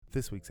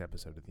This week's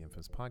episode of the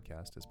Infamous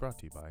Podcast is brought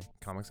to you by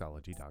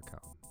Comixology.com.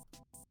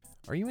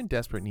 Are you in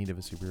desperate need of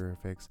a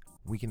superhero fix?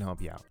 We can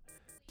help you out.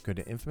 Go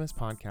to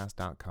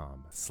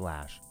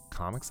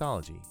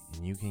infamouspodcast.com/Comixology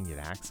and you can get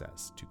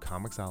access to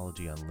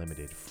Comixology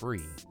Unlimited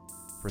free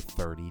for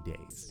 30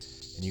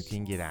 days. And you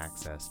can get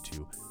access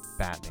to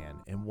Batman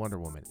and Wonder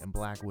Woman and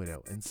Black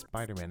Widow and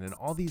Spider-Man and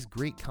all these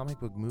great comic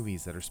book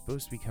movies that are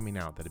supposed to be coming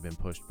out that have been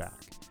pushed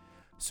back.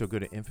 So go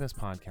to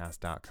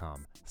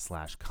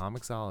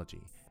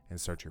infamouspodcast.com/Comixology and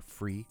start your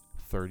free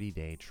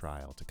 30-day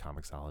trial to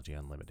Comixology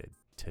Unlimited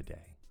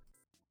today.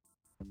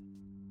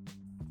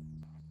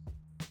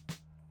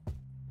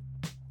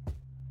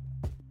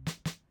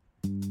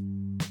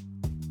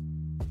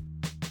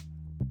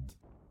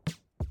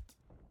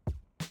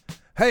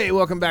 Hey,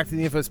 welcome back to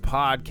the Infamous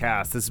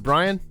Podcast. This is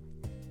Brian.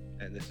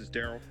 And this is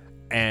Daryl.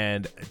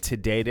 And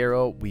today,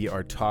 Daryl, we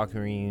are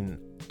talking.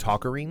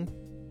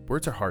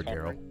 Words are hard,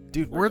 Daryl.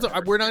 Dude,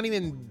 we're not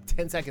even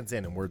 10 seconds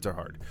in and words are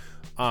hard.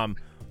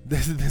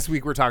 This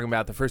week we're talking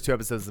about the first two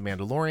episodes of The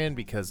Mandalorian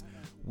because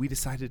we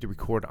decided to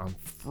record on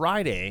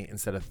Friday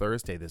instead of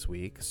Thursday this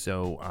week.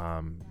 So,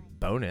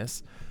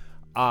 bonus.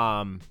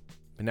 But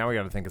now we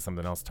got to think of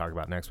something else to talk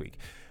about next week.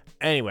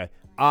 Anyway,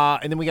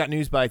 and then we got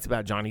news bites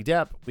about Johnny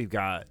Depp. We've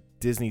got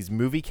Disney's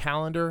movie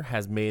calendar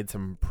has made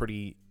some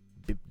pretty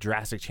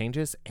drastic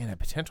changes and a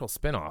potential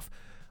spinoff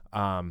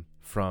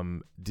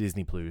from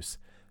Disney Plus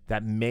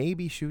that may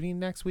be shooting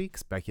next week.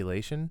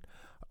 Speculation.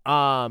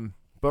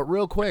 But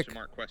real quick.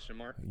 Question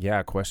mark?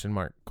 Yeah, question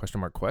mark.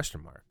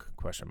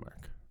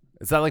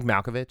 Is that like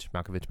Malkovich? Do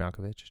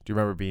you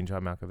remember being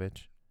John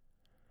Malkovich?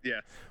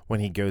 Yes. When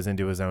he goes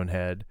into his own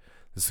head.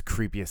 This is the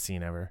creepiest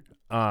scene ever.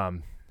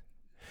 All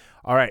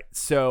right,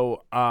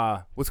 so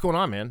what's going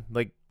on, man?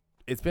 Like,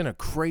 it's been a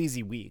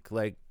crazy week.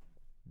 Like,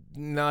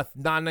 not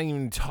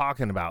even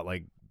talking about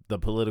like the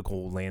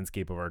political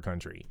landscape of our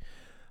country.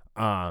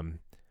 I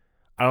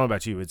don't know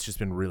about you. It's just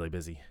been really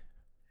busy.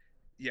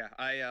 Yeah,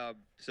 I've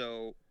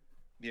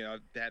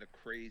had a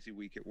crazy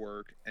week at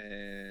work,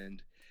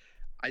 and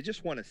I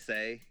just want to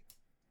say,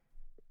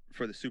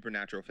 for the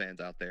Supernatural fans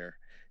out there,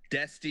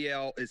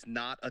 Destiel is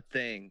not a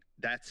thing.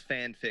 That's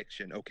fan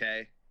fiction,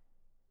 okay?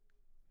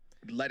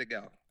 Let it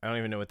go. I don't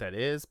even know what that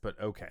is, but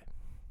okay.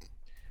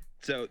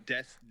 So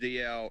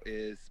Destiel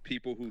is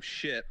people who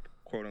ship,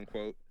 quote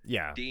unquote,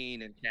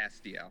 Dean and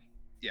Castiel.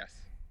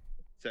 Yes.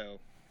 So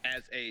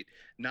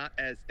not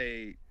as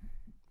a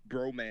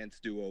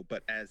bromance duo,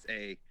 but as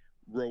a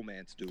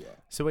romance duo.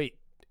 So wait,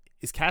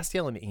 is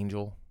Castiel an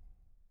angel?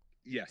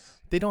 Yes.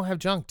 They don't have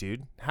junk,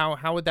 dude.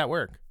 How would that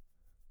work?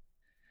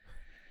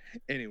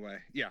 Anyway,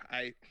 yeah,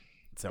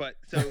 so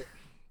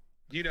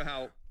you know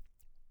how.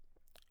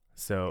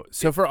 So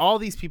for all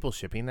these people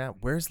shipping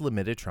that, where's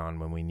Limitatron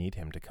when we need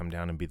him to come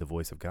down and be the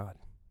voice of God?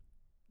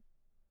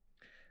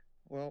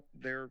 Well,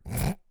 I don't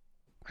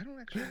actually know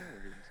where he is.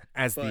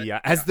 As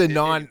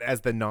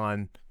the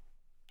non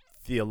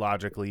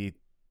theologically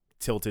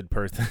tilted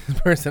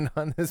person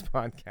on this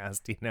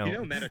podcast,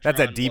 Metatron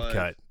that's a deep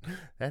cut.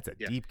 That's a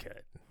deep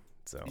cut.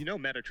 So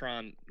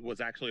Metatron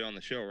was actually on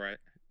the show, right?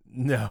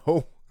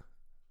 No.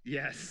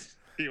 Yes,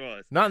 he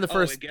was. Not in the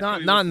first.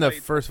 Not in the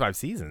first 5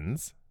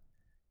 seasons.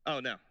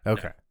 Oh no.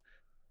 Okay.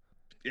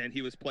 No. And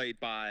he was played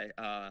by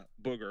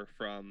Booger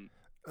from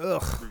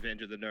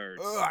Revenge of the Nerds.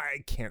 Ugh,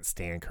 I can't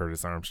stand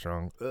Curtis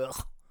Armstrong.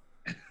 Ugh.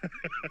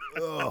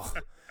 Ugh.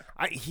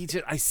 I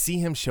see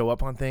him show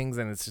up on things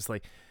and it's just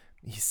like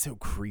he's so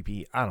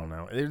creepy. I don't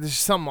know. There's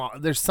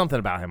something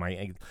about him.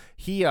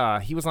 He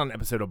was on an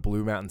episode of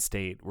Blue Mountain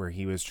State where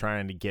he was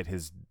trying to get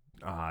his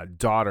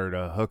daughter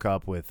to hook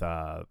up with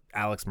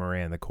Alex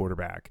Moran, the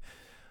quarterback.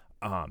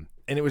 And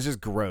it was just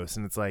gross.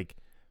 And it's like,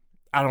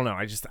 I don't know.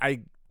 I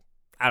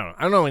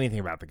don't know anything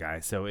about the guy.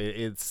 So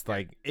it's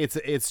like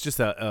it's just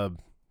a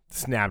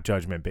snap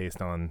judgment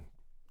based on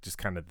just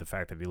kind of the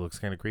fact that he looks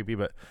kind of creepy.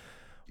 But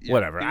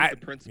whatever. He was the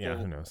principal. Yeah,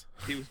 who knows?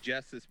 He was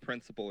Jess's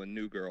principal in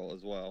New Girl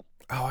as well.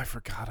 Oh, I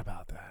forgot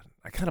about that.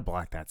 I kind of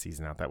blacked that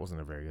season out. That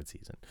wasn't a very good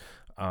season.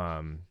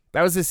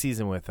 That was this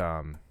season with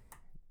Dylan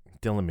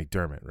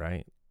McDermott,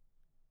 right?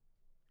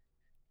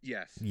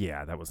 Yes.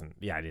 Yeah, that wasn't.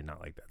 Yeah, I did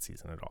not like that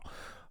season at all.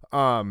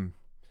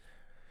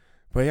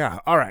 But yeah,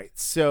 all right.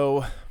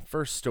 So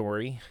first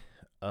story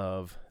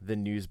of the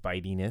news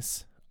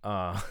bitiness.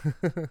 So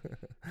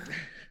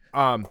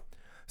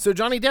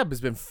Johnny Depp has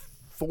been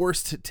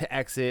forced to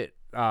exit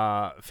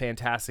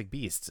Fantastic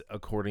Beasts,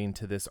 according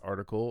to this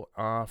article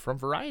from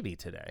Variety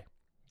today.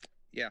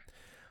 Yeah.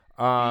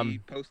 He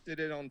posted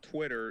it on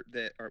Twitter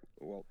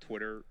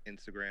Twitter,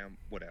 Instagram,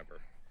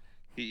 whatever.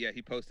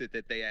 He posted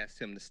that they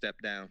asked him to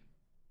step down.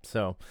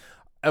 So,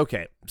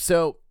 okay.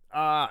 So,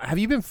 have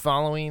you been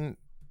following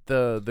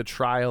the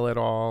trial at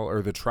all,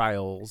 or the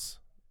trials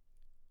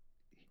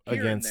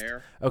against? Here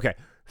and there. Okay.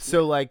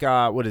 So, like,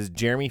 what is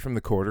Jeremy from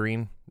The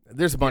Quartering?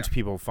 There's a bunch of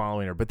people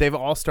following her, but they've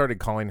all started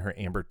calling her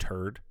Amber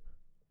Turd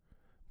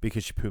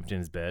because she pooped in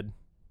his bed.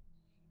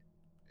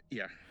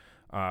 Yeah.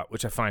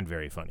 Which I find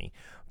very funny.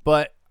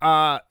 But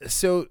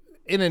so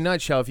in a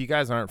nutshell, if you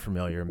guys aren't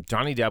familiar,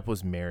 Johnny Depp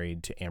was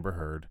married to Amber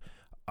Heard.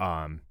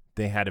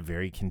 They had a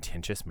very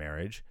contentious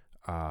marriage.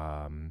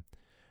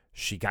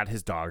 She got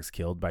his dogs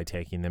killed by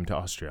taking them to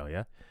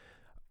Australia.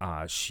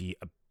 She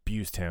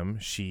abused him.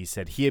 She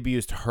said he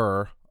abused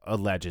her,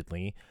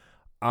 allegedly.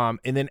 And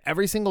then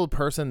every single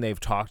person they've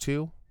talked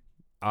to,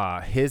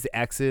 his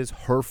exes,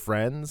 her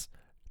friends,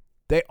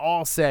 they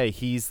all say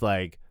he's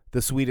like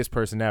the sweetest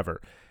person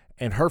ever.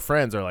 And her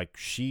friends are like,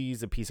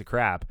 she's a piece of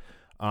crap.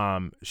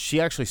 She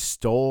actually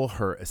stole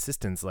her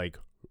assistant's like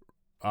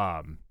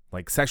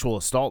sexual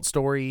assault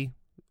story.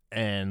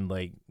 And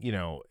like, you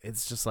know,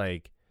 it's just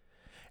like,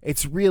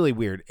 it's really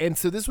weird. And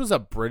so this was a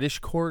British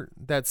court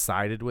that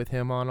sided with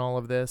him on all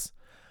of this.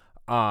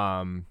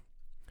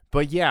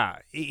 But yeah,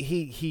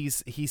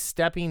 he's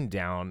stepping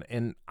down,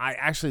 and I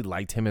actually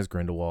liked him as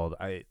Grindelwald.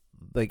 I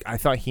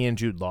thought he and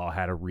Jude Law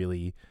had a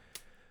really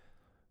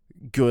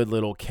good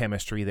little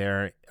chemistry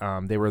there.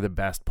 They were the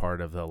best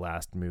part of the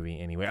last movie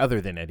anyway,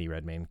 other than Eddie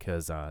Redmayne,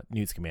 because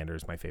Newt Scamander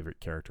is my favorite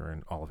character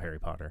in all of Harry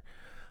Potter.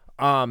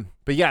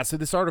 But yeah, so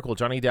this article,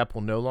 Johnny Depp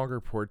will no longer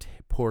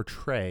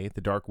portray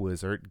the Dark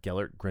Wizard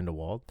Gellert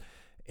Grindelwald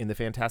in the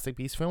Fantastic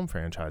Beasts film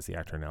franchise, the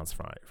actor announced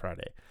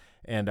Friday.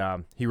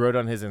 And he wrote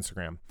on his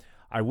Instagram,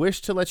 "I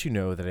wish to let you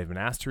know that I've been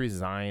asked to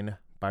resign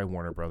by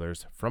Warner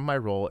Brothers from my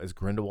role as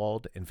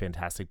Grindelwald in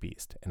Fantastic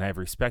Beasts, and I have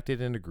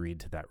respected and agreed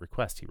to that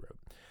request," he wrote.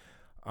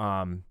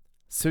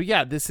 So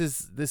yeah, this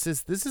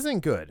isn't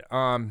good.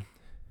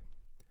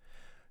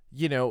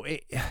 You know,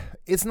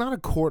 it's not a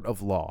court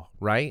of law,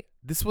 right?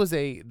 This was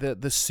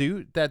the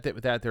suit that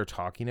they're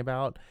talking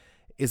about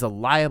is a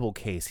liable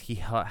case he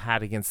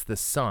had against The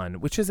Sun,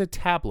 which is a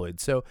tabloid.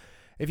 So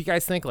if you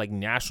guys think like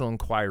National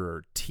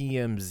Enquirer,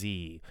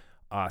 TMZ,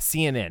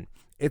 CNN,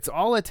 it's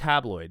all a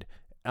tabloid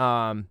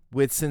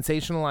with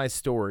sensationalized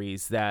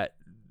stories that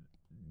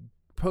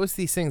post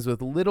these things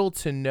with little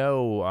to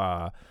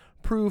no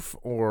proof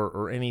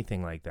or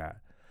anything like that.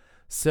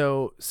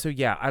 So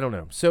yeah, I don't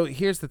know. So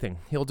here's the thing: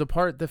 he'll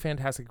depart the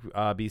Fantastic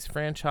Beasts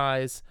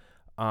franchise.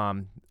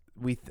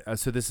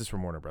 So this is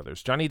from Warner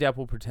Brothers. Johnny Depp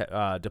will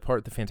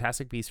depart the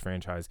Fantastic Beasts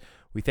franchise.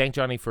 We thank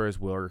Johnny for his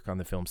work on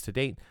the films to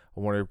date, a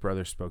Warner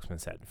Brothers spokesman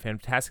said.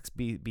 Fantastic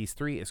Beasts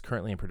 3 is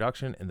currently in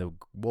production, and the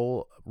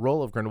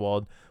role of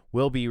Grindelwald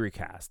will be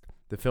recast.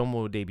 The film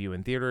will debut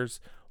in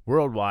theaters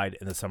worldwide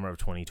in the summer of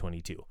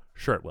 2022.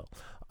 Sure it will.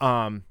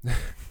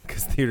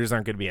 Because theaters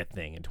aren't going to be a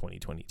thing in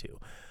 2022.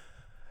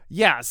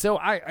 Yeah, so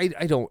I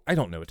don't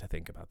know what to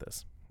think about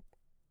this.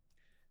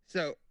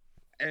 So,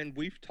 and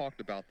we've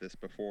talked about this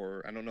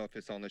before. I don't know if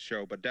it's on the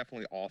show, but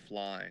definitely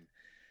offline.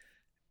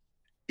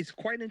 It's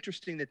quite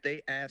interesting that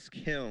they ask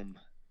him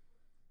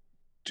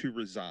to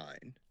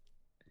resign,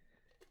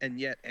 and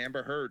yet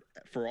Amber Heard,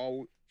 for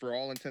all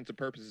intents and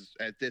purposes,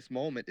 at this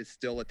moment, is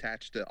still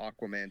attached to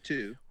Aquaman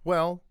 2.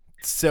 Well,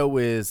 so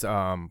is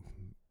Ezra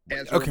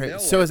Miller,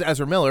 so is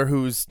Ezra Miller,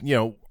 who's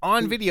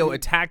on video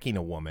attacking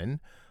a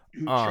woman.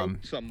 Who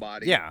choked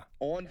somebody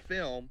on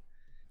film,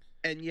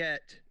 and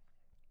yet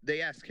they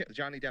ask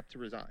Johnny Depp to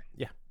resign.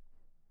 Yeah.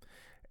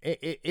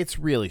 It's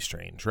really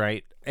strange,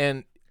 right?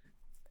 And,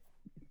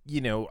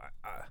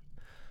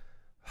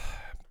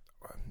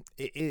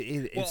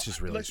 it's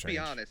just really strange.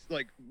 Let's be honest.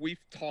 Like,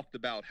 we've talked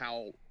about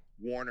how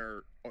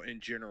Warner,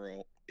 in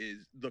general, it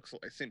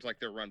seems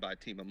like they're run by a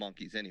team of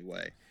monkeys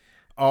anyway.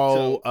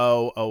 Hold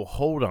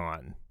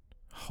on.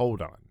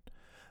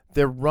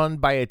 They're run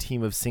by a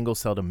team of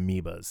single-celled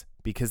amoebas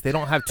because they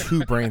don't have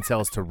two brain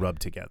cells to rub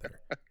together.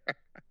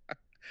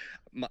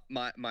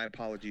 My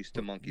apologies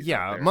to monkeys.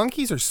 Yeah,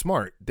 monkeys are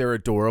smart. They're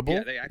adorable.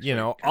 Yeah, they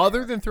actually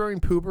other than throwing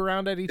poop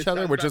around at each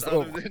other, which is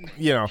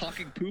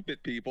talking poop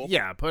at people.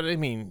 Yeah, but I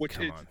mean,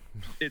 come on.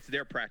 It's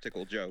their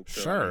practical joke.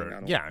 So sure.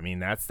 I mean,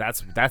 that's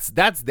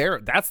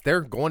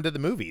their going to the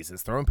movies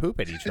is throwing poop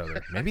at each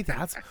other. Maybe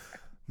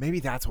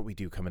that's what we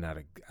do coming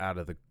out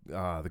of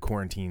the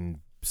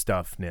quarantine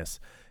stuffness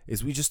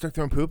is we just start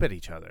throwing poop at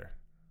each other.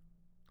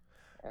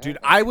 Dude,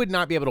 I would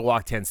not be able to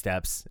walk 10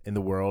 steps in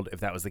the world if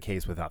that was the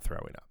case without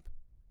throwing up.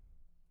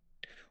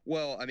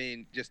 Well, I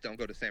mean, just don't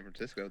go to San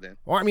Francisco then.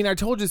 Well, I mean, I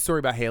told you the story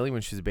about Haley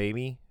when she was a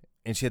baby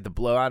and she had the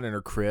blowout in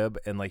her crib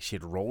and like she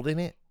had rolled in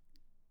it.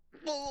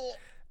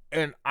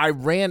 And I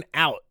ran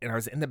out and I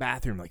was in the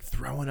bathroom like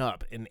throwing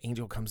up, and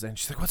Angel comes in.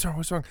 She's like, "What's wrong?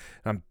 What's wrong?"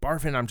 And I'm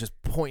barfing. I'm just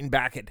pointing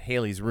back at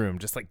Haley's room,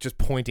 just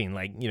pointing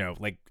like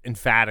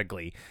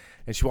emphatically.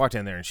 And she walked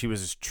in there and she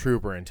was a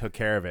trooper and took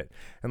care of it.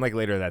 And like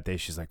later that day,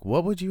 she's like,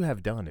 "What would you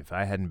have done if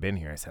I hadn't been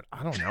here?" I said,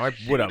 "I don't know. I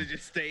would have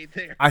just stayed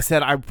there." I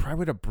said, "I probably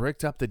would have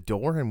bricked up the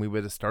door and we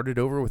would have started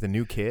over with a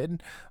new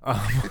kid."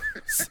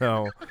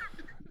 So,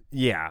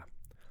 yeah.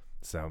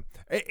 So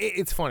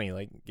it's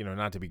funny,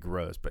 not to be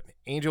gross, but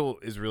Angel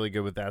is really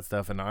good with that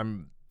stuff, and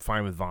I'm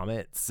fine with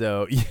vomit.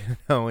 So,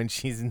 and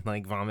she's in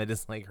vomit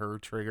is like her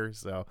trigger.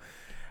 So,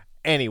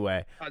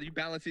 anyway, how do you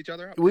balance each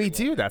other out? We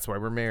do. That's why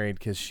we're married,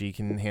 because she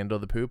can handle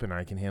the poop and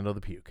I can handle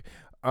the puke.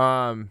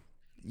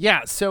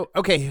 Yeah. So,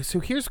 okay. So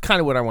here's kind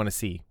of what I want to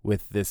see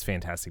with this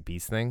Fantastic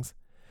Beasts things.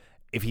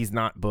 If he's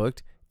not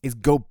booked, is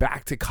go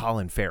back to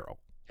Colin Farrell.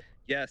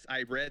 Yes,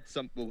 I read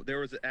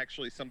there was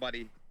actually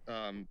somebody.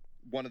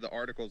 One of the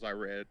articles I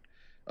read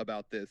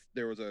about this.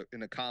 There was in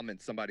the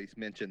comments somebody's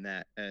mentioned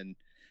that, and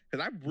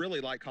because I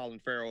really like Colin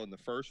Farrell in the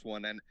first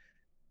one, and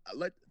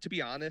to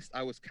be honest,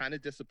 I was kind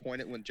of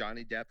disappointed when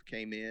Johnny Depp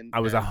came in. I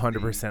was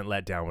 100%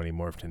 let down when he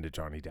morphed into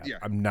Johnny Depp. Yeah.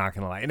 I'm not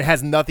gonna lie, and it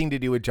has nothing to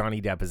do with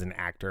Johnny Depp as an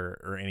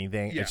actor or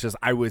anything. Yeah. It's just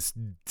I was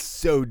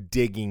so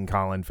digging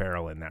Colin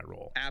Farrell in that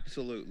role.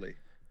 Absolutely.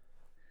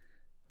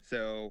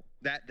 So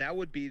that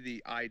would be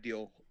the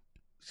ideal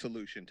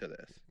solution to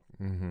this.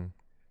 Mm-hmm.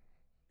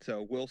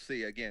 So we'll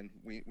see. Again,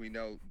 we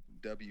know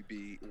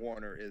WB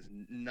Warner is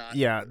not.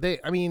 Yeah, they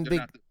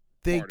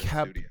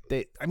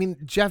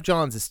Jeff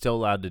Johns is still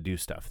allowed to do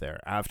stuff there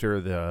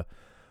after the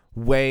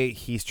way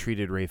he's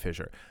treated Ray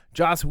Fisher.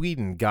 Joss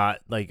Whedon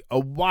got like a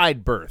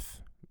wide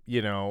berth,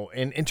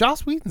 and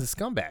Joss Whedon's a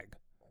scumbag.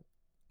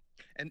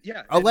 And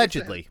yeah,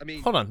 allegedly.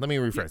 Hold on, let me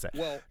rephrase that.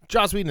 Well,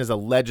 Joss Whedon is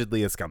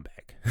allegedly a scumbag.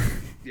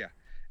 Yeah.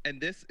 And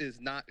this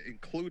is not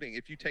including,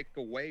 if you take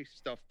away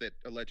stuff that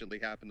allegedly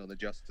happened on the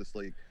Justice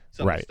League,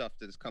 some of the stuff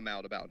that has come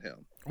out about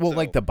him. Well,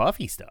 like the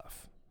Buffy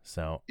stuff.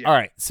 So, yeah. All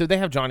right. So they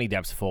have Johnny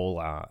Depp's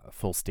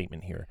full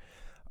statement here.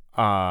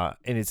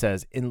 And it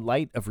says, in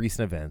light of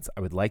recent events,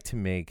 I would like to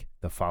make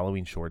the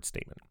following short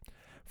statement.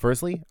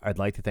 Firstly, I'd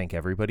like to thank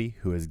everybody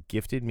who has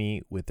gifted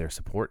me with their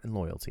support and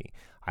loyalty.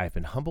 I have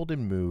been humbled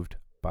and moved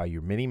by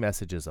your many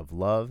messages of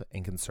love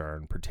and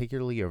concern,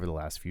 particularly over the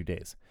last few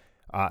days.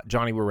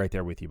 Johnny, we're right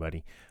there with you,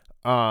 buddy.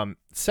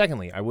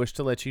 Secondly, I wish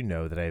to let you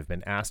know that I have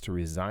been asked to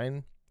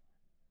resign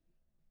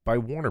by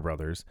Warner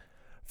Brothers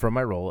from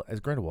my role as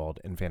Grindelwald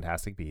in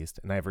Fantastic Beasts,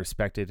 and I have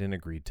respected and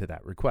agreed to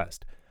that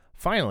request.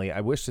 Finally,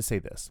 I wish to say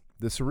this.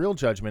 The surreal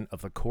judgment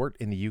of the court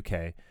in the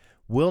UK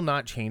will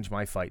not change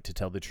my fight to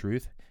tell the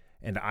truth,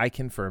 and I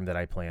confirm that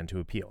I plan to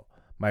appeal.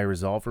 My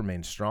resolve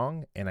remains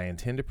strong, and I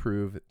intend to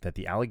prove that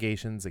the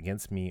allegations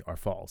against me are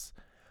false.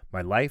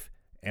 My life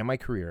and my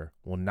career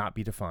will not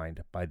be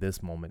defined by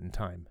this moment in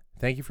time.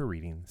 Thank you for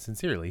reading.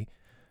 Sincerely,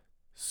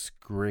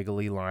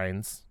 Scriggly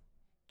Lines,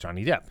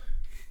 Johnny Depp.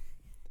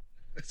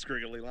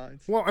 Scriggly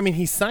lines. Well, I mean,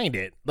 he signed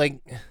it.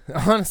 Like,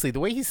 honestly, the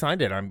way he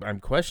signed it, I'm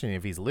questioning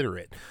if he's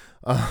literate.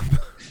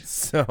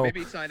 So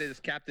maybe he signed it as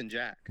Captain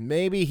Jack.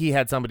 Maybe he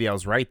had somebody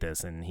else write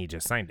this and he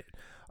just signed it.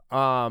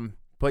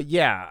 But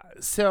yeah,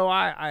 so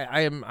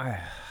I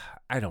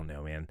don't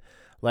know, man.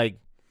 Like,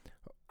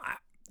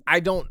 I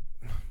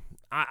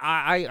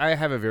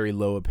have a very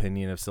low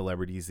opinion of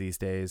celebrities these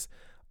days.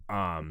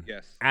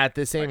 Yes. At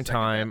the same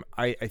time,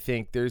 I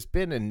think there's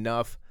been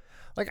enough.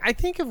 Like, I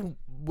think if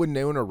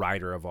Winona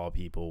Ryder, of all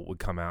people, would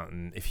come out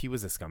and if he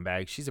was a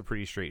scumbag, she's a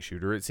pretty straight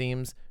shooter, it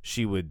seems,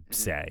 she would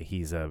say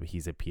he's a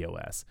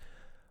POS.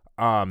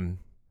 And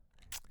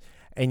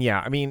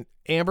yeah, I mean,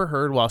 Amber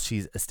Heard, while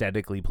she's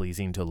aesthetically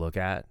pleasing to look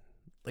at,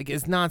 like,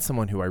 is not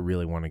someone who I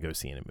really want to go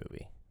see in a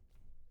movie.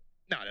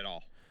 Not at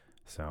all.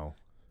 So.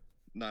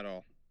 Not at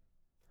all.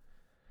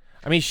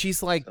 I mean,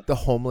 she's like the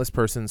homeless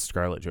person's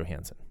Scarlett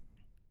Johansson.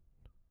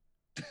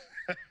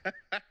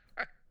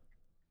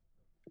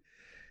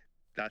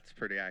 That's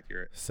pretty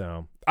accurate.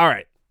 So, all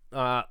right.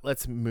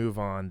 Let's move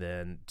on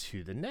then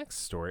to the next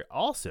story.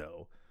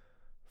 Also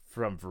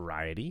from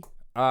Variety.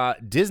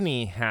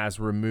 Disney has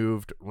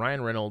removed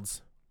Ryan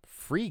Reynolds'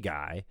 Free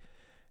Guy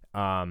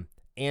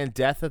and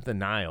Death of the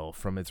Nile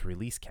from its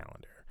release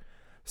calendar.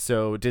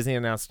 So Disney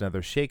announced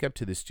another shakeup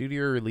to the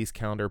studio release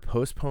calendar,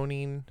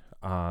 postponing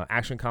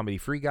action comedy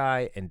Free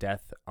Guy and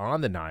Death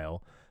on the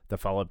Nile, the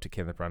follow-up to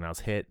Kenneth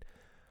Branagh's hit.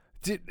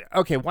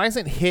 Why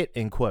isn't hit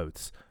in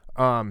quotes?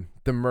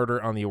 The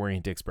Murder on the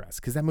Orient Express,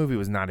 because that movie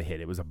was not a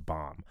hit. It was a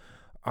bomb.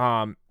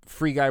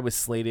 Free Guy was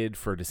slated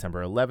for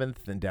December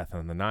 11th, and Death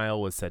on the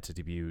Nile was set to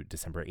debut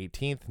December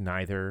 18th.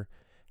 Neither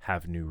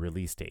have new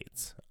release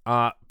dates.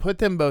 Put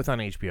them both on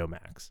HBO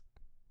Max.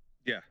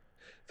 Yeah.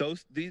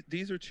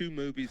 These are two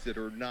movies that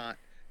are not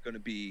going to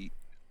be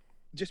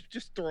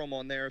just throw them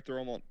on there, throw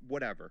them on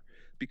whatever,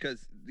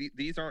 because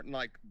these aren't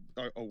like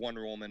a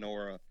Wonder Woman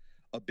or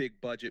a big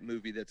budget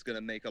movie that's going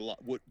to make a lot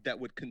that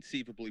would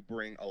conceivably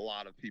bring a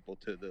lot of people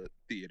to the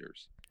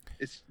theaters.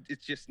 It's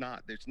just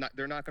not.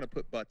 They're not going to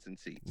put butts in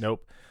seats.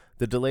 Nope.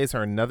 The delays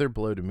are another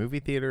blow to movie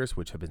theaters,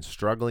 which have been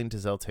struggling to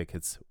sell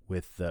tickets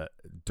with the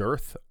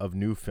dearth of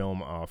new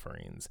film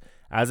offerings.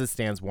 As it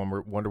stands,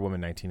 Wonder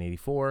Woman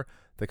 1984,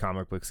 the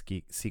comic book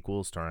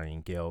sequel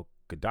starring Gal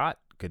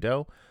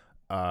Gadot,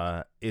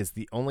 is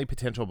the only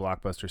potential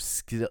blockbuster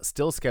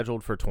still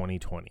scheduled for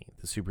 2020.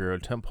 The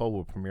superhero tentpole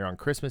will premiere on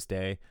Christmas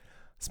Day.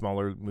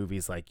 Smaller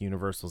movies like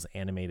Universal's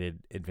animated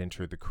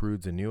adventure The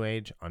Croods: A New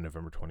Age on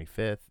November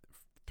 25th,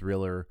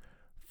 thriller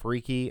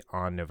Freaky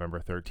on November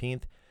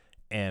 13th,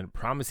 and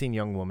Promising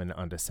Young Woman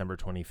on December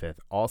 25th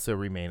also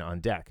remain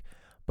on deck.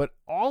 But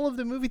all of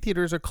the movie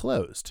theaters are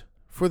closed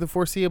for the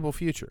foreseeable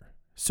future.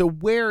 So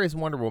where is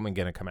Wonder Woman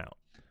going to come out?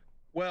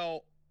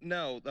 Well,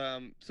 no.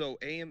 Wait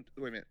a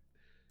minute.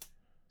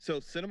 So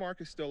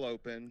Cinemark is still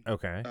open.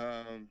 Okay.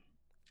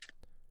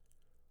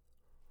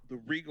 The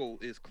Regal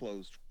is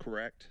closed,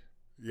 correct?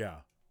 Yeah.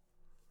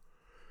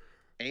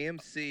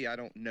 AMC, I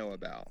don't know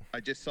about. I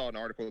just saw an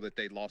article that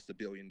they lost $1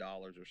 billion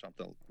or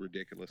something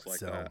ridiculous like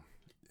that.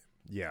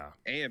 Yeah.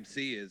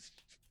 AMC is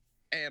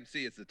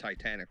AMC is the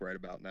Titanic right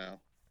about now.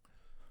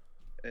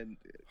 And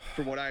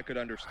from what I could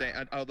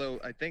understand, although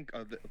I think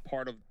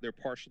they're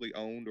partially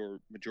owned or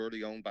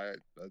majority owned by a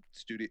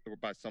studio or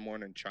by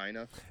someone in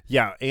China.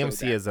 Yeah,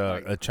 AMC is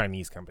a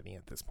Chinese company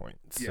at this point.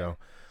 So,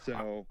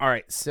 all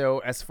right. So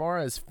as far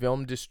as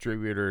film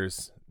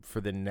distributors for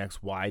the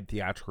next wide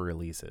theatrical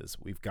releases,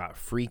 we've got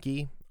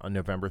Freaky on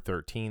November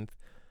 13th,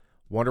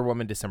 Wonder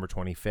Woman December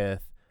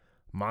 25th,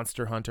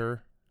 Monster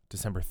Hunter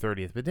December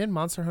 30th. But didn't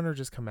Monster Hunter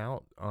just come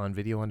out on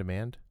video on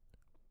demand?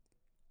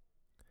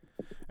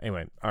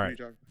 Anyway, all right.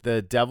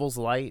 The Devil's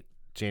Light,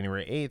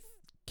 January 8th.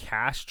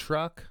 Cash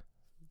Truck.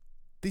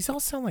 These all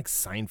sound like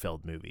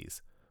Seinfeld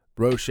movies.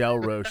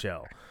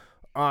 Rochelle.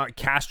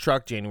 Cash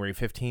Truck, January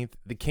 15th.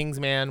 The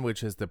Kingsman,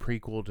 which is the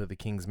prequel to The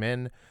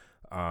Kingsmen,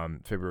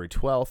 February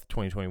 12th,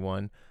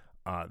 2021.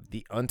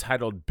 The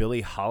Untitled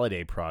Billie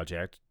Holiday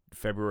Project,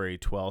 February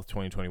 12th,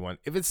 2021.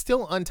 If it's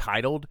still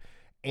untitled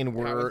and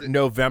we're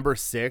November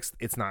 6th,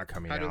 it's not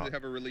coming out. How does it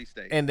have a release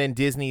date? And then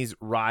Disney's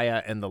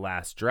Raya and the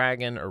Last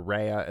Dragon,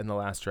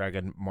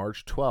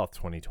 March 12th,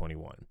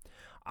 2021.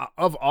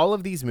 Of all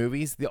of these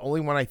movies, the only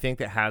one I think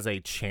that has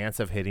a chance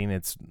of hitting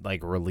its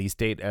like release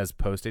date as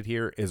posted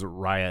here is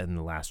Raya and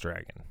the Last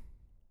Dragon.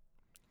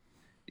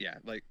 Yeah,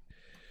 like.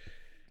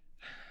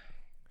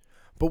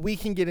 But we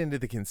can get into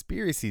the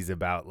conspiracies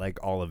about like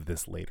all of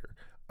this later.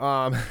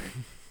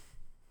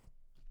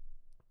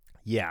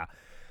 Yeah.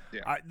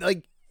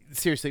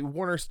 Seriously,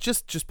 Warner's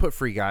just put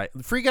Free Guy.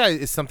 Free Guy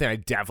is something I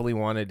definitely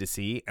wanted to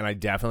see, and I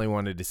definitely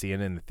wanted to see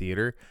it in the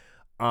theater.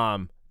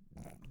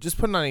 Just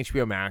put it on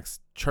HBO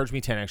Max, charge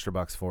me $10 extra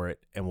for it,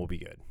 and we'll be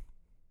good.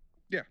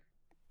 Yeah,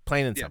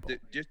 plain and simple.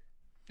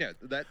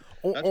 That's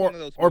or, one of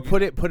those. Or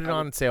put it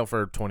on sale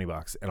for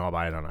 $20, and I'll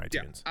buy it on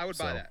iTunes. Yeah, I would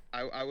buy that.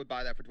 I would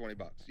buy that for $20.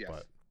 Yes.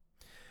 But,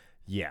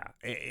 yeah,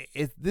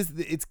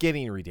 it's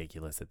getting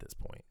ridiculous at this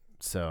point.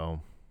 So.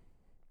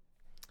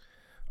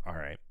 All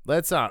right,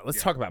 let's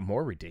talk about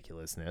more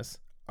ridiculousness.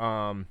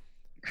 I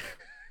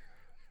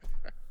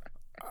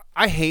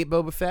hate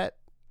Boba Fett.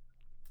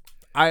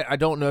 I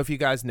don't know if you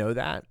guys know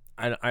that.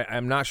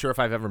 I'm not sure if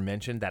I've ever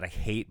mentioned that I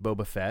hate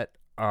Boba Fett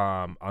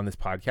on this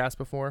podcast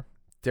before.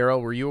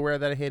 Daryl, were you aware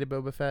that I hated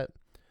Boba Fett?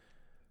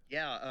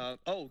 Yeah.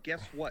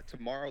 Guess what?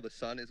 Tomorrow the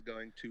sun is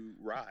going to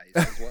rise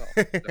as well.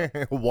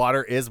 So.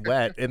 Water is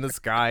wet and the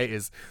sky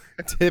is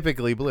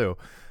typically blue.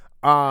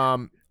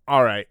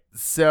 All right,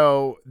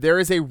 so there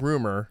is a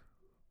rumor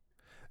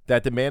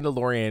that The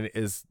Mandalorian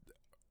is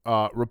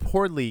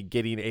reportedly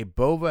getting a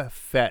Boba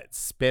Fett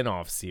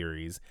spinoff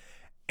series,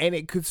 and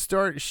it could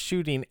start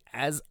shooting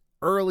as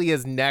early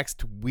as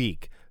next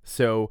week.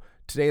 So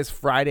today is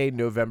Friday,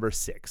 November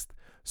 6th.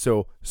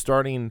 So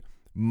starting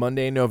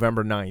Monday,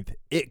 November 9th,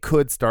 it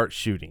could start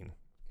shooting.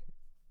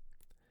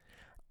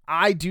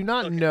 I do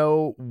not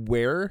know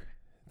where...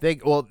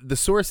 the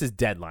source is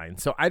Deadline,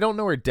 so I don't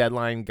know where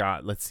Deadline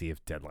got. Let's see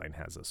if Deadline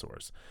has a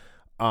source.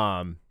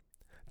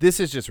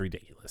 This is just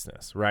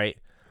ridiculousness, right?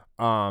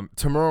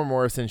 Tamora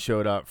Morrison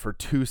showed up for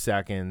 2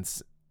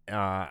 seconds.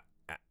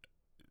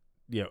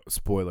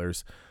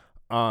 Spoilers.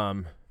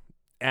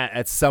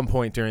 At some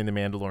point during the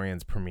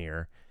Mandalorian's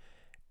premiere,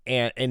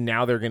 and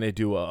now they're gonna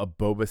do a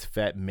Boba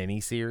Fett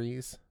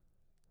miniseries.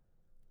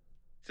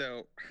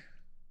 So.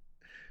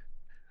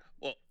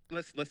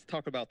 Let's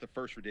talk about the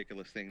first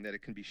ridiculous thing, that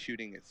it can be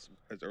shooting as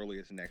early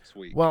as next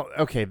week. Well,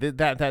 okay,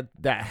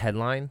 that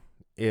headline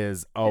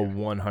is a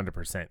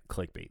 100%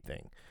 clickbait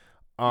thing.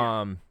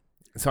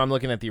 So I'm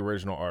looking at the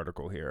original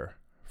article here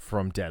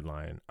from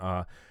Deadline.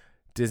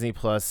 Disney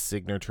Plus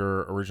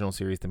signature original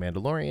series The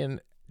Mandalorian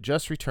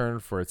just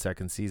returned for its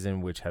second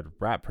season, which had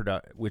wrapped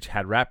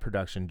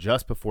production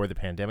just before the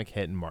pandemic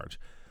hit in March.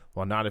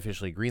 While not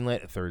officially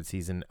greenlit, a third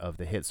season of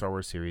the hit Star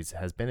Wars series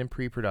has been in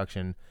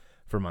pre-production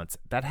for months.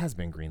 That has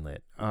been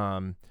greenlit.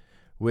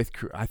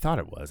 I thought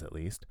it was, at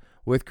least,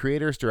 with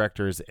creators,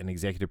 directors, and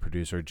executive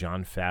producer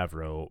Jon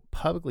Favreau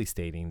publicly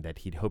stating that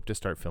he'd hoped to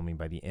start filming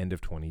by the end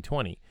of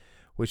 2020,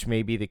 which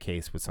may be the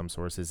case, with some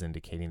sources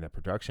indicating that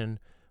production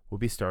will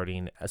be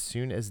starting as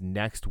soon as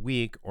next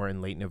week or in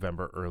late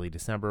November, early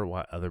December,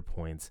 while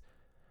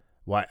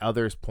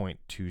others point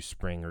to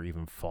spring or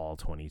even fall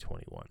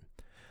 2021.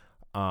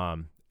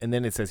 And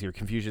then it says here,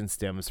 confusion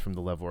stems from the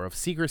level of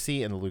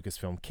secrecy in the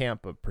Lucasfilm camp,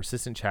 but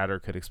persistent chatter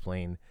could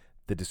explain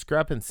the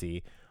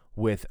discrepancy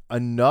with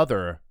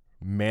another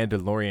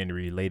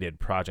Mandalorian-related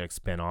project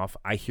spinoff.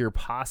 I hear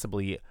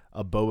possibly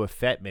a Boba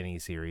Fett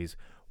miniseries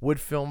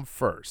would film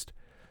first,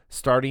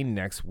 starting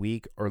next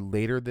week or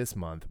later this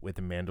month, with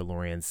the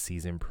Mandalorian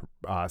season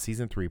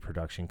 3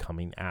 production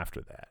coming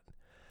after that.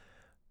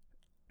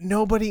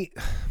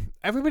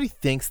 Everybody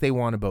thinks they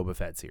want a Boba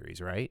Fett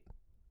series, right?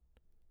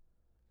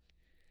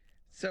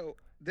 So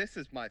this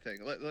is my thing.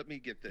 Let me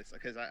get this,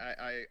 because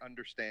I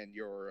understand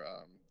your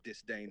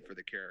disdain for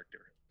the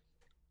character.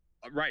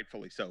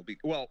 Rightfully so.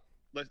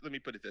 Let me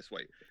put it this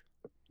way.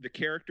 The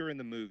character in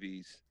the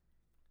movies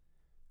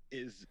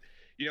is,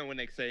 when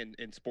they say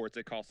in sports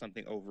they call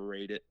something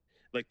overrated,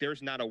 like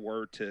there's not a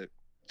word to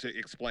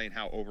explain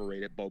how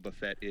overrated Boba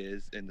Fett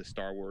is in the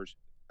Star Wars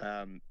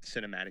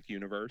cinematic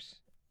universe.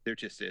 There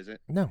just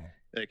isn't. No.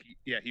 Like,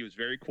 yeah, he was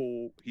very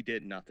cool. He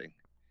did nothing.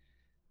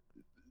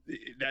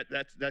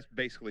 That's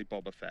basically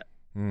Boba Fett.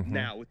 Mm-hmm.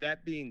 Now, with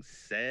that being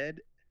said,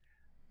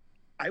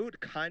 I would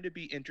kind of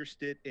be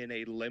interested in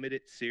a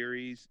limited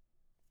series,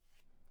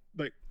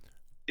 like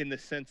in the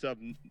sense of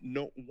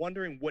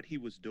wondering what he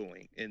was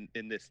doing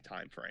in this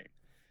time frame.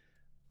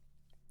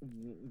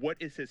 What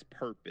is his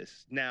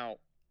purpose? Now,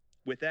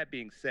 with that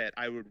being said,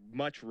 I would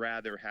much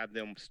rather have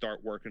them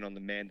start working on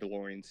the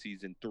Mandalorian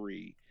season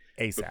 3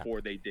 ASAP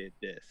before they did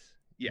this.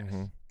 Yes,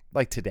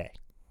 like today.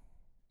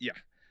 Yeah,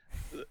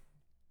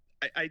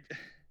 I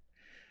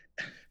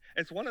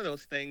it's one of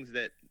those things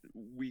that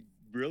we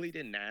really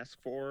didn't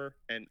ask for,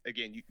 and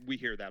again, we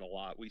hear that a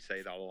lot. We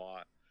say that a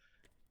lot,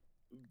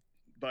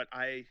 but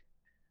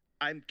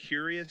I'm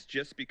curious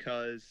just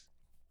because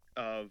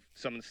of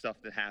some of the stuff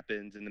that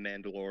happens in the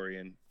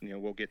Mandalorian.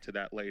 We'll get to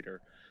that later.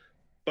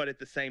 But at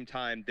the same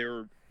time,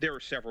 there are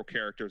several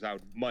characters I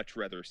would much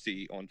rather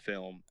see on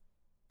film.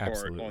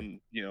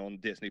 Absolutely. Or on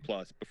Disney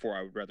Plus before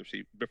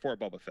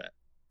Boba Fett.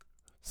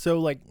 So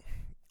like,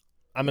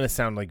 I'm gonna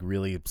sound like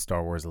really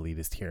Star Wars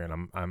elitist here,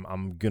 and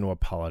I'm gonna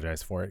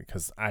apologize for it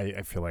because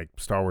I feel like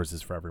Star Wars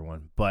is for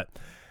everyone. But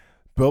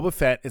Boba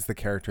Fett is the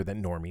character that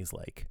normies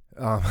like,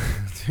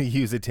 to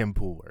use a Tim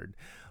Pool word.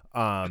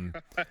 Or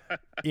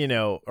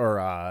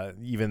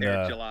even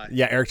Eric July.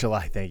 Yeah, Eric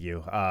July. Thank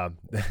you.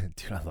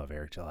 Dude, I love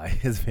Eric July.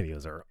 His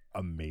videos are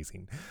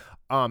amazing.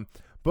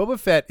 Boba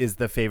Fett is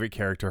the favorite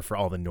character for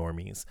all the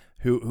normies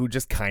who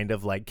just kind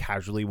of like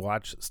casually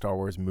watch Star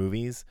Wars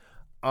movies.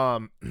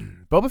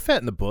 Boba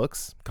Fett in the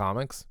books,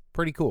 comics,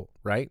 pretty cool,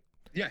 right?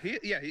 Yeah,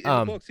 in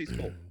the books he's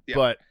cool. Yeah.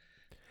 But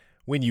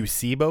when you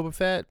see Boba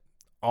Fett,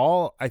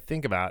 all I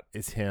think about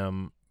is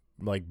him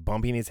like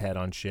bumping his head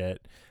on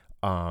shit,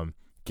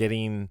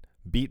 getting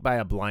beat by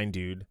a blind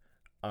dude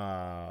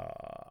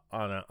on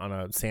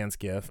a sand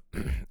skiff,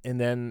 and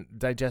then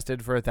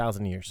digested for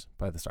 1,000 years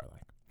by the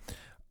Starlight.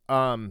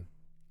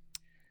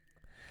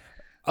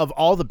 Of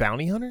all the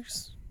bounty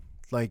hunters,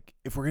 like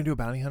if we're gonna do a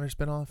bounty hunter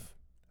spinoff,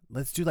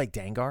 let's do like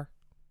Dengar.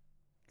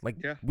 Like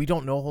we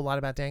don't know a whole lot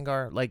about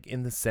Dengar, like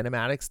in the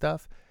cinematic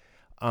stuff.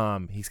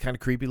 He's kind of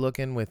creepy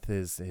looking with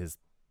his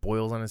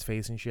boils on his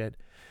face and shit.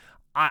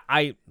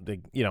 I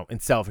and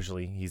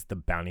selfishly, he's the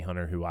bounty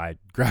hunter who I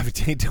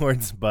gravitate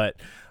towards. But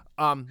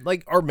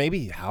or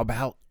maybe how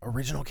about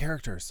original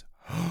characters?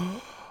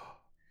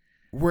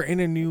 We're in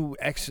a new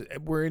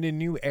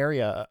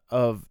area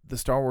of the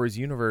Star Wars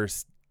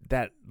universe,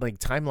 that like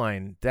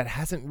timeline that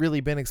hasn't really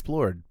been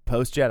explored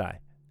post Jedi.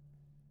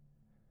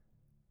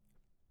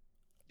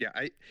 Yeah,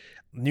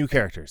 new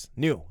characters.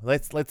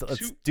 Let's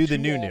do the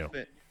new.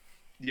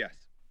 Yes.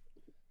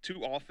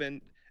 Too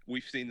often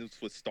we've seen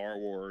this with Star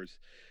Wars.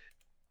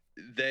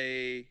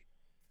 It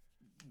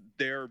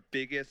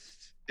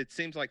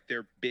seems like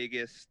their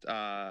biggest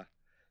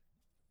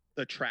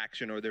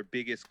attraction or their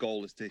biggest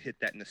goal is to hit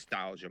that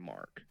nostalgia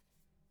mark.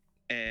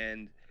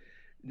 And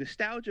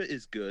nostalgia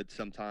is good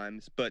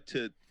sometimes, but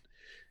to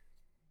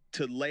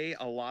lay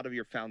a lot of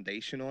your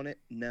foundation on it,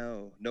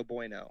 no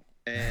bueno.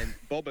 And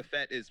Boba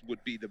Fett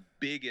would be the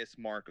biggest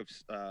mark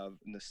of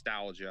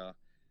nostalgia,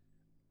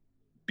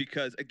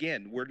 because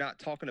again, we're not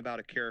talking about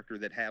a character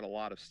that had a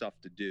lot of stuff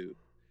to do.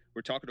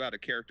 We're talking about a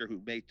character who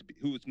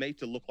was made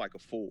to look like a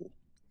fool.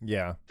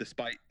 Yeah.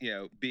 Despite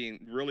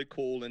being really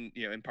cool in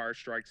Empire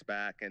Strikes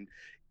Back, and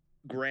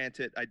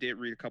granted, I did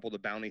read a couple of the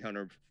bounty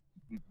hunter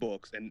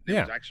books, and he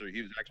was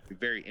actually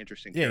very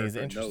interesting. Yeah, he's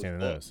interesting in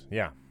those.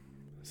 Yeah.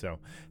 So,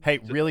 hey,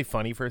 really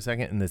funny for a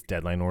second in this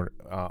Deadline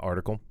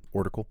article.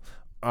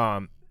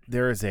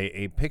 There is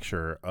a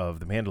picture of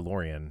the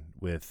Mandalorian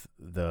with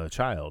the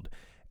child,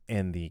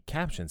 and the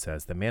caption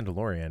says "The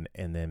Mandalorian,"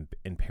 and then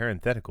in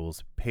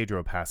parentheticals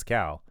Pedro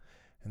Pascal,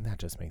 and that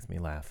just makes me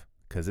laugh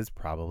because it's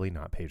probably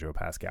not Pedro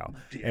Pascal,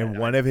 and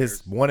one of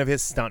his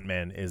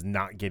stuntmen is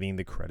not getting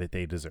the credit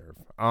they deserve.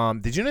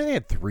 Did you know they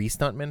had 3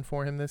 stuntmen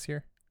for him this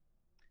year?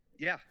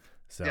 Yeah.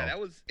 So that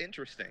was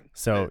interesting.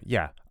 So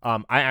I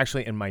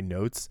actually in my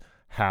notes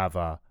have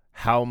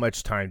how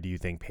much time do you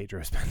think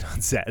Pedro spent on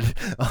set?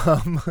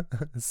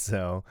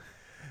 So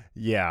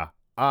yeah.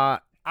 I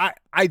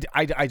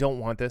don't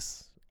want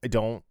this. I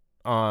don't.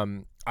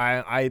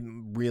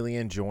 I'm really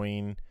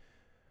enjoying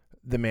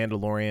The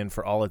Mandalorian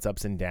for all its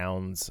ups and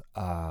downs.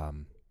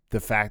 The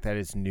fact that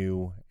it's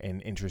new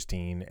and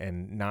interesting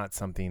and not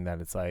something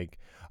that it's like,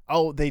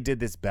 oh, they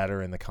did this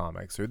better in the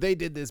comics, or they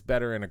did this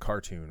better in a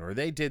cartoon, or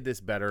they did this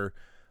better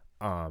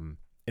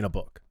in a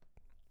book.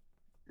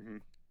 Mm-hmm.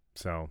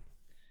 So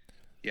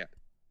yeah,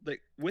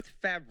 like with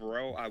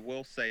Favreau, I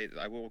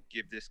will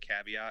give this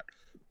caveat.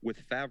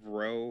 With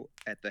Favreau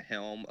at the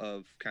helm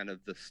of kind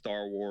of the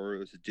Star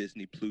Wars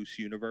Disney Plus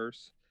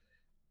universe,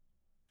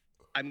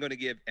 I'm going to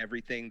give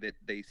everything that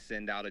they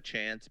send out a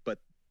chance, but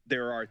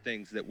there are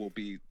things that will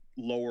be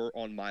lower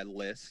on my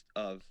list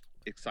of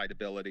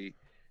excitability,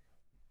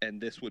 and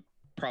this would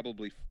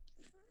probably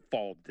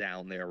fall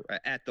down there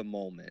at the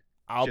moment.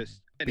 I'll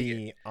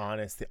be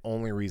honest, the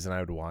only reason I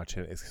would watch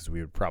it is because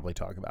we would probably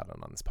talk about it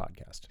on this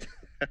podcast.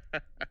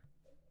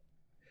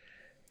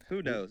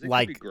 Who knows? It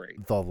like could be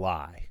great. The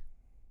Lie.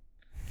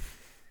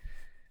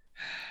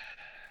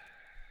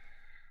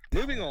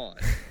 Moving on.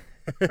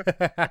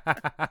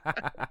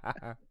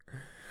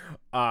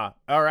 All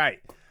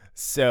right.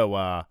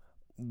 So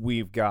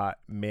we've got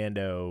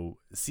Mando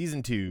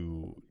season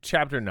 2,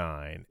 chapter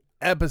 9,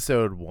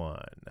 episode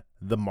 1,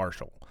 The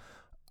Marshal.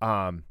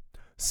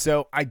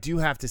 So I do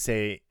have to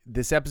say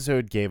this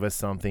episode gave us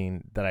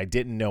something that I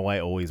didn't know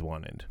I always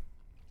wanted.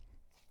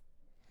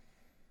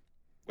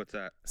 What's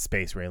that?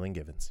 Space Raylan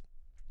Givens.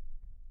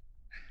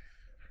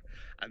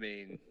 I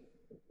mean,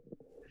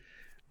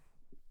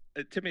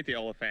 Timothy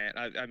Oliphant.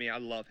 I mean, I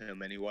love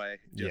him anyway.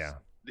 Just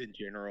in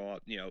general,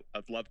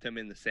 I've loved him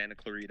in the Santa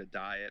Clarita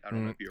Diet. I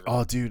don't know if you ever.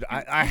 Oh, dude,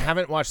 I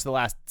haven't watched the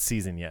last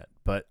season yet,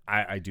 but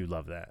I do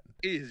love that.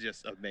 He's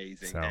just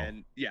amazing. So.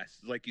 And yes,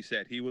 like you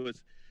said, he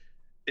was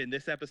in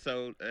this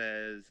episode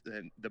as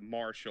the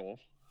Marshal.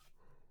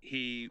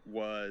 He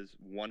was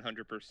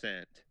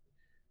 100%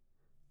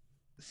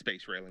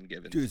 Space Raylan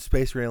Givens. Dude,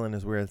 Space Raylan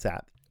is where it's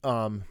at.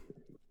 I'm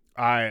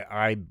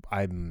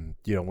when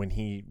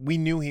we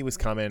knew he was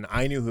coming,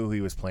 I knew who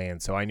he was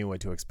playing, so I knew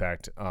what to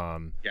expect.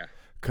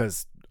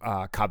 Because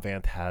Cobb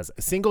Vanth has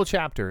a single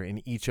chapter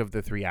in each of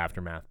the 3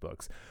 Aftermath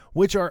books,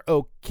 which are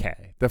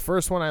okay. The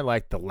first one I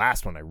liked, the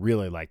last one I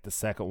really liked, the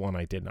second one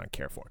I did not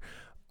care for.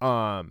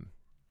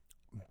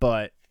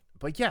 But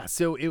yeah,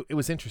 so it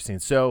was interesting.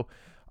 So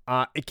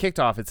it kicked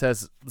off. It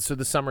says, so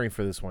the summary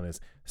for this one is,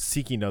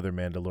 seeking other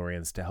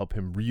Mandalorians to help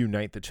him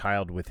reunite the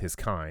child with his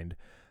kind,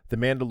 the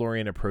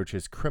Mandalorian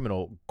approaches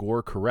criminal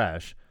Gor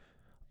Koresh,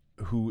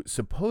 who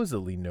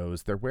supposedly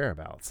knows their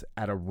whereabouts,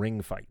 at a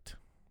ring fight.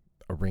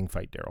 A ring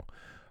fight, Daryl.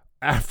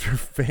 After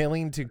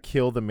failing to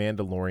kill the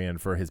Mandalorian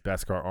for his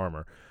Beskar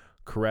armor,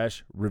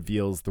 Koresh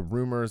reveals the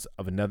rumors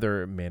of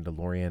another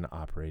Mandalorian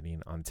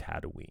operating on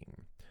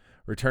Tatooine.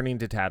 Returning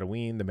to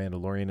Tatooine, the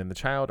Mandalorian and the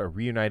child are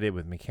reunited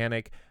with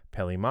mechanic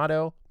Peli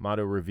Motto.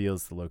 Motto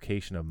reveals the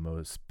location of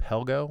Mos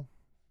Pelgo,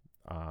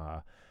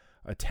 a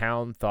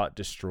town thought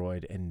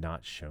destroyed and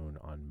not shown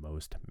on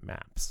most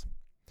maps.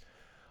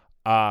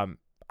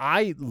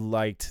 I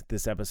liked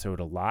this episode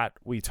a lot.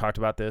 We talked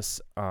about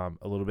this a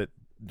little bit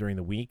during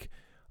the week.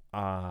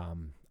 I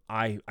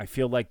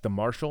feel like The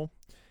Marshal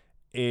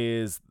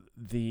is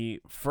the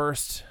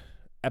first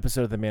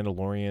episode of The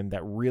Mandalorian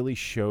that really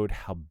showed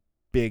how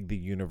big the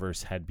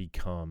universe had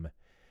become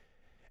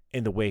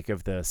in the wake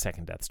of the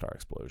second Death Star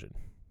explosion.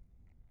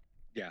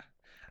 Yeah.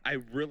 I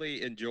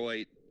really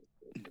enjoyed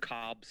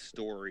Cobb's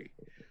story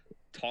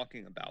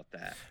talking about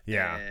that.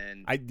 Yeah.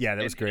 That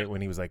was great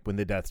when he was like, when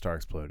the Death Star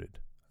exploded.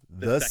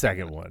 The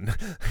second one.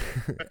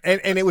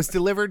 and it was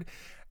delivered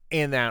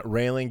in that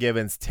Raylan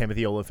Givens,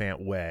 Timothy Oliphant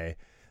way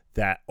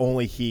that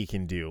only he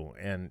can do.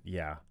 And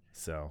yeah,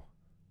 so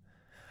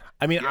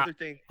I mean,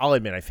 I'll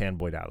admit I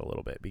fanboyed out a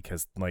little bit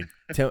because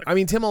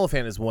Tim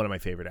Oliphant is one of my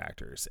favorite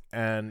actors,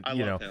 and I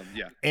love him.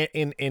 Yeah,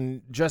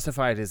 and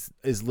Justified is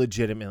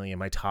legitimately in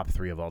my top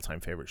 3 of all time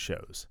favorite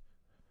shows.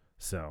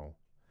 So,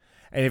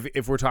 and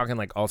if we're talking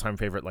like all time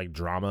favorite like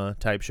drama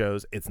type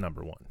shows, it's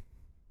number 1.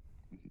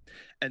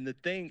 And the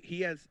thing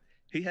he has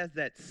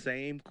that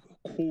same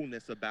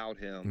coolness about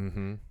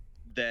him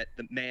that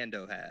the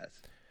Mando has,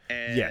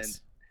 and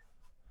yes,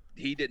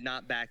 he did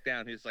not back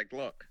down. He was like,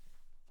 look.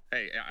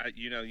 Hey,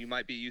 you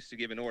might be used to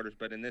giving orders,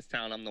 but in this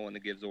town, I'm the one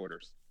that gives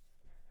orders.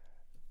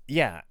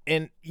 Yeah,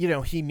 and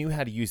he knew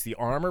how to use the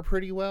armor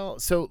pretty well.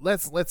 So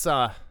let's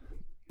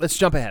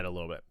jump ahead a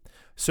little bit.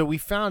 So we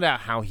found out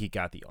how he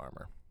got the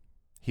armor.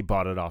 He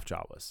bought it off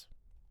Jawas.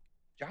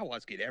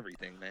 Jawas get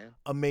everything, man.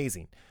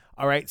 Amazing.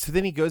 All right, so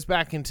then he goes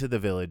back into the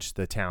village,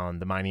 the town,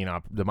 the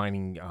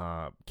mining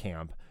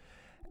camp,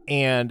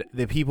 and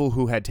the people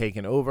who had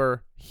taken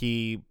over.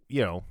 He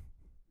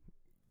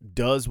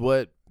does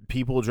what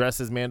people dressed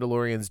as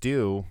Mandalorians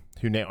do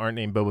who aren't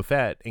named Boba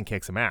Fett, and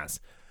kicks some ass.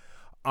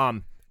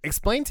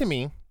 Explain to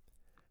me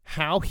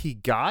how he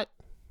got,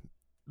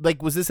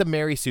 was this a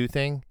Mary Sue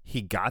thing?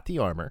 He got the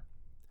armor,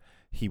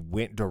 he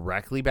went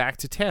directly back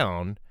to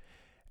town,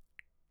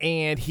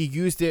 and he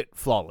used it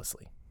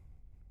flawlessly.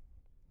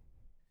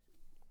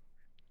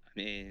 I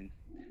mean,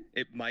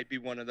 it might be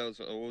one of those,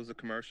 what was the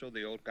commercial,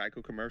 the old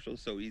Geico commercial,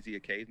 so easy a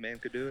caveman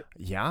could do it?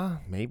 Yeah,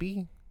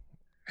 maybe.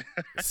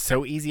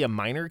 So easy a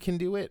miner can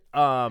do it.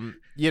 No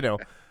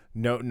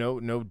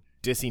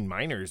dissing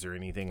miners or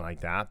anything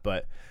like that,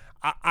 but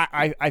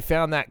I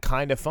found that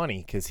kind of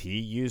funny because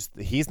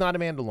he's not a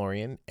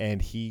Mandalorian,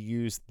 and he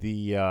used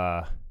the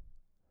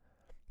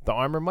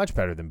armor much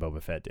better than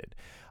Boba Fett did.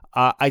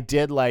 I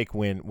did like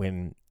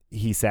when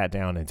he sat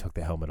down and took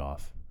the helmet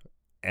off,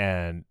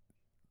 and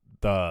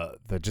the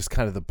just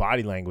kind of the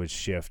body language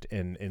shift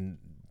in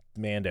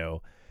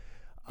Mando.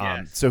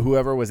 Yes. So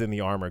whoever was in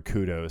the armor,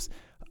 kudos.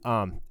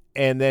 And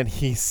then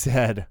he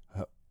said,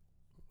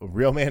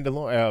 real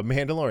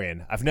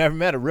Mandalorian. I've never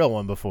met a real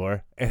one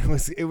before. And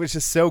it was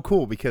just so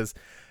cool because,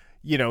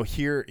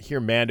 here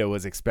Mando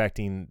was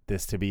expecting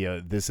this to be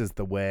this is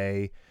the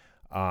way,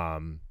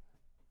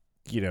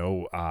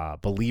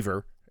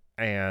 believer.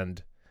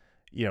 And,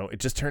 it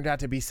just turned out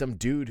to be some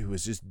dude who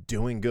was just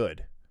doing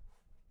good.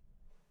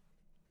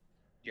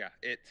 Yeah,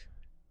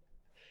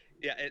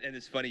 and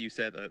it's funny you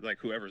said like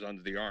whoever's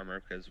under the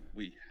armor, because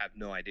we have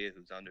no idea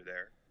who's under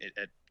there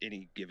at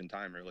any given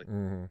time, really.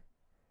 Mm-hmm.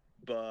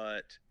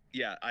 But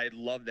yeah, I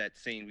love that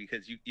scene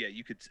because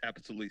you could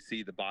absolutely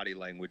see the body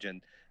language,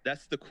 and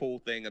that's the cool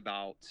thing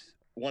about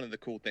one of the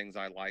cool things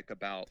I like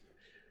about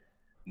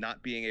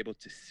not being able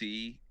to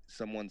see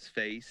someone's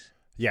face.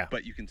 Yeah,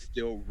 but you can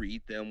still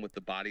read them with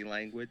the body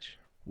language.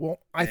 Well,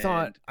 I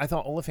thought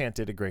Oliphant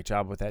did a great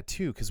job with that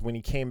too, because when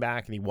he came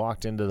back and he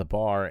walked into the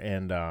bar,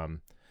 and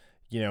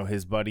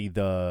his buddy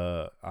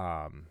the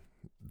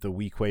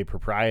Weequay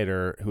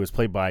proprietor, who was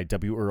played by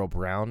W. Earl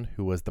Brown,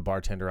 who was the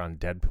bartender on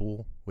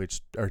Deadwood,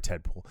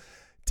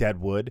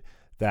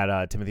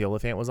 that Timothy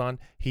Oliphant was on.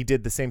 He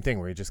did the same thing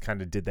where he just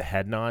kind of did the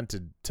head nod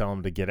to tell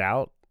him to get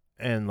out,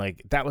 and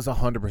like that was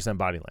 100%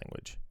 body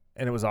language,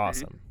 and it was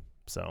awesome. Mm-hmm.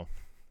 So.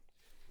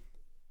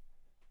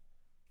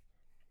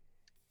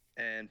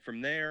 And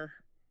from there,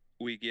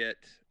 we get,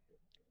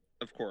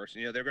 of course,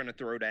 they're going to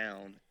throw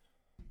down,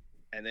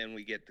 and then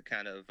we get the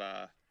kind of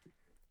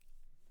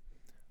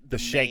the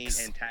shakes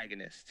main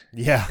antagonist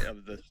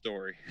of the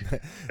story.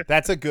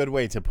 That's a good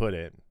way to put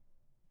it.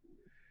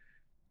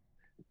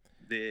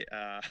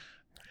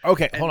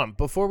 Okay, hold on.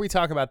 Before we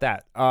talk about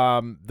that,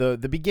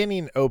 the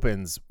beginning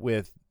opens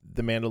with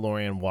the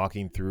Mandalorian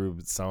walking through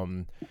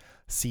some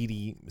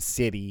seedy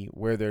city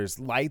where there's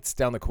lights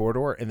down the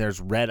corridor and there's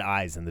red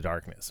eyes in the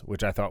darkness,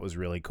 which I thought was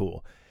really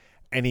cool.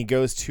 And he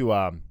goes to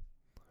a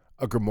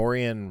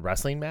Grimorian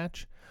wrestling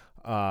match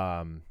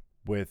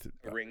with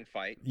a ring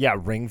fight. Yeah,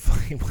 ring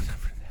fight,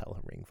 whatever the hell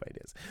a ring fight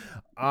is.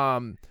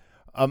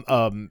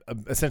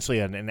 Essentially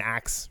an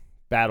axe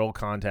battle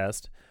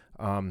contest.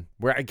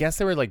 Where I guess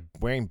they were like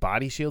wearing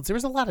body shields. There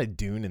was a lot of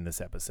Dune in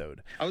this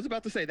episode. I was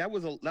about to say that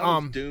was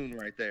Dune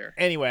right there.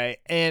 Anyway,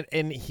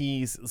 and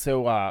he's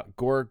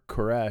Gor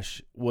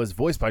Koresh was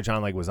voiced by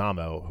John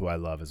Leguizamo, who I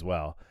love as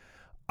well.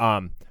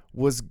 It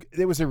was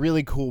a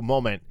really cool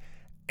moment,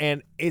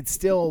 and it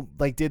still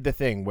like did the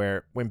thing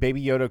where when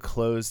Baby Yoda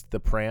closed the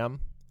pram,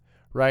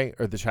 right,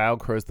 or the child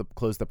closed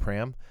the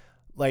pram,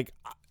 like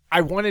I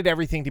wanted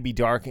everything to be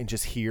dark and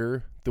just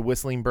hear the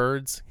whistling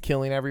birds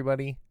killing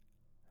everybody.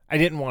 I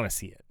didn't want to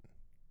see it.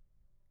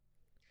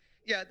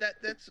 Yeah,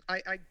 that's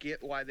I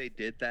get why they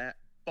did that,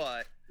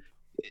 but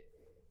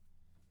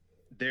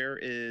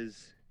there's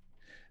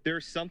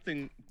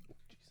something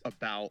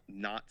about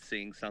not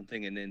seeing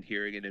something and then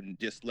hearing it and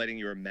just letting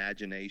your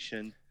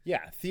imagination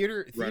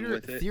theater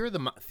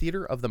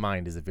of the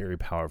mind is a very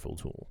powerful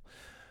tool.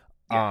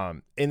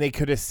 And they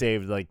could have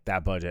saved like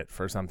that budget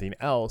for something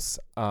else.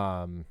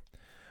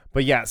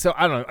 But yeah, so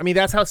I don't know. I mean,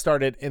 that's how it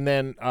started. And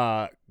then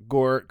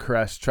Gor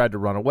Koresh tried to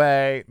run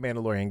away.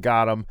 Mandalorian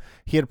got him.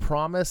 He had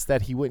promised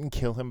that he wouldn't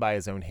kill him by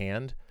his own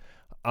hand.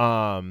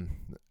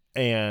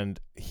 And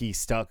he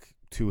stuck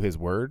to his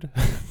word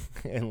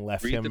and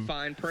left him. Read the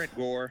fine print,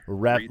 Gor.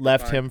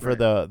 Left him for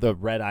the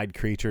red-eyed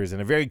creatures in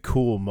a very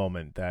cool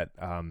moment that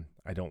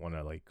I don't want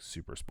to like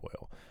super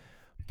spoil.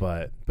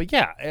 But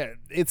yeah,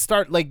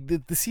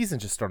 the season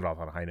just started off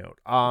on a high note.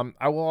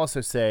 I will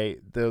also say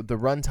the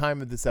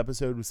runtime of this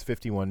episode was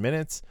 51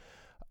 minutes,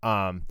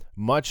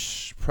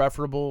 much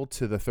preferable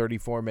to the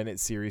 34-minute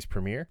series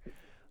premiere.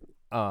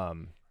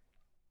 So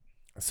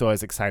I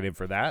was excited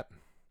for that.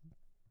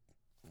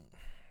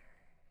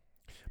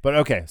 But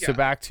okay, so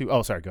back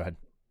to sorry, go ahead.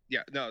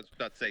 Yeah, no, I was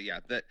about to say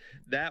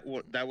that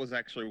was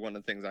actually one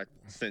of the things I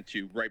sent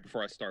you right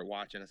before I started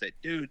watching. I said,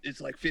 dude,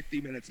 it's like 50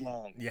 minutes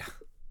long. Yeah.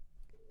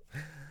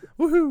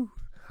 Woohoo!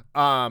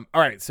 All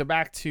right, so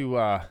back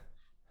to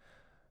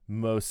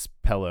Mos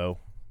Pelgo.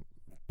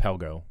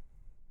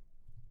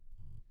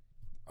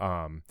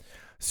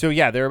 So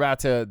yeah, they're about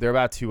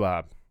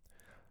to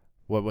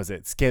what was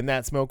it? Skin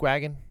that smoke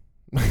wagon,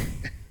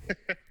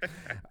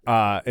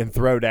 and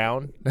throw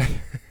down.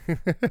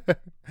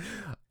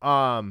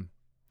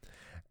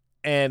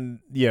 And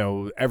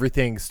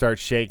everything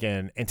starts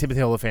shaking, and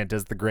Timothy Oliphant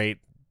does the great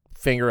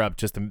finger up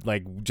just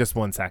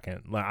 1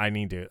 second. I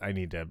need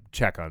to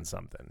check on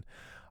something.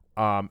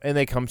 And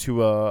they come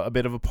to a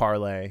bit of a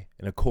parlay,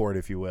 an accord,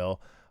 if you will,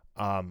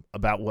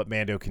 about what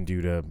Mando can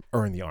do to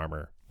earn the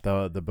armor,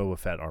 the Boba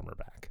Fett armor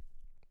back.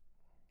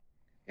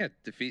 Yeah,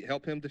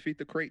 help him defeat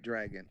the Krayt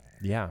Dragon.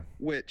 Yeah.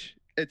 Which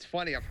it's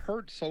funny, I've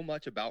heard so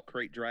much about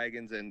Krayt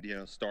Dragons and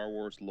Star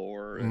Wars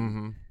lore, and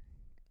mm-hmm.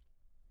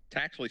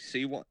 to actually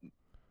see one,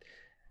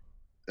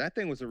 that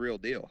thing was a real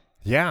deal.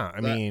 Yeah,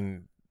 I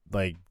mean,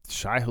 like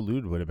Shai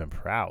Hulud would have been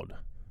proud.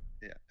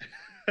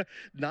 Yeah.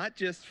 Not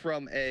just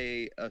from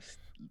a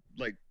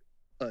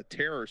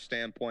terror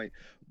standpoint,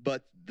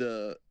 but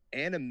the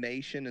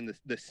animation and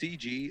the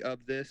CG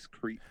of this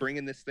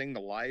bringing this thing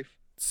to life.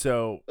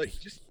 So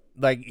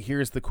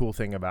here's the cool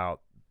thing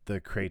about the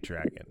Krayt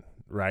Dragon,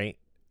 right?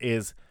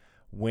 Is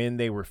when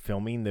they were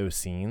filming those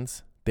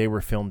scenes, they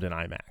were filmed in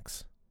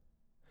IMAX.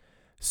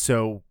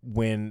 So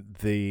when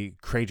the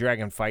Krayt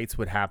Dragon fights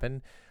would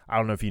happen, I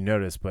don't know if you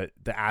noticed, but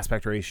the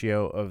aspect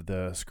ratio of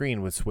the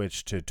screen would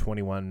switch to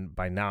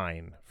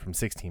 21:9 from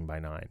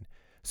 16:9.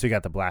 So you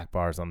got the black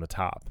bars on the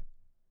top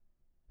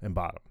and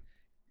bottom.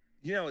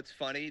 It's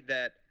funny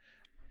that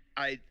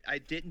I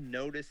didn't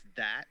notice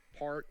that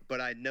part, but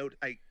I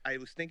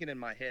was thinking in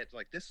my head,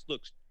 like, this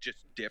looks just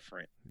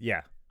different.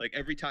 Yeah. Like,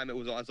 every time it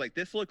was on, I was like,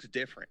 this looks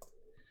different.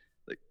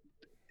 Like,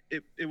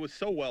 it was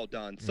so well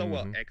done, so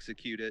well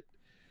executed.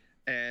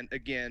 And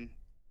again,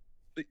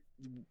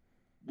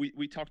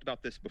 we talked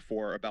about this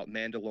before, about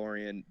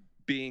Mandalorian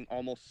being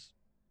almost,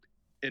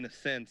 in a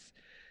sense,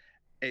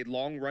 a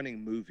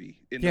long-running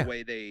movie in the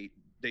way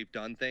they've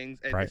done things.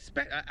 And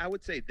I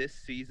would say this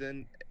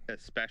season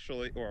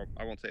especially, or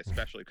I won't say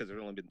especially because there's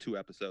only been 2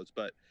 episodes,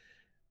 but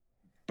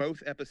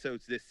both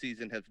episodes this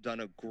season have done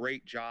a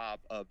great job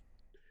of,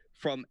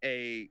 from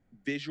a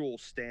visual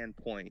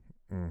standpoint,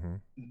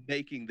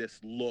 making this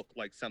look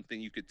like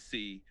something you could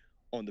see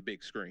on the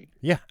big screen.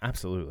 Yeah,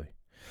 absolutely.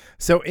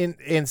 So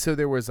so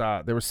there was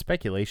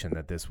speculation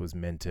that this was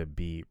meant to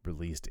be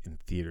released in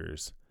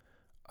theaters,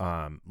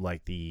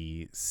 like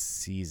the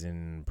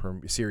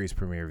series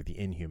premiere of the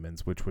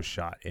Inhumans, which was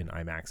shot in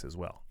IMAX as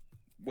well.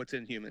 What's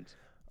Inhumans?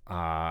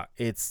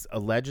 It's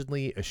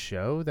allegedly a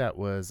show that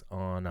was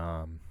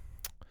on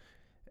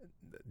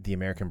the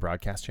American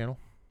Broadcast Channel.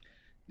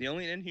 The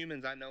only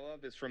Inhumans I know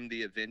of is from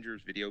the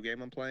Avengers video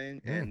game I'm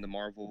playing and the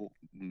Marvel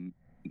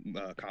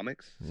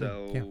comics.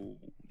 So,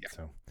 yeah.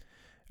 So,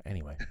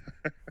 anyway.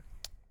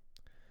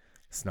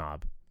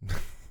 Snob.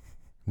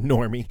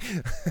 Normie.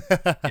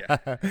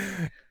 Yeah.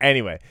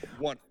 Anyway.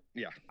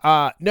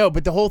 No,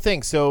 but the whole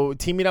thing. So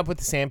teaming up with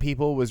the Sand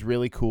People was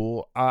really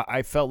cool.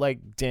 I felt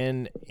like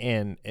Din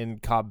Djarin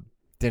and Cobb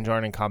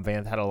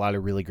Vanth had a lot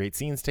of really great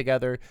scenes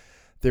together.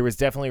 There was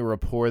definitely a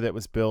rapport that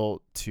was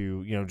built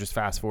to, just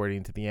fast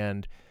forwarding to the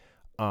end.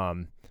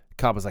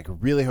 Cobb was like,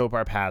 really hope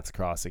our paths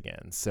cross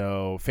again.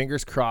 So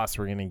fingers crossed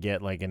we're going to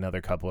get like another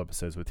couple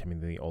episodes with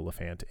Timothy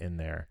Olyphant in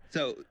there.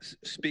 So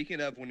speaking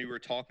of, when you were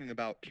talking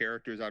about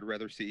characters I'd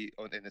rather see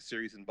in a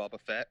series in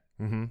Boba Fett,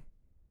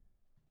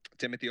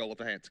 Timothy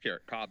Olyphant's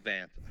character, Cobb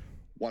Vanth,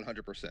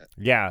 100%.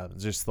 Yeah,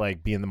 just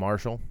like being the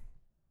Marshal.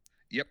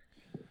 Yep.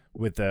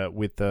 With the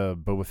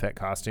Boba Fett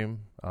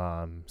costume.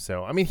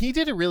 So I mean, he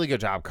did a really good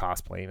job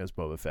cosplaying as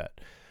Boba Fett.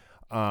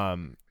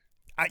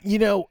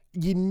 You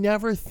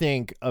never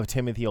think of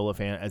Timothy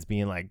Olyphant as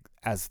being like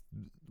as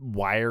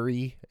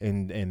wiry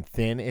and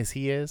thin as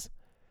he is,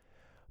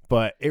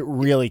 but it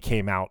really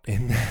came out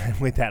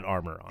with that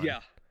armor on. Yeah.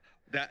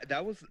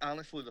 That was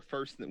honestly the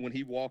first thing when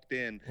he walked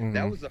in.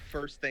 That was the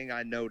first thing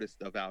I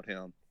noticed about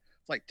him.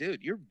 It's like,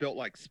 dude, you're built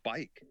like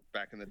Spike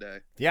back in the day.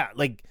 Yeah,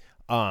 like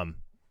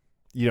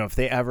if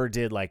they ever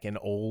did like an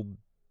old,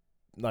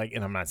 like,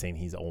 and I'm not saying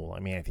he's old. I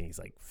mean, I think he's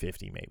like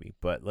 50 maybe,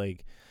 but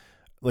like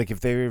if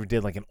they ever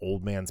did like an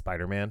old man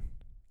Spider-Man,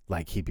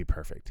 like he'd be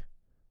perfect.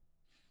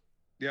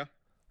 Yeah.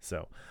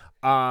 So,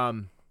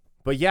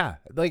 but yeah,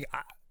 like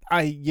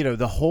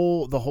the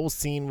whole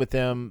scene with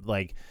them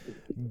like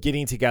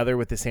getting together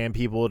with the Sand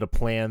People to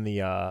plan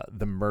the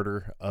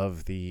murder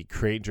of the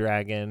Krayt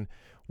Dragon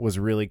was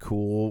really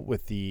cool,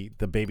 with the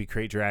baby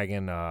Krayt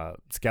Dragon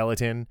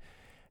skeleton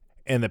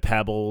and the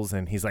pebbles,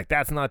 and he's like,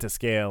 that's not to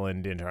scale,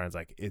 and Din Djarin's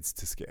like, it's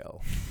to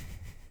scale.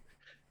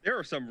 There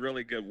are some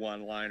really good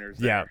one-liners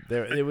there.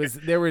 Yeah,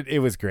 it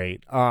was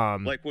great.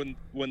 Like when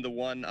the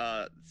one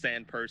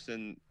sand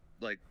person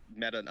like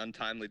met an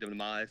untimely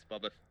demise,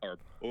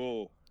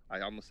 I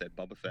almost said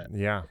Boba Fett.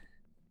 Yeah.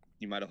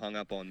 You might have hung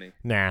up on me.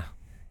 Nah. Yeah.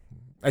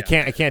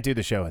 I can't do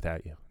the show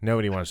without you.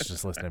 Nobody wants to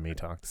just listen to me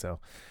talk, so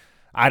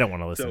I don't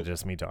want to listen to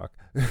just me talk.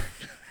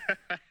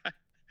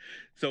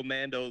 So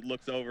Mando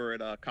looks over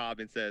at Cobb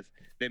and says,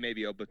 they may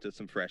be open to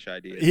some fresh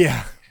ideas.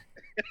 Yeah.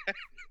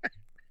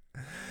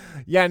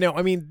 Yeah, no,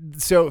 I mean,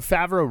 so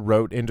Favreau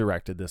wrote and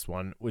directed this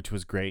one, which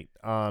was great.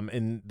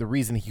 And the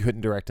reason he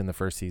couldn't direct in the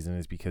first season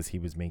is because he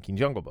was making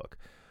Jungle Book.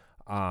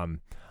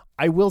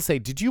 I will say,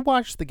 did you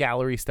watch the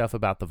gallery stuff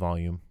about the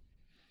volume?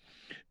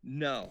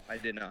 No, I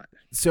did not.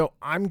 So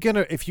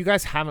if you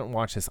guys haven't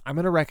watched this, I'm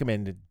going to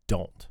recommend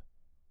don't.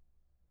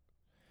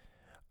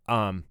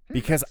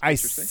 Because I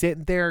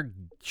sit there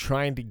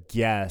trying to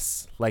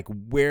guess like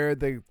where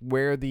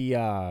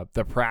the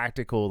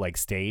practical like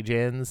stage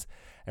ends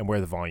and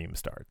where the volume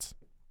starts,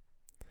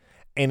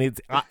 and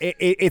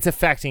it's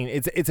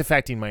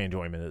affecting my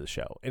enjoyment of the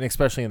show, and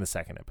especially in the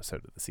second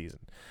episode of the season.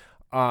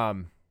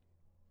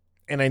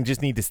 And I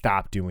just need to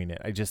stop doing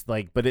it. I just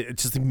but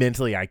it's just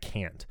mentally I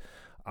can't,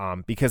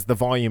 because the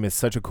volume is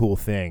such a cool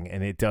thing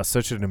and it does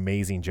such an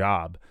amazing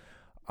job.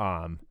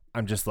 I'm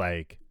just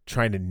like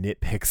trying to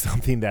nitpick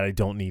something that I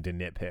don't need to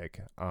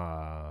nitpick.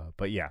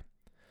 But yeah.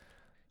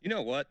 You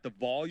know what? The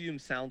volume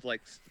sounds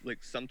like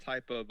some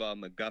type of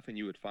MacGuffin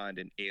you would find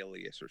in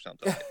Alias or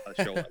something,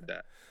 a show like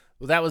that.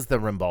 Well, that was the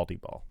Rimbaldi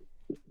ball.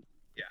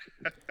 Yeah.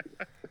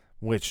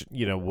 Which,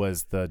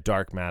 was the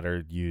dark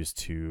matter used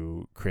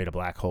to create a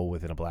black hole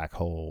within a black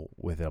hole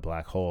within a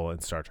black hole in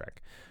Star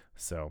Trek.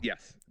 So,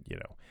 yes.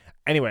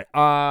 Anyway,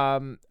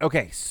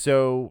 okay,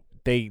 so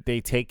they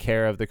take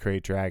care of the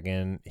Krayt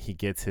Dragon. He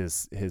gets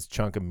his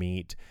chunk of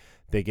meat.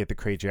 They get the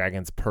Krayt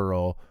Dragon's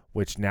pearl,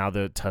 which now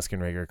the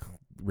Tusken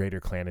Raider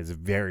clan is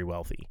very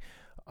wealthy.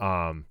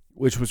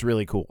 which was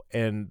really cool.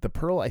 And the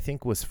pearl, I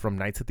think, was from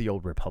Knights of the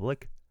Old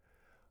Republic.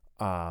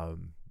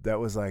 That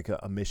was like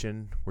a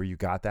mission where you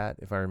got that,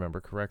 if I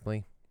remember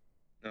correctly.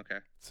 Okay.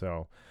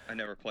 So I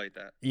never played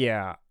that.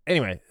 Yeah.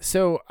 Anyway,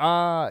 so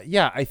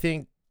I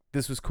think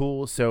this was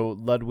cool. So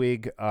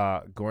Ludwig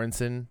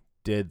Göransson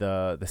did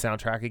the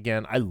soundtrack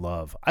again. I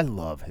love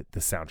the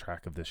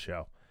soundtrack of this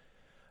show.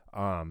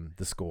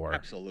 The score.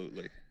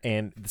 Absolutely.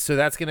 And so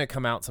that's going to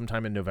come out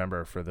sometime in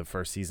November for the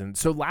first season.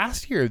 So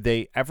last year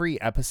every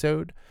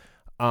episode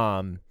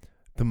the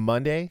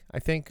Monday, I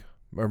think,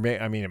 or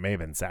it may have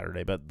been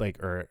Saturday, but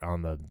or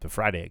on the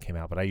Friday it came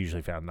out, but I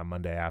usually found it on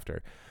Monday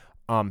after.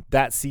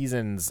 That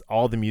season's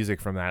all the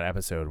music from that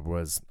episode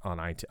was on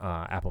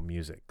Apple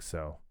Music.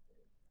 So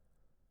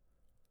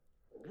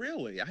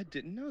really, I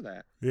didn't know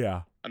that.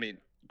 Yeah. I mean,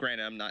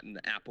 granted, I'm not in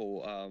the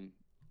Apple,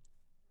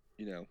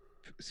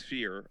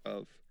 sphere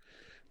of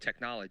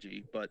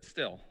technology, but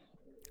still.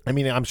 I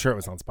mean, I'm sure it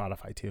was on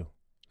Spotify too.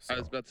 So. I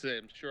was about to say,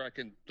 I'm sure I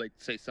can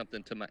say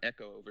something to my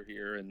Echo over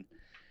here and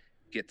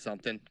get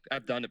something.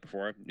 I've done it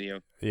before,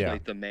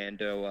 played the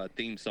Mando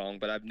theme song,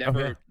 but I've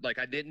never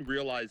I didn't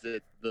realize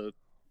that the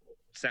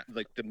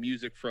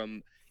music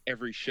from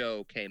every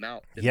show came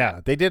out.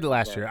 They did it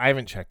last year. I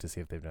haven't checked to see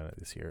if they've done it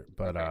this year,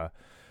 but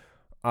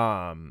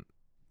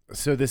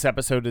so this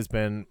episode has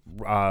been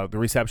the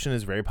reception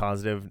is very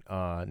positive.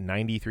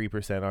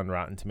 93% on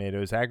Rotten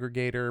Tomatoes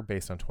aggregator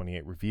based on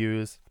 28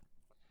 reviews.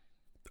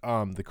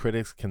 The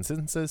critics'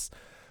 consensus,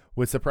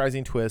 with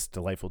surprising twists,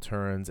 delightful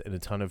turns, and a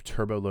ton of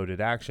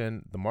turbo-loaded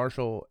action, The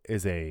Marshal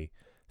is a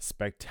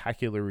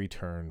spectacular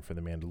return for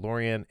The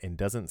Mandalorian and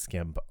doesn't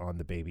skimp on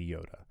the Baby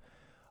Yoda.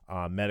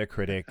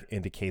 Metacritic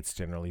indicates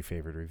generally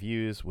favored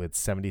reviews with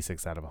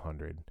 76 out of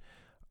 100,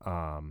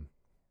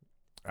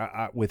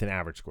 with an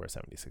average score of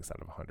 76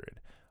 out of 100.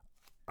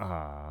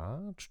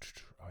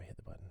 I hit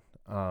the button.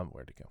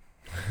 Where'd it go?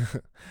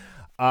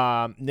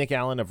 Nick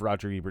Allen of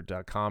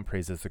RogerEbert.com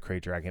praises the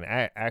Krayt Dragon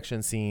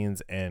action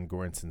scenes and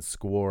Göransson's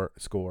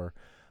score.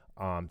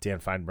 Dan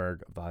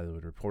Feinberg of The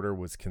Hollywood Reporter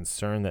was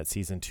concerned that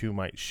season 2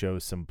 might show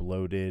some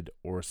bloated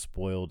or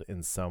spoiled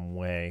in some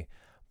way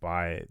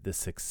by the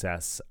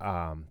success,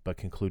 but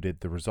concluded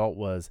the result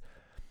was,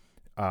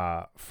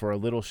 for a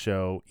little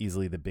show,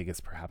 easily the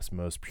biggest, perhaps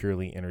most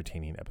purely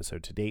entertaining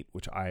episode to date,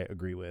 which I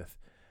agree with.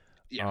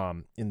 Yeah.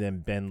 And then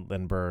Ben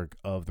Lindbergh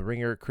of The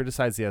Ringer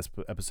criticized the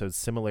episode's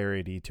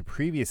similarity to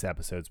previous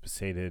episodes, but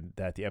stated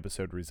that the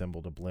episode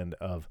resembled a blend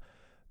of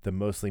the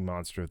mostly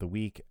Monster of the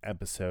Week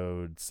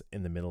episodes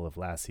in the middle of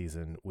last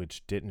season,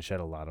 which didn't shed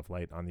a lot of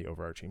light on the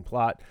overarching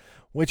plot,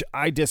 which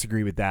I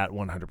disagree with that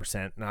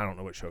 100%, and I don't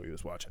know what show he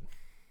was watching.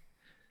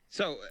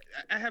 So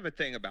I have a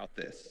thing about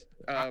this.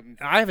 I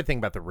have a thing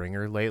about The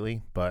Ringer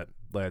lately, but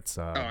let's...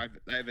 I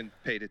haven't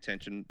paid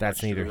attention.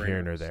 That's neither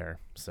here nor there.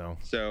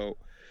 So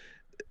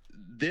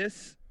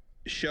this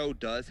show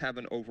does have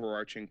an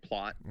overarching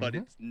plot, but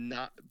it's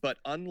not. But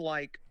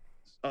unlike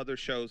other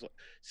shows,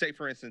 say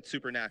for instance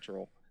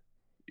Supernatural,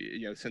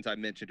 since I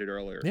mentioned it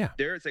earlier,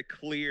 there is a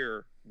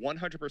clear,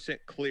 100%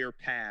 clear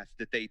path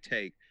that they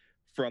take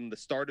from the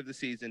start of the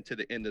season to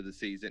the end of the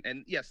season.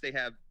 And yes, they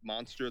have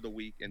Monster of the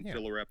Week and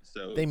filler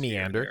episodes. They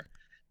meander.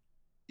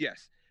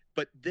 Yes,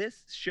 but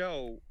this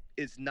show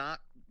is not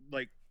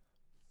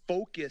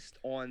focused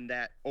on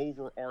that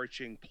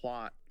overarching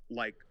plot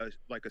like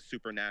a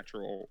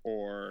Supernatural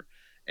or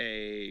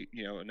a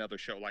another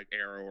show like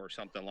Arrow or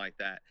something like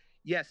that.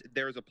 Yes,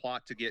 there's a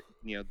plot to get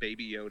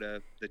Baby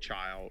Yoda, the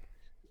child,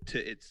 to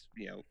its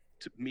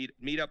to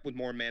meet up with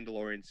more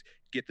Mandalorians,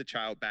 get the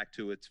child back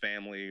to its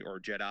family or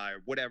Jedi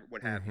or whatever,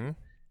 what have you.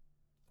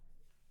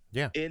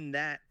 Yeah. In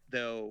that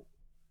though,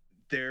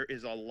 there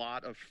is a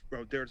lot of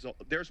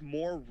there's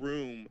more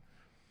room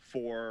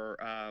for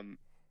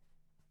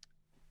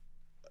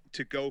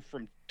to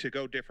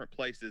go different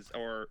places,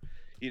 or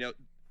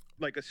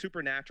like a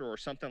Supernatural or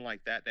something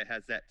like that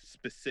has that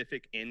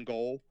specific end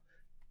goal.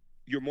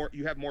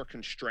 You have more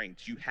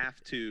constraints. You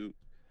have to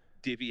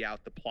divvy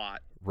out the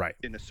plot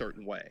in a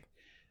certain way.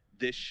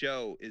 This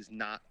show is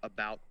not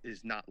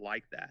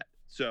like that.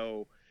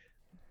 So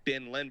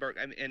Ben Lindbergh,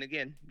 and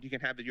again, you can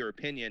have your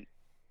opinion,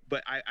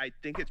 but I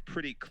think it's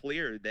pretty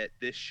clear that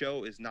this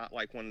show is not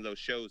like one of those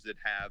shows that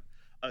have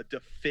a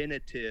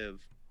definitive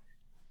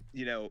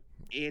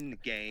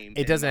end game.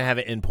 It doesn't have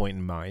an end point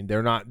in mind.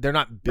 They're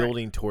not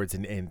building towards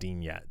an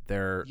ending yet.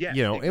 They're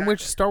exactly. In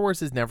which Star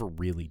Wars has never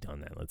really done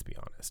that, let's be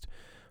honest.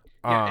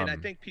 Yeah, and I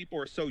think people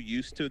are so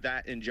used to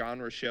that in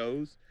genre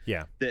shows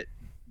that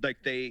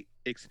they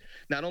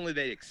not only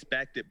they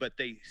expect it, but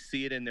they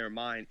see it in their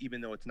mind even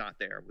though it's not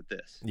there with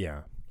this.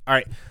 Yeah. All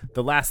right.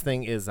 The last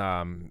thing is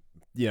and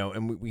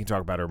we can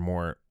talk about her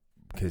more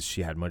because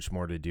she had much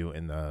more to do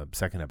in the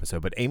second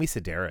episode, but Amy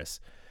Sedaris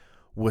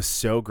was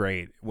so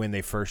great when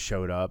they first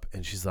showed up,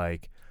 and she's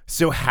like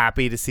so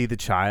happy to see the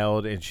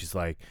child, and she's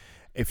like,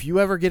 if you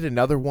ever get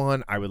another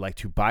one, I would like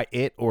to buy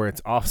it or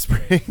its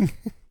offspring.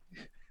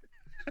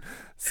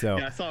 So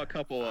I saw a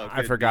couple of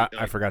I forgot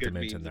to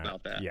mention that.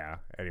 About that. Yeah.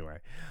 Anyway.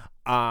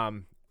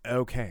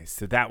 Okay,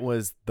 so that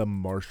was The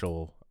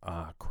Marshal.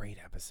 Great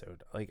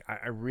episode. Like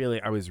I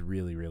was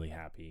really, really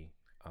happy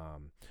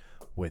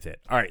with it.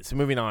 All right, so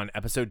moving on,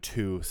 episode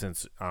 2,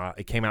 since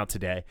it came out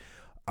today.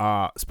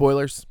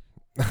 Spoilers.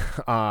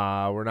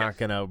 We're not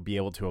gonna be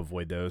able to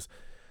avoid those.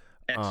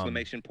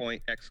 Exclamation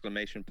point!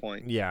 Exclamation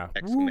point! Yeah.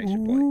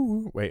 Exclamation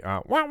point! Wait.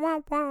 Wah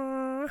wah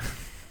wah.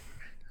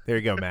 There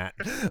you go, Matt.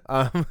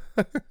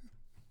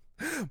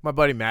 My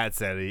buddy Matt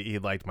said he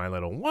liked my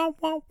little wah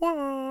wah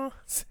wah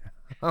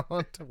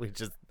sound,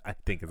 which I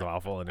think is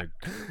awful and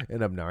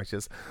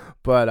obnoxious.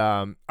 But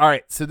all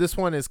right, so this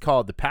one is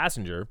called The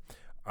Passenger.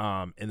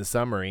 In the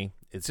summary,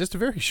 it's just a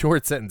very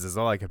short sentence is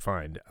all I could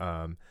find.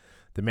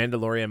 The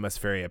Mandalorian must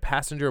ferry a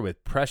passenger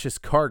with precious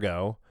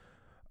cargo,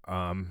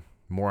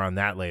 more on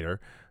that later,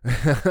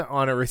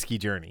 on a risky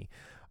journey.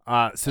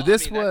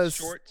 This was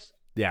short,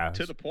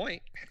 to the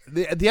point.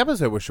 The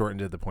episode was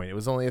shortened to the point. It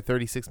was only a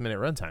 36-minute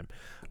runtime.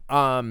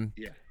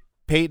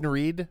 Peyton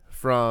Reed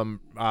from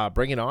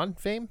Bring It On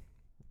fame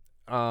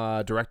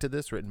directed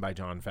this, written by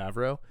Jon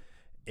Favreau.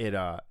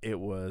 It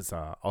was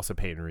also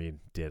Peyton Reed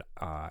did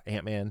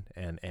Ant-Man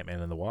and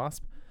Ant-Man and the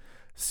Wasp.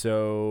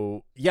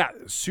 So yeah,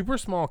 super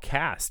small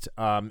cast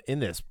in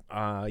this.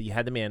 You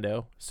had the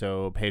Mando,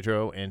 so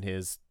Pedro and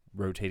his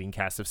rotating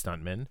cast of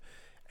stuntmen.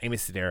 Amy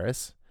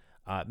Sedaris,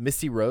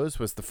 Misty Rose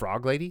was the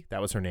Frog Lady.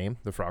 That was her name,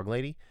 the Frog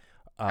Lady.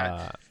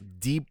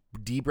 D.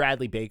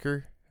 Bradley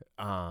Baker.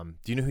 Do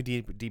you know who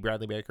D.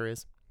 Bradley Baker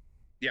is?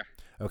 Yeah.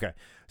 Okay.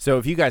 So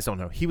if you guys don't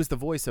know, he was the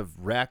voice of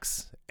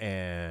Rex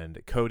and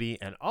Cody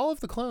and all of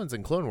the clones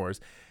in Clone Wars.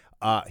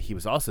 He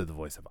was also the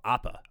voice of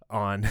Appa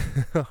on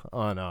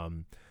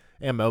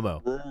and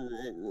Momo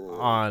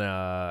on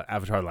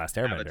Avatar: The Last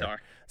Airbender.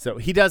 Avatar. So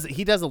he does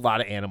a lot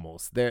of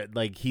animals. There,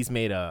 like he's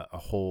made a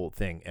whole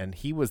thing, and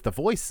he was the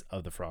voice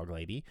of the Frog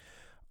Lady.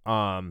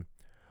 Richard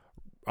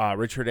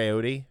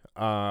Ayoade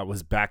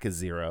was back as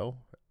Zero,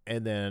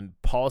 and then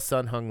Paul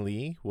Sun-Hung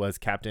Lee was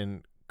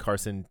Captain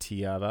Carson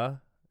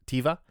Teva,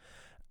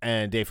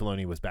 and Dave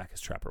Filoni was back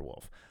as Trapper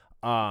Wolf.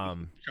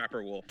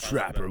 Trapper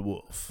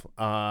Wolf.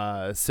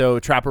 So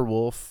Trapper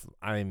Wolf,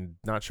 I'm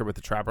not sure what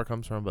the Trapper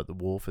comes from, but the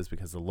Wolf is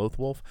because of Loth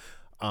Wolf.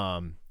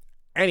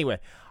 Anyway,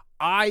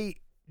 I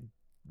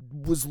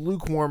was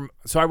lukewarm.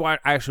 So I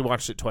actually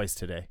watched it twice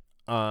today.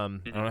 I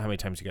don't know how many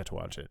times you got to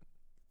watch it.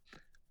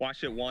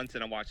 Watched it once,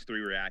 and I watched 3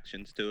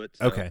 reactions to it.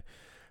 So. Okay.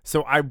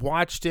 So I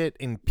watched it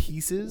in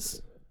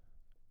pieces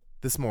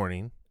this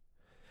morning,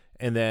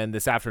 and then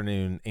this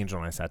afternoon, Angel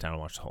and I sat down and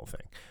watched the whole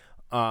thing.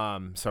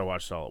 So I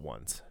watched it all at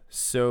once.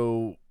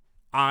 So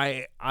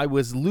I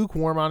was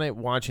lukewarm on it,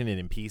 watching it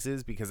in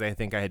pieces, because I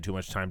think I had too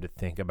much time to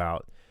think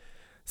about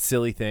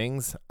silly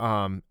things.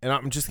 And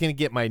I'm just going to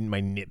get my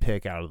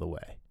nitpick out of the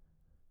way.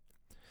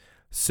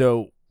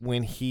 So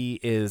when he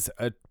is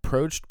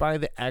approached by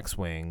the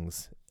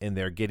X-Wings and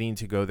they're getting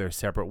to go their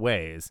separate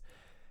ways,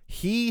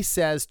 he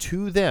says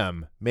to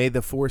them, "May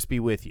the Force be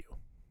with you."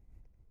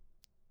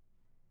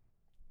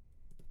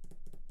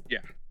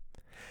 Yeah.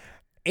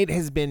 It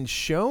has been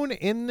shown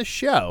in the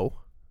show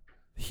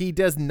he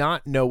does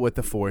not know what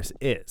the Force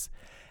is.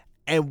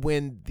 And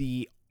when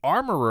the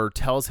armorer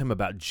tells him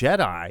about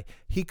Jedi,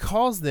 he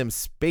calls them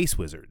space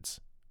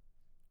wizards.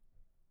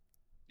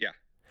 Yeah.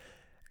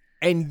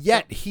 And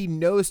yet he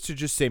knows to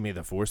just say, "May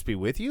the Force be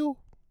with you."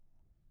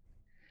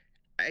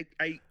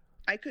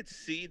 I could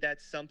see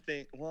that's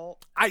something. Well,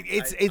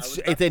 it's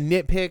a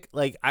nitpick.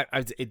 Like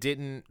it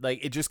didn't,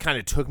 like, it just kind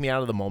of took me out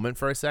of the moment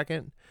for a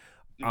second.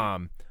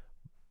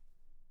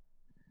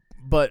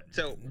 But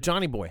so,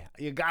 Johnny boy,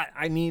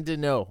 I need to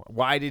know,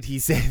 why did he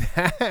say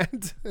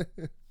that?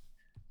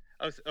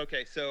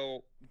 Okay,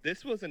 so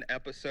this was an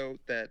episode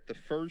that the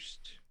first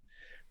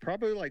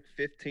probably like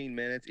 15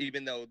 minutes,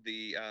 even though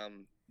the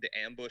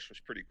ambush was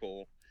pretty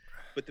cool,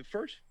 but the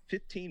first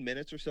 15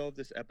 minutes or so of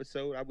this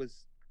episode, I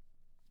was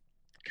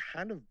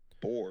kind of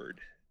bored.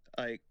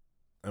 Like,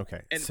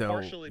 okay, and so,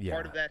 partially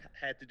part of that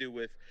had to do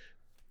with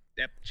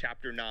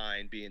chapter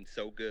 9 being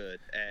so good,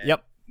 and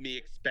me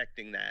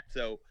expecting that.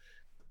 So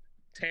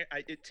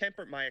it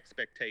tempered my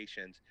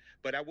expectations,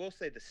 but I will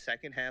say the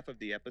second half of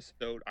the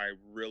episode I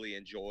really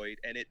enjoyed,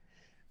 and it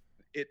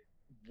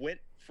went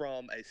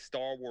from a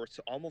Star Wars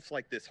to almost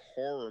like this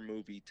horror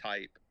movie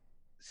type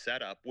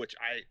setup, which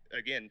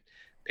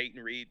Peyton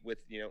Reed with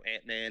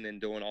Ant-Man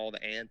and doing all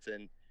the ants,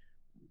 and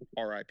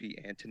R.I.P.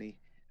 Anthony.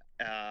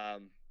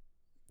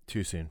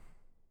 Too soon.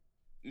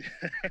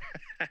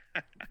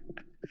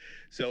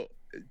 So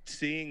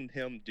seeing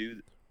him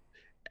do,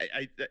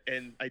 I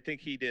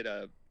think he did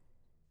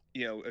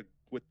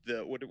with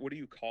the what do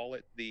you call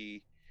it,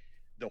 the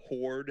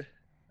horde,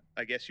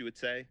 I guess you would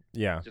say.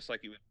 Yeah. Just like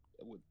he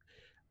would.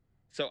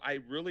 So I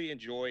really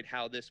enjoyed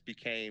how this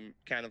became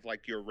kind of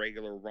like your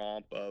regular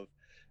romp of,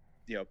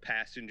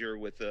 passenger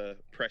with a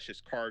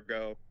precious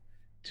cargo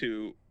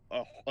to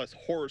a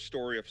horror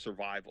story of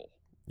survival.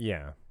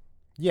 Yeah.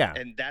 Yeah.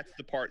 And that's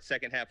the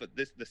second half of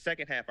this. The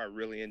second half I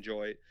really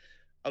enjoyed.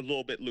 A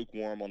little bit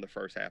lukewarm on the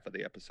first half of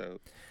the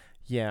episode.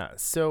 Yeah.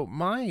 So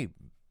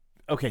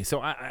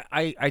so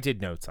I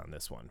did notes on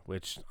this one,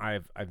 which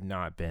I've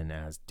not been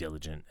as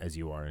diligent as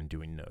you are in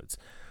doing notes.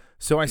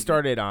 So I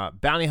started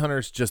Bounty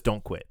Hunters Just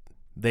Don't Quit.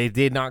 They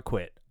did not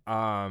quit.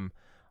 It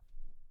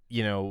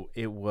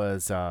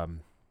was why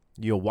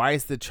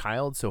is the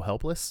child so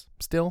helpless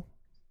still?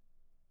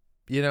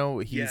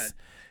 He's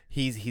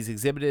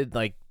exhibited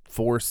like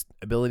force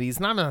abilities.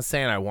 Not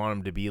saying I want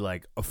him to be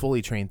like a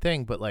fully trained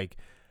thing, but like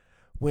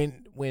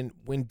when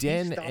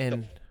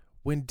Den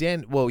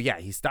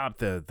he stopped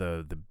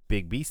the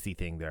big beastie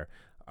thing there.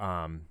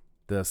 The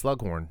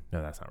Slughorn.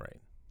 No, that's not right.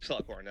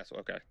 Slughorn, that's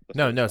okay.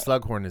 No,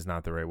 Slughorn is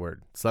not the right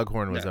word.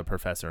 Slughorn was a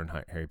professor in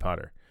Harry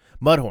Potter.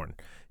 Mudhorn.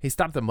 He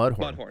stopped the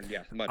Mudhorn. Mudhorn,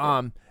 yeah.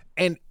 Mudhorn.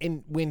 And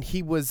when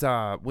he was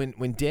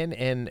when Den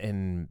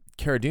and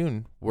Cara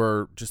Dune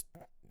were just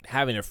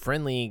having a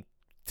friendly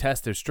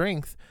test of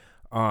strength,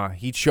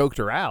 he choked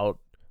her out.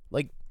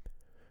 Like,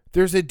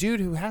 there's a dude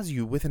who has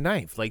you with a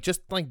knife. Like,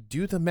 just like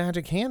do the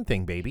magic hand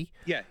thing, baby.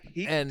 Yeah,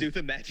 do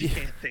the magic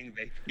hand thing,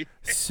 baby.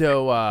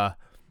 So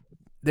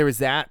there was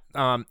that.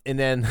 And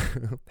then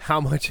how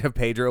much of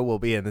Pedro will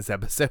be in this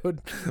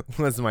episode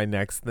was my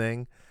next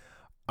thing.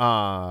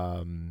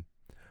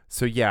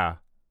 So yeah,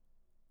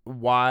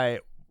 why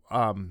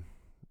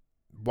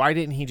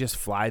didn't he just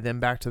fly them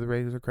back to the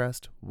Razor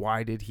Crest?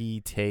 Why did he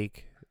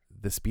take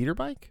the speeder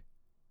bike?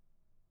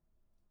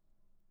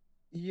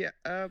 Yeah.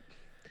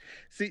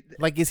 See,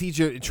 like, is he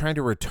trying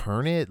to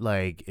return it?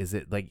 Like, is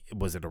it like,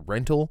 was it a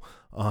rental?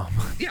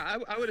 Yeah,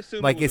 I would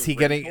assume. Like, is he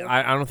getting?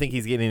 I don't think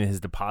he's getting his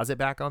deposit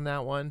back on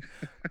that one.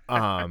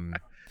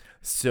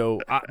 So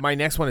my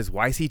next one is,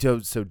 why is he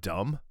so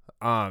dumb?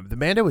 The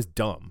Mando is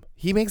dumb.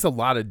 He makes a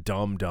lot of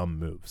dumb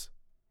moves.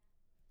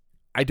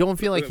 I don't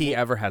feel like he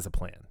ever has a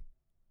plan.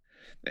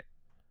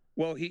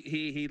 Well,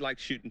 he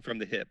likes shooting from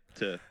the hip,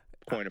 to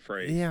coin a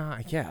phrase. Yeah,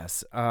 I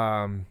guess.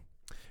 And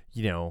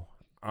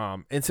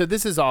so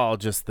this is all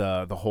just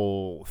the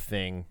whole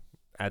thing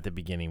at the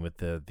beginning with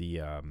the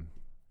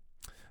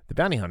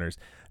bounty hunters.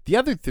 The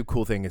other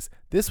cool thing is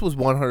this was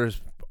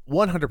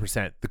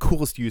 100% the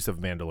coolest use of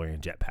Mandalorian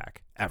jetpack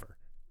ever.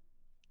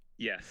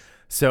 Yes.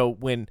 So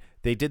when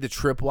they did the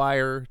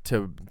tripwire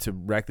to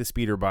wreck the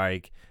speeder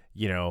bike,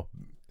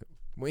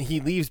 when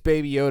he leaves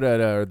Baby Yoda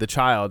or the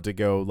child to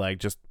go like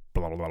just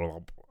blah, blah, blah,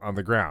 blah, on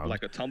the ground.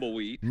 Like a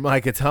tumbleweed.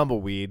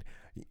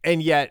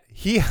 And yet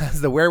he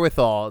has the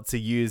wherewithal to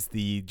use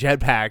the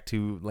jetpack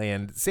to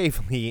land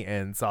safely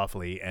and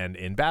softly and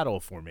in battle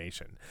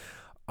formation.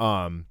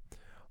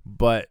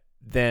 But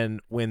then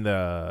when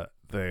the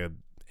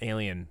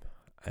alien,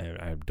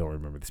 I don't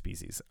remember the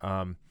species,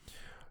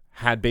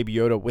 had Baby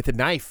Yoda with a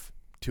knife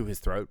to his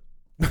throat.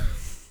 There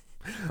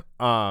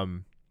are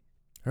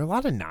a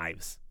lot of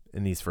knives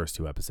in these first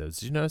two episodes.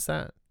 Did you notice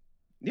that?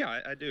 Yeah,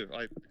 I do.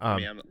 I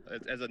mean, I'm,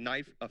 as a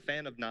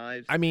fan of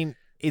knives. I mean,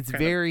 it's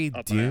very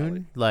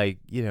Dune, like,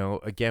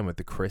 again with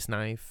the Chris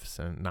knives.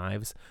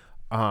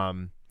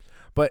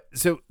 But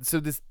so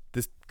this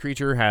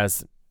creature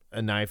has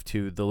a knife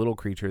to the little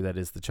creature that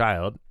is the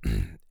child,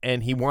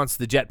 and he wants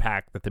the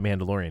jetpack that the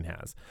Mandalorian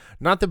has,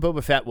 not the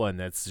Boba Fett one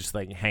that's just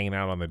like hanging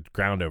out on the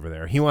ground over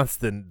there. He wants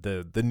the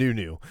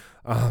new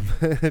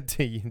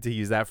to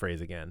use that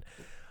phrase again.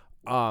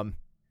 And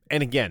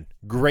again,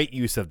 great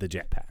use of the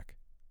jetpack.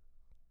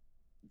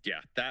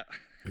 Yeah, that.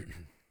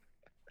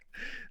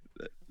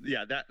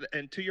 Yeah, that,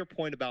 and to your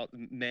point about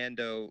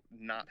Mando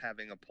not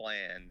having a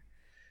plan,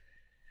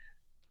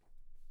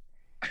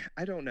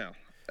 I don't know,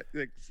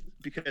 like,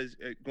 because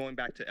going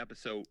back to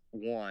episode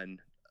 1,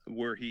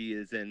 where he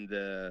is in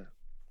the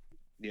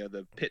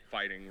pit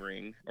fighting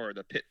ring or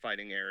the pit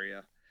fighting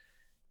area,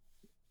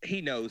 he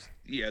knows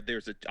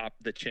there's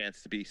the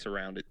chance to be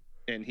surrounded,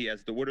 and he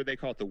has what are they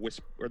called,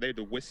 are they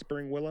the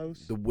whispering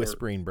willows? The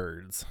whispering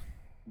birds.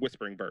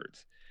 Whispering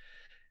birds.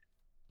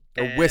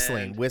 Or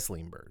whistling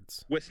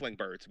birds. Whistling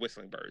birds.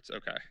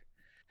 Okay.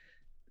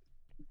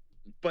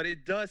 But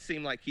it does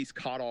seem like he's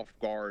caught off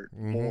guard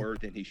more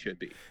than he should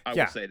be. I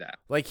will say that.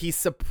 Like, he's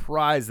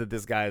surprised that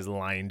this guy is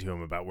lying to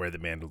him about where the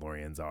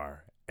Mandalorians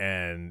are.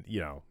 And,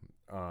 it's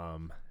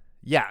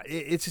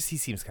just, he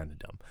seems kind of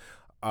dumb.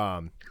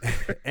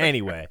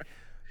 Anyway,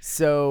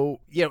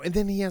 so, and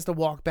then he has to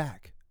walk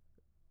back.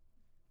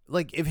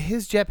 Like, if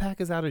his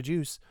jetpack is out of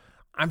juice,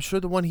 I'm sure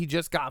the one he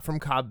just got from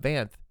Cobb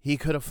Vanth, he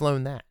could have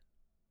flown that.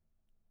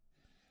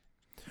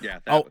 Yeah.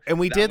 And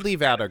we did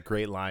leave out a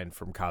great line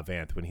from Cobb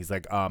Vanth when he's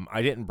like,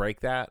 I didn't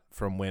break that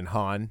from when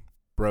Han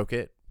broke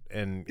it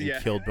and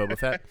killed Boba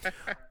Fett.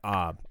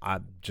 I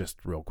just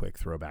real quick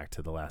throwback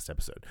to the last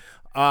episode.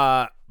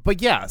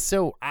 But yeah,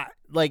 so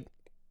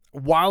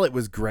while it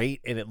was great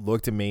and it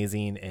looked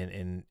amazing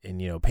and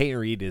Peyton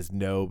Reed is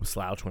no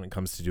slouch when it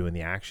comes to doing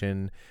the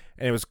action,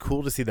 and it was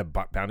cool to see the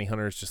bounty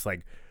hunters just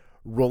like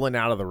rolling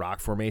out of the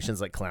rock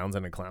formations like clowns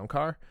in a clown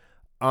car.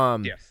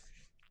 Yes.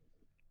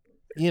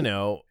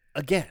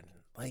 Again,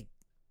 like,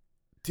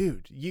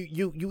 dude,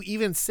 you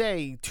even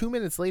say 2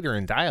 minutes later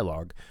in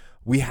dialogue,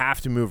 we have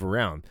to move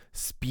around.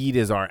 Speed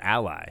is our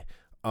ally.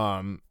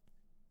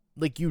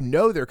 Like,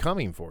 they're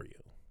coming for you.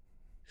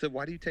 So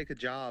why do you take a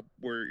job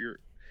where you're?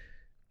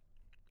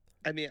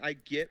 I mean, I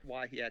get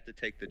why he had to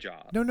take the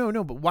job.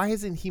 No, but why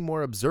isn't he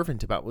more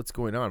observant about what's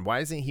going on?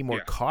 Why isn't he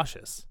more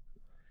cautious?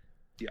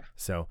 Yeah.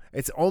 So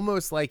it's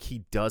almost like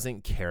he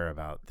doesn't care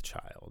about the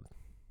child.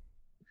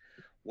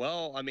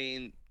 Well, I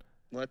mean,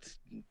 let's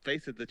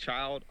face it, the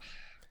child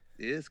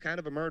is kind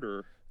of a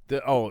murderer.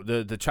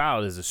 The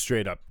child is a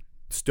straight up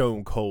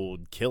stone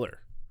cold killer.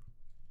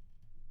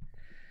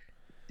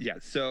 Yeah,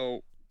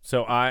 so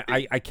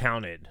I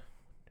counted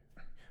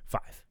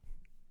 5.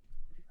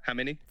 How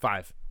many?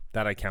 5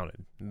 that I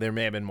counted. There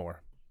may have been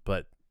more,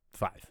 but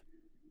 5.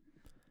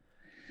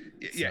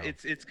 Yeah, so.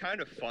 It's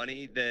kind of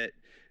funny that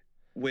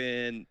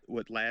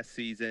last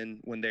season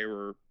when they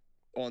were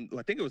on,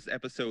 I think it was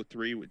episode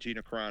 3 with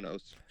Gina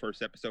Carano's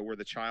first episode where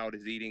the child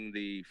is eating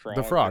the frog.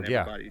 The frog,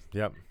 yeah.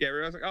 Yep. Yeah,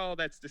 everyone's like, oh,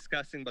 that's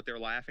disgusting, but they're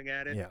laughing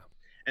at it. Yeah.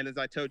 And as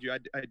I told you, I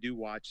do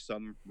watch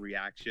some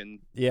reaction.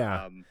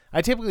 Yeah.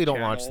 I typically don't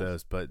channels, watch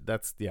those, but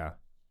that's, yeah.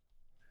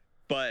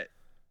 But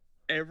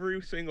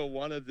every single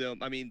one of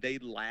them, I mean, they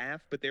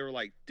laugh, but they were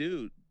like,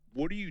 dude,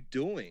 what are you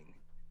doing?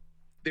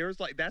 There's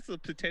like, that's a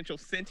potential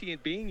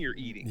sentient being you're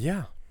eating.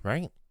 Yeah,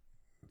 right.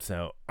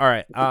 So, all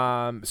right.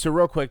 So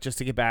real quick, just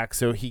to get back,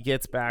 so he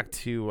gets back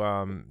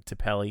to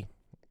Pelly,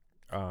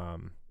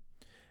 and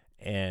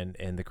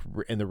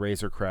the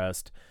Razor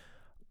Crest.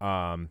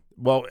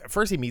 Well,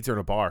 first he meets her in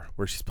a bar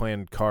where she's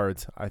playing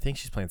cards. I think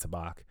she's playing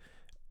sabacc,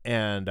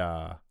 and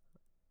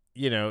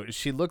you know,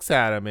 she looks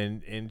at him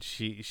and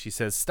she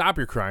says, "Stop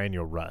your crying,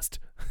 you'll rust."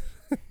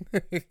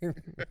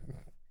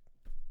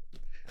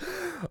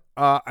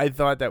 I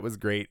thought that was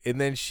great, and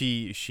then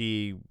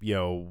she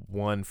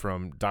won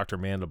from Dr.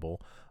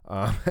 Mandible,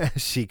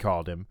 as she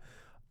called him,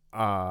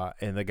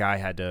 and the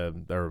guy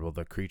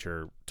the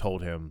creature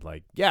told him,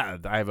 like, yeah,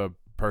 I have a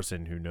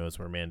person who knows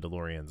where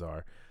Mandalorians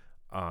are,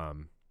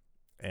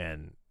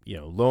 and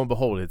lo and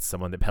behold, it's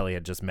someone that Pelly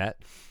had just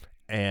met,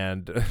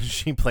 and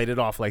she played it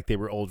off like they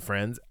were old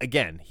friends.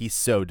 Again, he's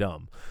so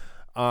dumb.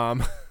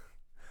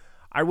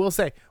 I will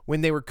say,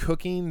 when they were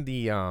cooking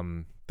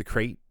the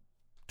crate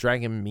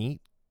dragon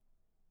meat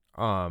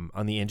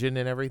on the engine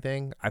and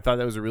everything, I thought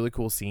that was a really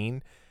cool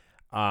scene.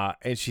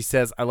 And she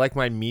says, "I like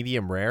my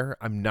medium rare.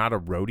 I'm not a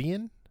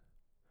Rhodian."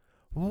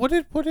 What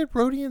did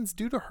Rhodians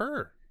do to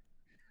her?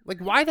 Like,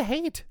 why the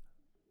hate?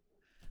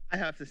 I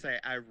have to say,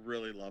 I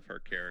really love her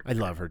character. I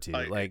love her too.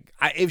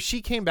 If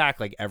she came back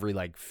like every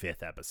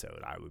 5th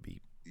episode, I would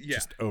be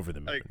just over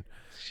the moon.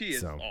 She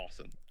is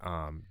awesome.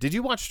 Did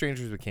you watch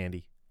Strangers with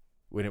Candy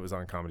when it was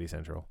on Comedy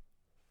Central?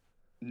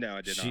 No,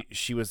 I did not.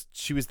 She was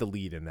the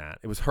lead in that.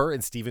 It was her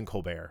and Stephen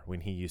Colbert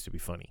when he used to be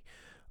funny.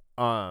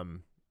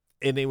 And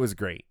it was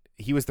great.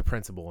 He was the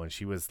principal and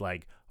she was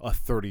like a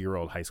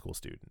 30-year-old high school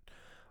student.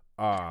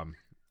 And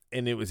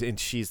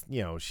she's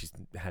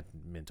had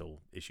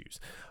mental issues.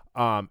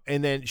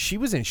 And then she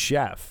was in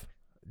Chef.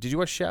 Did you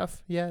watch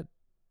Chef yet?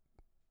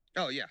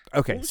 Oh yeah.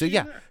 Okay, so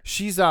yeah,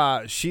 she's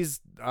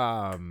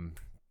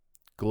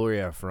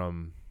Gloria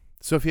from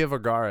Sofia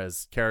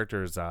Vergara's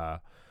character's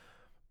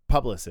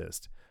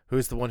publicist,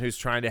 who's the one who's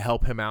trying to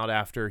help him out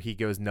after he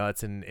goes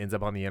nuts and ends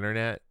up on the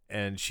internet,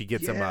 and she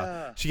gets him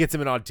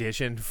an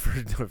audition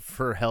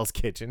for Hell's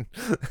Kitchen.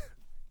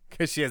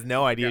 Because she has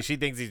no idea. Yeah. She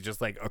thinks he's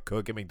just like a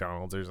cook at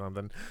McDonald's or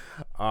something.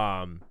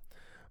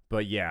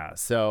 But yeah,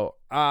 so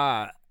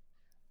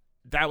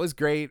that was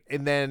great.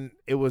 And then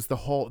it was that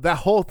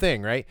whole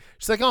thing, right?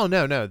 She's like, "Oh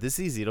no, this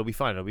is easy. It'll be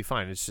fine.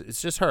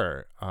 It's just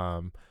her."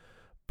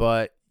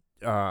 But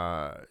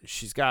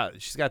she's got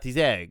these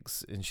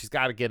eggs, and she's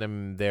got to get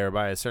them there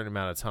by a certain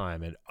amount of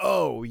time. And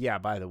oh yeah,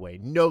 by the way,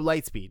 no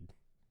light speed,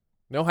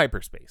 no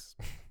hyperspace.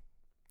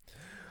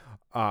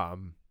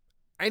 And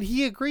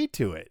he agreed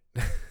to it.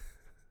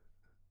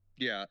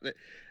 Yeah.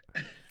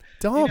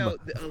 Dumb.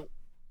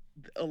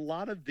 A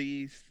lot of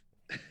these,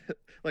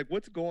 like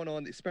what's going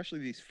on, especially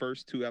these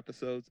first 2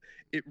 episodes,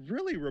 it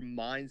really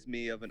reminds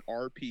me of an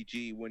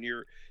RPG when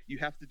you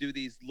have to do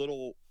these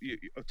little, you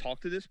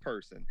talk to this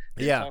person,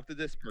 then talk to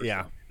this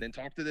person, then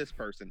talk to this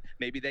person.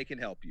 Maybe they can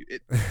help you.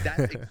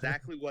 That's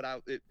exactly what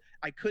I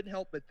couldn't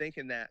help but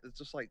thinking that. It's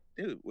just like,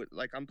 dude,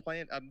 like I'm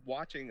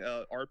watching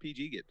a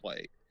RPG get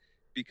played,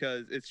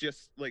 because it's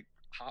just like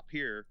hop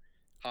here.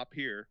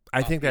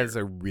 I think that is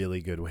a really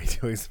good way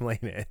to explain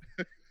it.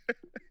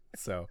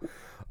 So,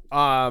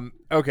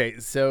 okay,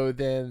 so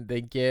then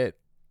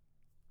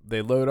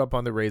they load up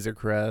on the Razor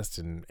Crest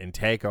and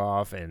take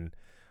off, and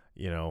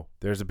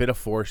there's a bit of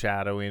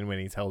foreshadowing when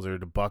he tells her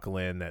to buckle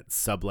in, that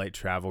sublight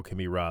travel can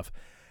be rough.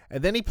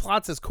 And then he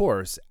plots his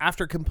course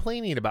after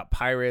complaining about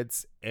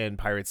pirates and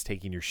pirates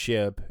taking your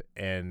ship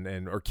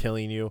and or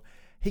killing you.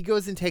 He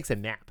goes and takes a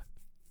nap.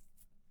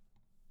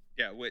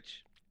 Yeah,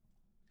 which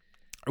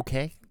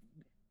okay.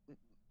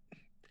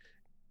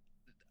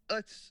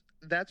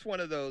 That's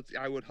one of those,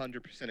 I would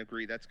 100%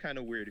 agree. That's kind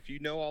of weird. If you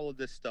know all of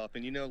this stuff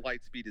and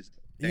light speed is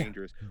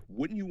dangerous,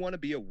 wouldn't you want to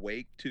be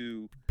awake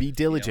to be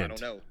diligent? I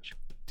don't know.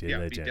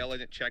 Diligent. Yeah, be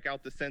diligent. Check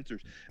out the sensors.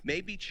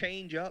 Maybe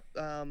change up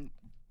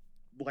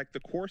like the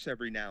course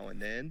every now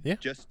and then. Yeah.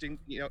 Just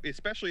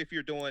especially if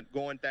you're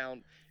going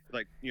down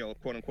like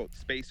quote unquote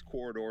space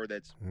corridor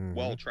that's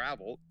well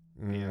traveled.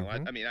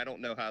 Mm-hmm. I mean, I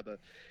don't know how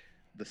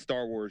the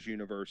Star Wars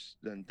universe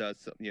then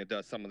does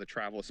some of the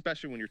travel,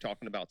 especially when you're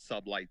talking about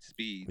sublight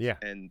speeds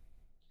and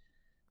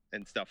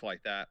stuff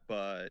like that.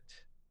 But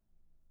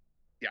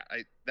yeah,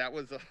 that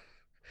was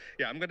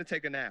yeah, I'm gonna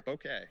take a nap.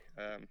 Okay.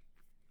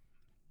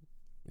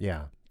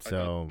 Yeah.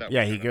 So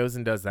yeah, he goes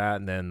and does that,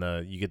 and then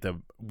you get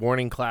the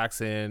warning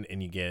klaxon,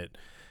 and you get,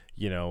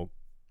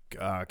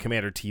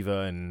 Commander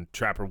Tiva and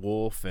Trapper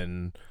Wolf,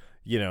 and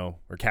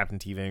or Captain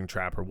Tiva and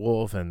Trapper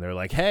Wolf, and they're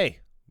like,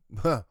 "Hey,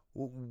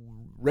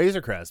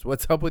 Razor Crest,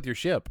 what's up with your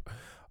ship?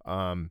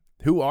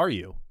 Who are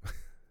you?"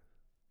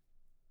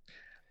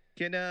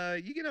 Can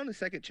you get on the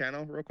second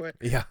channel real quick?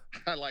 Yeah.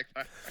 I like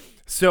that.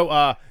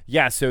 So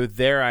so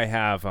there I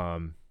have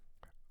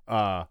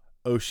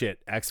oh shit,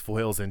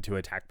 X-foils into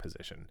attack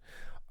position.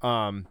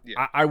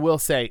 I will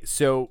say,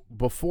 so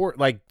before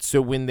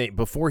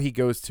he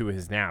goes to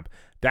his nap,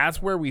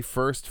 that's where we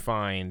first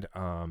find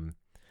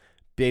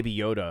Baby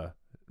Yoda,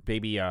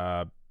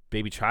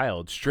 baby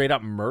child, straight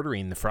up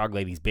murdering the Frog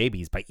Lady's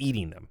babies by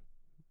eating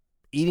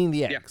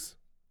the eggs,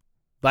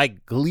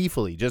 like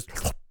gleefully, just.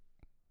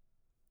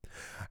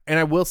 And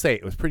I will say,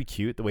 it was pretty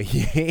cute the way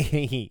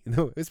it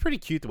was pretty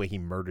cute the way he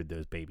murdered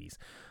those babies.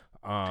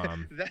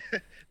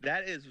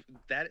 That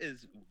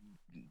is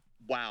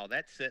wow,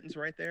 that sentence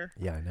right there.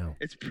 Yeah, I know.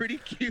 It's pretty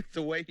cute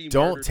the way he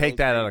don't take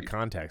that babies. Out of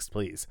context,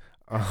 please.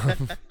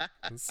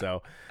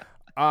 So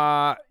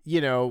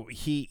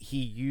he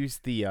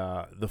used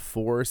the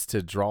Force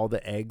to draw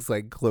the eggs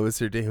like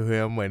closer to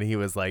him when he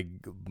was like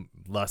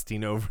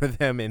lusting over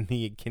them in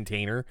the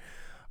container.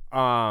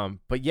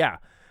 But yeah.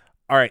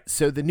 All right,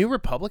 so the New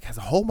Republic has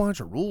a whole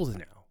bunch of rules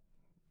now.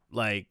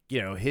 Like,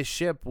 his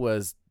ship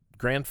was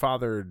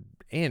grandfathered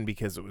in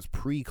because it was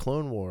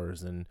pre-Clone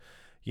Wars, and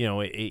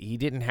he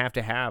didn't have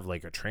to have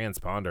like a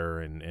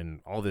transponder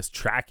and all this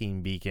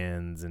tracking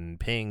beacons and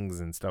pings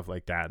and stuff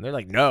like that. And they're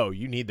like, "No,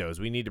 you need those.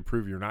 We need to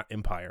prove you're not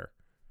Empire."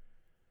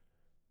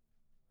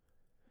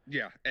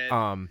 Yeah.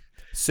 And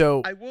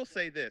so I will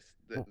say this.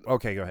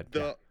 Okay, go ahead.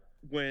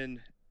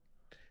 When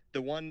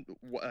the one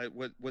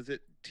was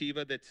it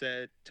Tiva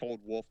that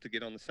told Wolf to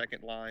get on the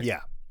second line?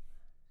 Yeah.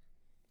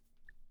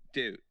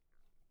 Dude,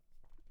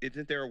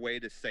 isn't there a way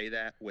to say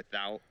that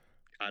without,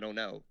 I don't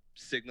know,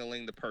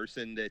 signaling the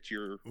person that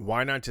you're?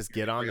 Why not just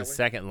get on the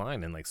second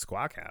line and like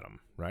squawk at him,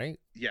 right?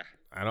 Yeah.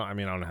 I don't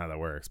know how that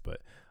works,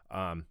 but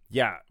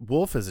yeah,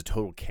 Wolf is a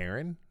total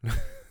Karen.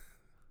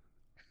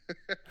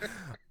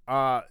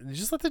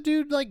 Just let the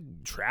dude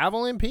like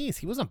travel in peace.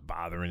 He wasn't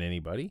bothering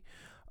anybody.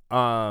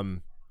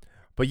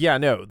 But yeah,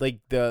 no, like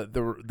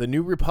the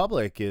New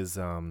Republic is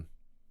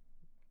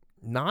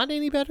not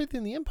any better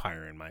than the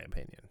Empire, in my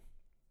opinion.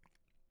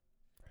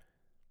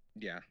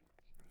 Yeah.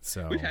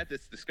 So we've had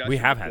this discussion. We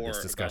have had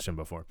this discussion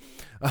before.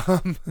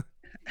 And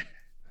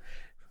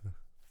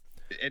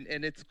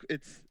it's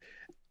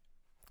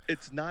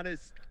not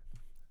as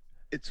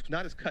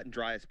cut and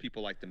dry as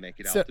people like to make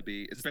it out to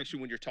be,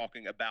 especially when you're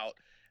talking about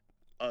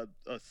a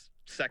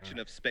section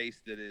of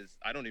space that is,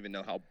 I don't even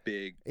know how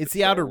big. It's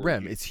the Outer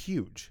Rim. It's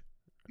huge.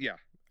 Yeah.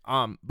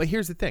 But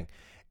here's the thing: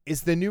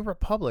 is the New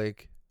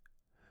Republic,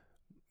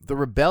 the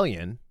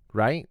rebellion,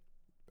 right,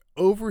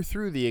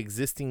 overthrew the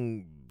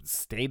existing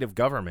state of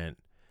government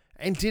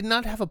and did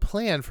not have a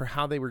plan for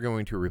how they were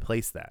going to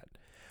replace that.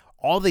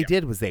 All they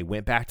did was they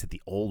went back to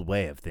the old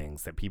way of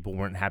things that people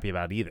weren't happy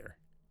about either.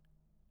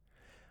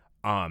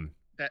 Palpatine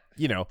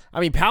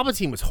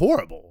was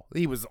horrible.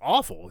 He was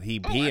awful.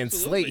 He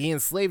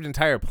enslaved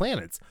entire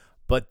planets.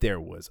 But there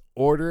was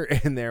order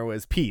and there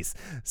was peace.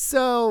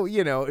 So,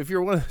 if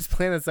you're one of those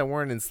planets that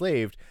weren't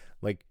enslaved,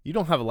 like, you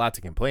don't have a lot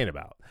to complain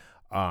about.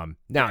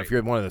 Now, if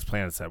you're one of those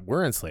planets that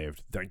were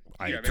enslaved,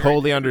 I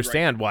totally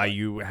understand why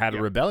you had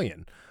a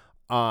rebellion.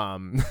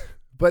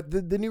 But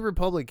the New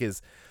Republic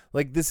is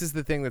like, this is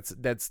the thing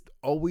that's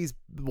always,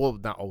 well,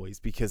 not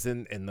always, because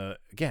in the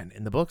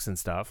books and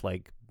stuff,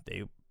 like,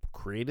 they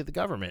created the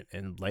government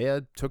and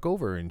Leia took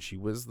over and she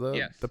was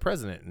the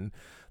president. And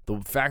the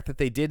fact that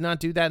they did not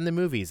do that in the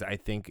movies, I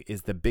think,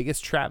 is the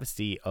biggest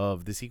travesty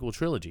of the sequel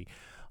trilogy,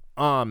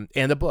 and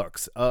the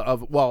books let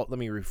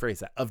me rephrase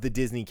that, of the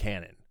Disney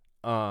canon.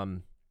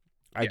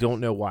 I don't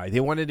know why they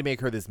wanted to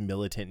make her this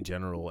militant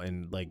general,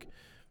 and like,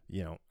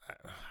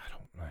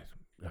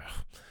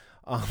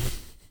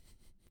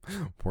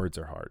 words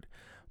are hard,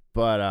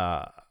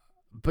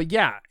 but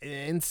yeah,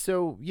 and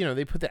so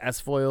they put the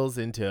S-foils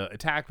into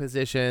attack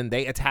position.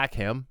 They attack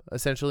him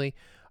essentially.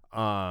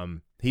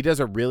 He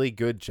does a really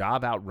good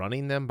job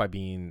outrunning them by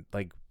being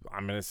like,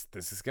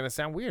 this is gonna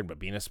sound weird, but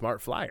being a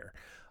smart flyer.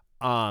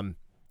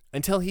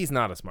 Until he's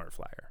not a smart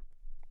flyer.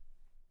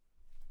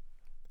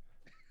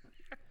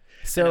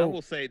 So and I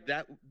will say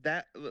that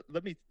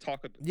let me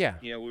talk about. Yeah.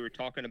 We were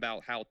talking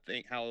about how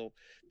the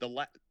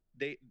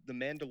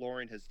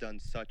Mandalorian has done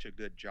such a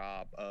good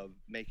job of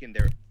making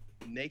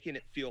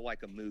it feel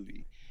like a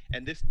movie,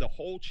 and the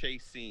whole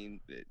chase scene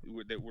that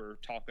we're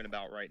talking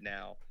about right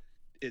now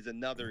is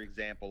another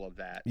example of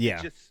that. Yeah.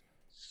 It's just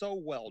so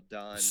well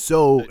done. It's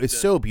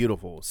so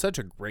beautiful. Such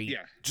a great,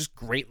 just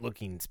great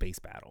looking space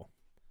battle.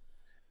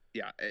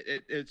 Yeah.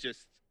 It's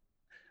just,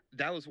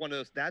 that was one of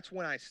those. That's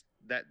when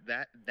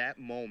that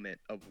moment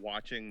of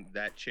watching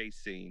that chase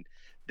scene.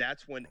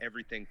 That's when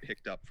everything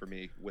picked up for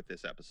me with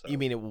this episode. You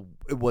mean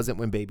it wasn't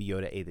when Baby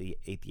Yoda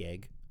ate the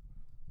egg?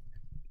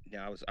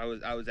 Yeah, I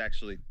was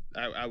actually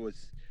I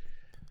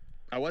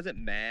wasn't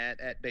mad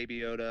at Baby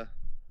Yoda,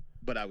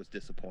 but I was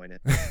disappointed.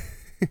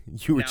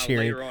 You were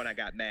cheering. Later on, I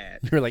got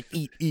mad. You were like,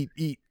 eat, eat,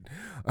 eat.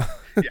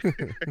 Yeah.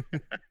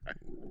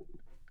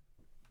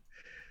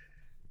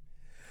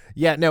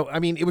 Yeah, no, I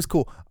mean, it was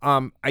cool.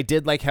 I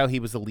did like how he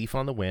was a leaf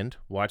on the wind.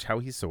 Watch how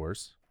he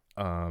soars.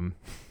 When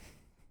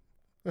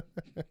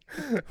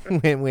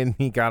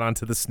he got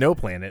onto the snow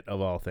planet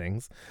of all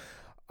things.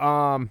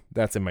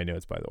 That's in my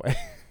notes, by the way.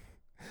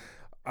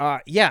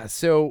 Yeah,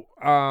 so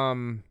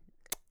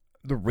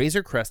the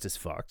Razor Crest is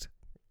fucked.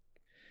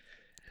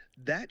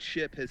 That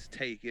ship has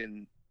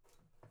taken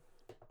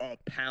a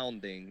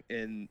pounding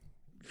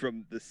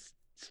from the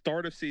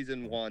start of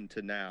season 1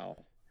 to now.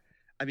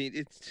 I mean,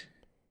 it's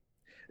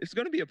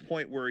going to be a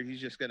point where he's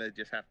just going to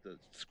have to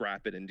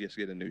scrap it and just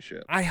get a new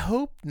ship. I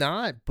hope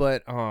not,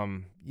 but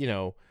you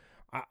know,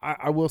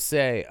 I will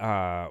say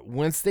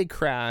once they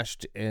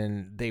crashed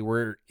and they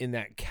were in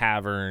that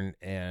cavern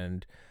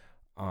and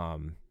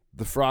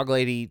the frog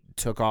lady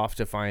took off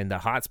to find the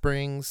hot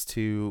springs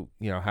to,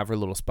 you know, have her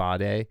little spa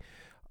day.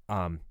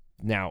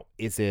 Now,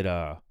 was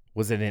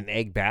it an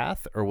egg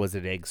bath or was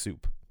it egg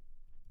soup?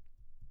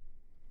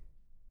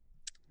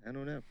 I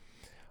don't know.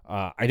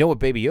 I know what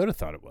Baby Yoda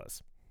thought it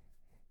was.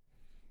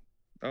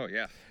 Oh,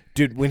 yeah.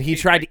 Dude, when he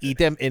tried to eat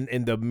them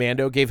and the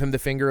Mando gave him the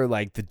finger,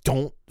 like the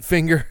don't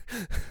finger.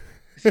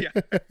 Yeah.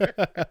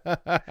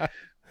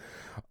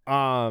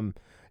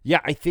 Yeah,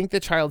 I think the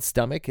child's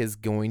stomach is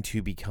going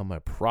to become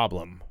a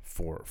problem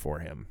for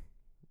him.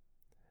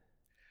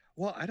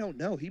 Well, I don't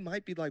know. He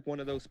might be like one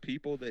of those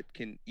people that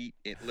can eat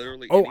it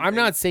literally. Oh, I'm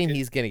not saying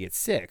he's going to get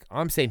sick.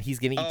 I'm saying he's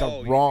going to eat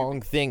the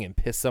wrong thing and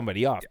piss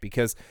somebody off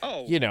because,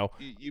 you know.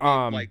 You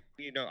mean like,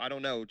 you know, I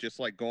don't know, just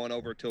like going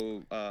over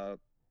to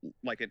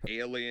like an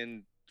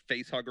alien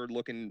face hugger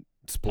looking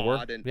spore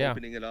pod and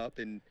opening it up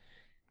and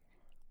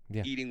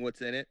eating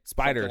what's in it.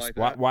 Spiders.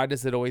 Like why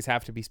does it always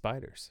have to be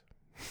spiders?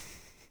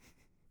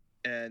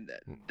 And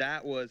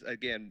that was,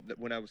 again,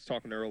 when I was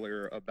talking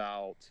earlier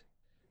about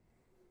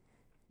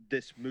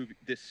this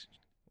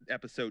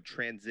episode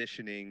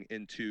transitioning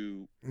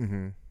into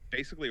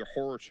basically a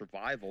horror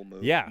survival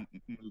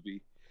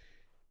movie.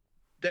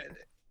 That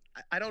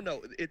I don't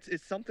know.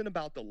 It's something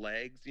about the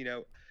legs, you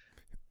know.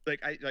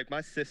 Like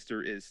my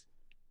sister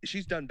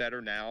she's done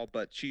better now,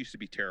 but she used to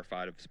be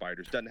terrified of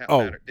spiders. Didn't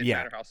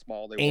matter how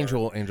small they were.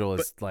 Angel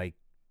is like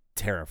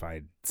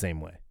terrified same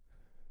way.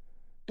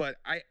 But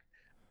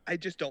I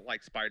just don't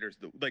like spiders,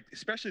 like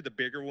especially the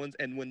bigger ones,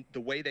 and when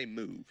the way they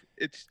move.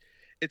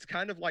 It's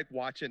kind of like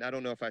watching. I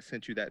don't know if I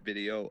sent you that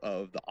video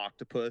of the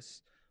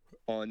octopus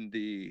on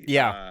the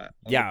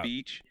the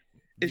beach.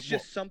 It's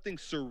just something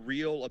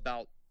surreal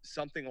about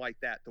something like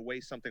that. The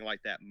way something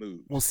like that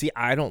moves. Well, see,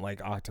 I don't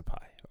like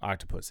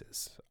octopus.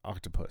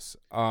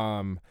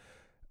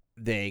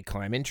 They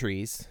climb in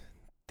trees.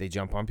 They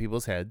jump on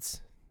people's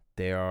heads.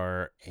 They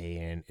are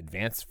an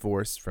advanced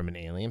force from an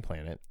alien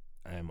planet.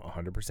 I'm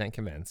 100%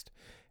 convinced,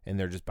 and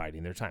they're just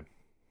biding their time.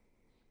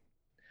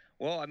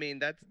 Well, I mean,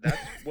 that's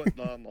what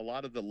a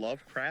lot of the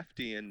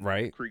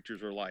Lovecraftian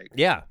creatures are like.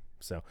 Yeah.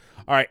 So,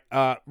 all right,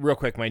 real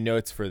quick, my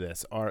notes for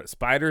this are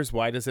spiders.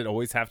 Why does it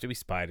always have to be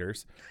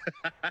spiders?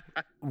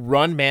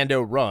 Run,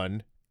 Mando,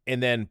 run,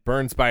 and then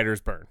burn,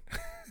 spiders, burn.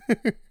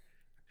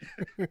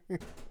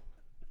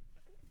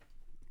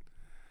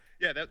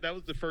 Yeah, that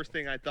was the first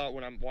thing I thought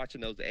when I'm watching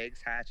those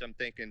eggs hatch. I'm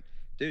thinking,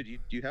 dude,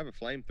 you have a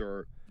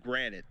flamethrower.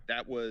 Granted,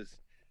 that was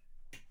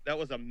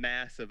a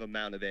massive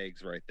amount of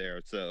eggs right there.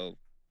 So.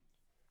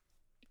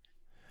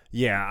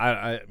 Yeah,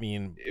 I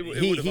mean,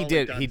 he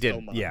did so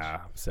much.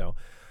 Yeah. So,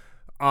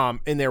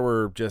 and there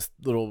were just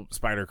little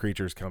spider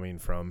creatures coming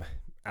from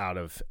out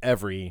of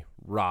every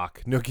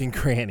rock, nook and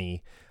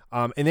cranny.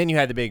 And then you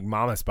had the big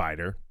mama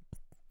spider,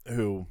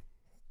 who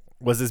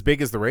was as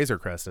big as the Razor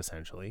Crest,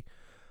 essentially.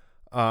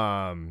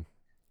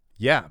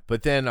 Yeah,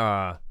 but then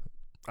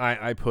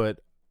I put,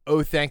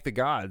 oh, thank the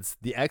gods,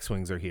 the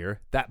X-Wings are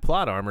here. That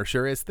plot armor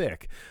sure is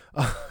thick.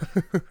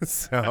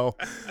 So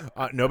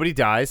nobody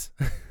dies.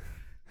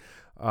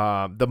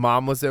 The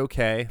mom was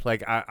okay.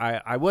 Like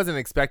I wasn't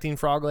expecting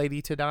Frog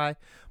Lady to die,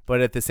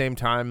 but at the same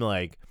time,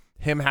 like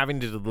him having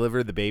to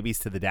deliver the babies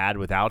to the dad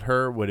without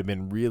her would have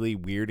been really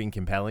weird and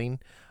compelling.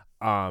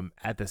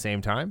 At the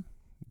same time,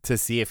 to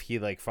see if he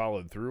like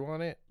followed through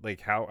on it, like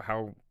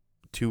how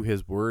to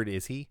his word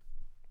is he,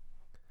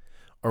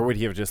 or would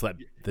he have just let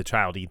the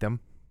child eat them?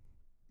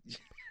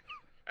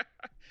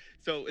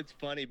 So it's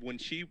funny when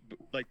she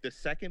like the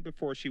second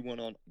before she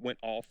went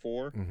all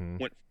four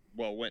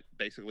went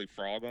basically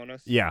frog on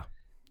us. Yeah.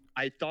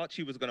 I thought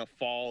she was going to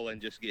fall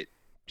and just get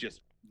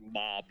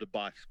mobbed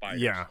by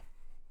spiders. Yeah.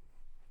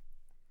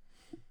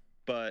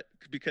 But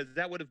because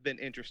that would have been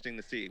interesting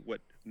to see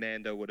what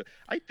Mando would have.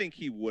 I think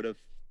he would have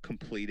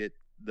completed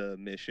the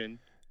mission.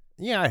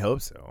 Yeah, I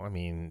hope so. I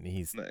mean,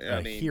 he's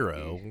a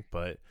hero,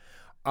 but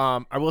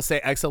I will say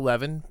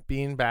X11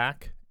 being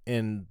back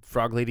and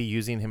Frog Lady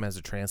using him as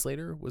a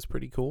translator was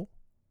pretty cool.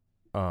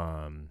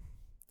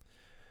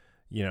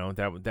 You know,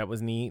 that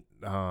was neat.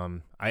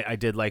 I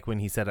did like when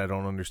he said, "I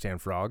don't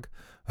understand frog."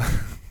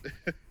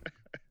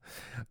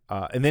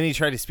 And then he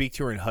tried to speak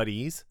to her in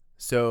Huttese.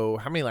 So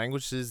how many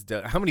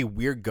how many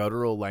weird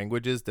guttural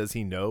languages does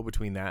he know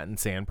between that and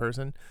Sand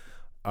Person?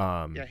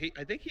 Yeah,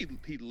 I think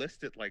he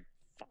listed like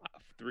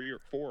 3 or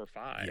 4 or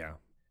 5. Yeah,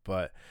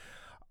 but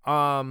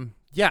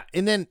yeah,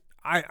 and then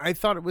I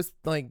thought it was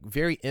like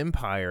very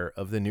Empire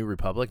of the New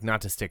Republic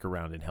not to stick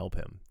around and help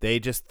him. They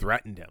just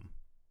threatened him.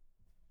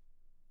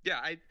 Yeah,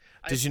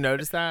 did you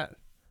notice that?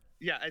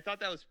 Yeah, I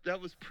thought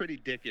that was pretty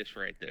dickish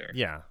right there.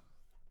 Yeah,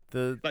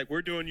 like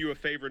we're doing you a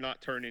favor,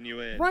 not turning you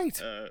in.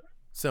 Right.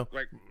 So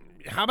like,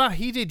 how about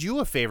he did you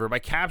a favor by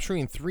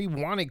capturing 3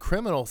 wanted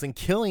criminals and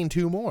killing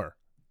 2 more,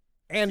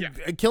 and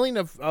killing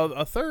a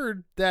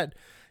third that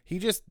he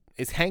just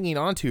is hanging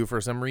on to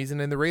for some reason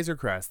in the Razor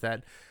Crest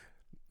that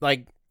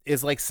like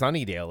is like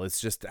Sunnydale.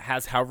 It's just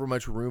has however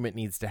much room it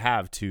needs to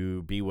have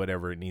to be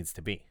whatever it needs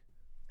to be.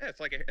 Yeah, it's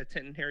like a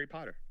tent in Harry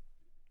Potter.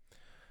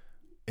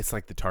 It's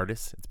like the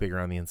TARDIS. It's bigger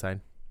on the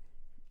inside.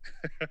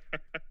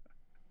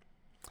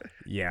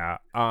 Yeah.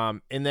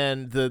 And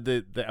then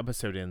the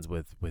episode ends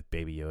with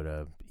Baby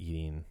Yoda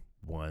eating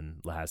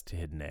one last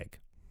hidden egg.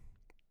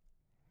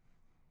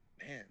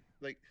 Man,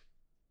 like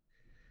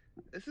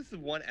this is the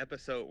one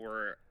episode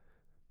where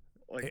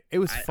like it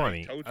was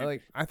funny.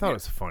 I thought it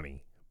was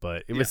funny,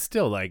 but it was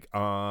still like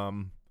I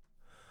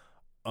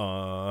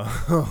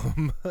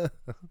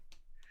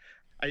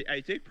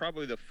think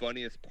probably the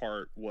funniest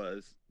part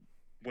was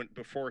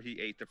before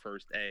he ate the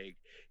first egg,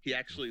 he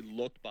actually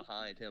looked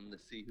behind him to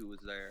see who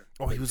was there.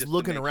 Oh, he was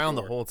looking around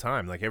the whole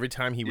time. Like every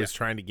time he was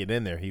trying to get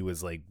in there, he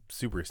was like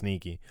super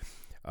sneaky.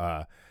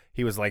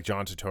 He was like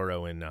John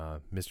Turturro in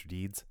Mr.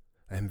 Deeds.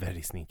 I'm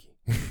very sneaky.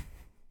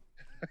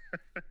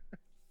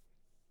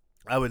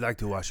 I would like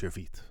to wash your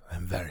feet.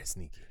 I'm very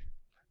sneaky.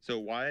 So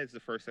why is the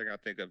first thing I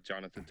think of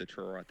Jonathan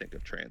Turturro, I think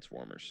of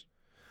Transformers?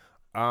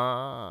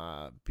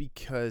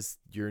 Because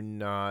you're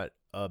not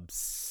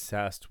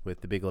obsessed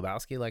with The Big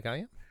Lebowski like I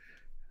am.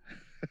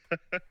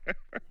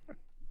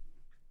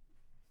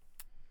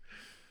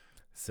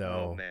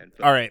 So,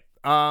 all right.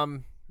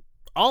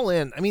 All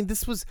in. I mean,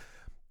 this was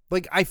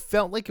like I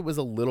felt like it was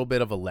a little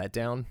bit of a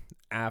letdown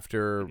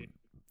after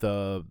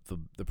the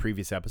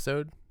previous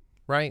episode,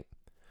 right?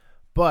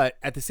 But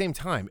at the same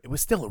time, it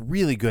was still a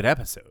really good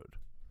episode.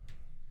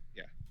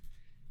 Yeah,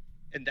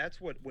 and that's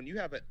what when you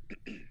have it.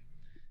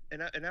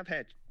 And I've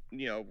had,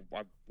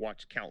 I've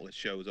watched countless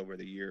shows over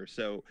the years.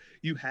 So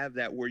you have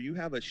that where you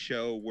have a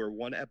show where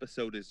one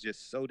episode is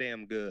just so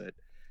damn good.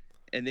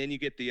 And then you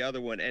get the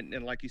other one.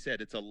 And like you said,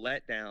 it's a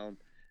letdown,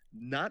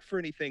 not for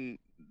anything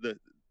the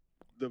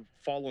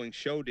following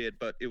show did,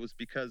 but it was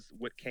because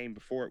what came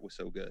before it was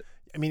so good.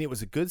 I mean, it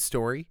was a good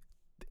story.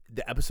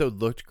 The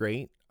episode looked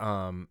great.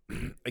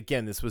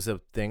 Again, this was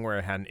a thing where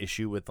I had an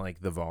issue with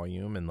like the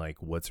volume and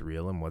like what's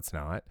real and what's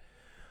not.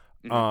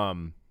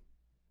 Mm-hmm.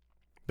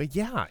 But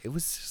yeah, it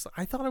was just,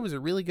 I thought it was a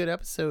really good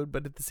episode,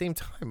 but at the same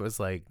time, it was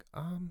like,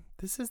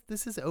 this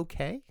is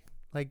okay.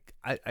 Like,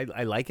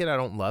 I like it. I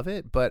don't love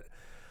it, but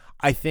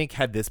I think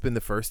had this been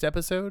the first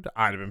episode,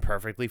 I'd have been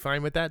perfectly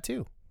fine with that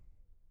too.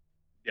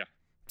 Yeah.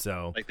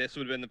 So like this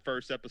would have been the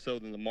first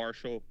episode, and the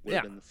Marshal would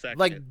have been the second.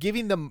 Like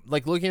giving them,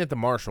 like looking at the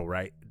Marshal,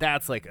 right?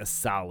 That's like a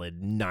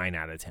solid 9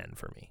 out of 10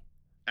 for me.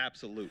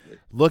 Absolutely.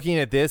 Looking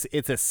at this,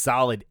 it's a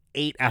solid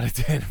 8 out of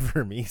 10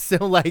 for me.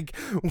 So like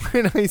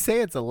when I say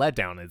it's a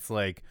letdown, it's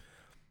like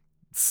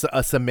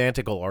a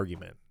semantical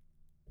argument.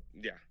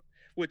 Yeah.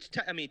 Which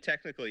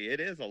technically it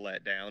is a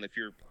letdown if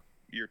you're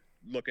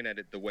looking at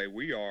it the way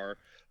we are,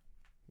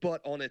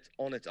 but on its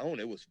own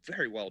it was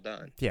very well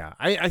done. Yeah.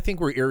 I think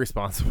we're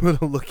irresponsible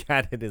to look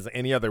at it as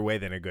any other way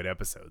than a good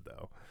episode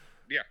though.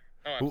 Yeah.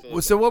 Oh,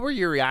 absolutely. So what were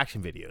your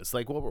reaction videos?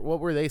 Like what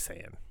were they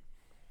saying?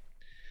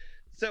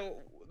 So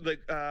like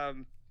a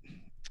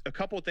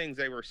couple of things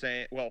they were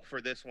saying. Well,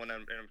 for this one,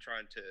 I'm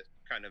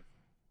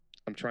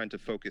trying to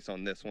focus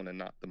on this one and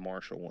not the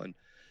Marshal one.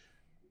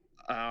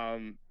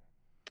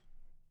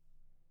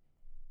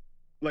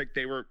 Like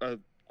they were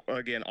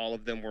again, all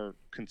of them were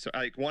concerned.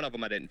 Like one of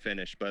them I didn't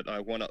finish, but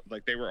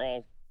they were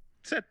all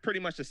said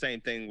pretty much the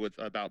same thing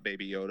about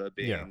Baby Yoda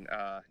being,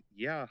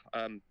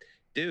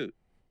 dude,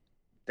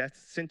 that's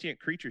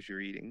sentient creatures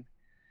you're eating.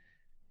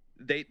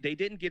 They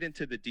didn't get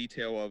into the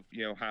detail of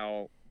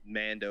how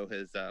Mando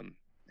has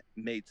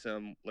made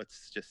some,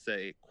 let's just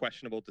say,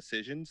 questionable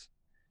decisions.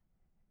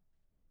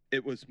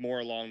 It was more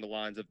along the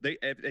lines of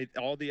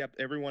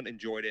everyone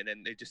enjoyed it,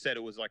 and they just said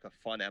it was like a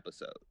fun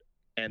episode,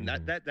 and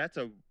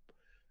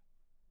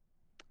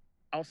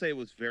I'll say it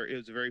was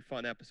a very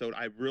fun episode.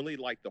 I really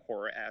liked the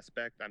horror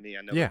aspect. I mean,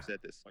 I know I've said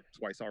this like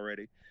twice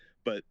already,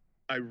 but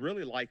I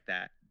really liked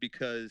that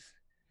because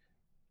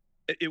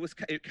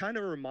it kind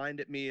of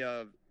reminded me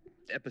of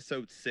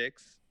episode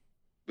 6.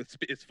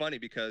 It's funny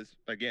because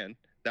again,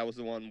 that was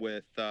the one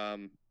with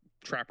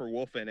Trapper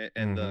Wolf in it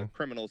and the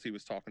criminals he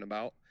was talking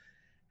about.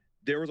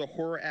 there was a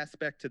horror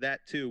aspect to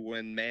that too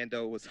when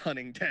Mando was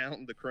hunting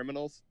down the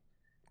criminals.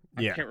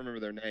 I can't remember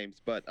their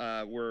names, but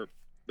were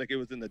like it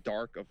was in the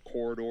dark of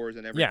corridors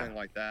and everything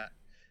like that.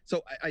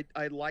 So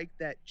I like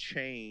that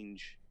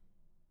change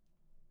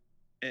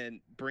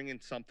and bringing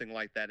something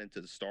like that into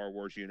the Star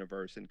Wars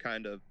universe, and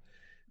kind of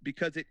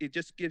because it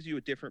just gives you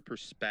a different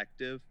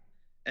perspective,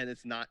 and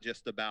it's not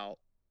just about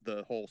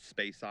the whole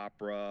space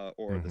opera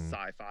or the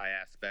sci-fi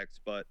aspects,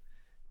 but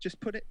just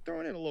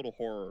throwing in a little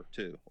horror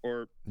too,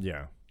 or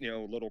a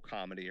little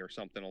comedy or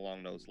something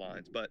along those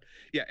lines. But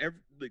yeah,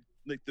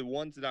 like the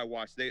ones that I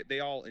watched, they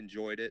all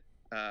enjoyed it.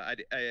 I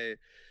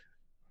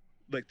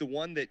like the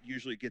one that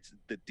usually gets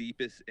the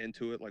deepest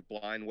into it, like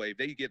Blind Wave.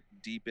 They get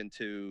deep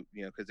into,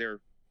 because they're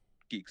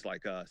geeks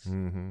like us.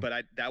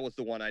 But that was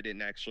the one I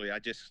didn't actually. I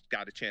just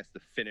got a chance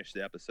to finish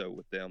the episode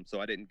with them,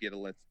 so I didn't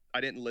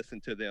listen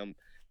to them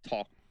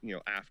talk,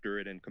 after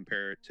it and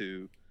compare it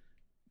to,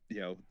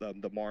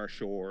 the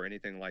Marshal or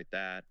anything like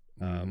that.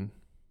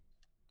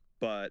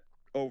 But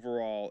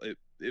overall,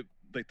 it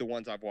like the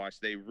ones I've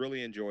watched, they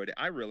really enjoyed it.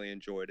 I really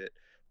enjoyed it,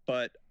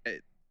 but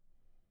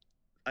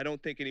I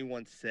don't think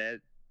anyone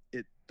said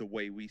it the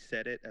way we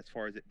said it, as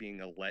far as it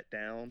being a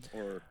letdown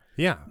or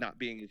not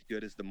being as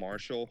good as the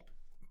Marshal.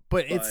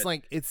 But it's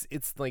like it's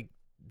like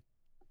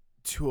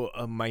to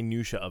a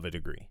minutia of a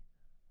degree,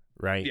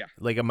 right? Yeah,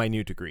 like a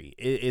minute degree.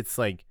 It's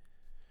like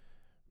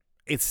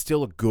it's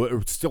still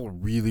a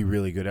really,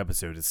 really good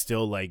episode. It's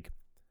still like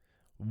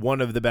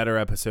one of the better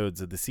episodes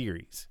of the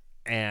series,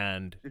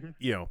 and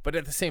but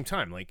at the same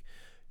time, like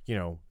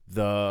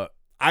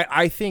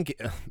I think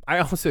I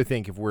also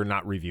think if we're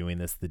not reviewing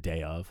this the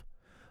day of,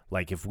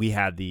 like if we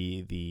had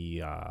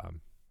the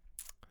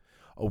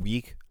a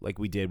week like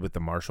we did with the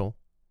Marshal.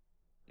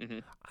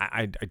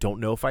 I don't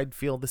know if I'd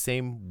feel the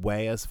same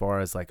way as far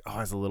as like, I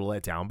was a little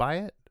let down by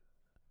it.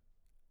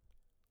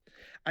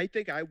 I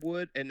think I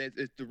would, and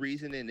the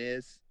reason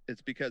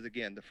it's because,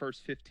 again, the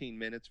first 15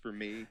 minutes for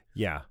me,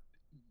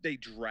 they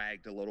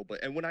dragged a little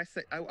bit. And when I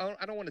say I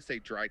don't want to say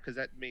drag, because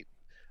that means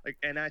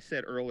and I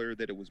said earlier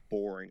that it was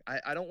boring.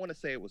 I don't want to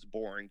say it was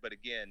boring, but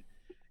again,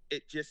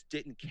 it just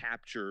didn't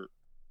capture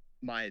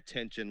my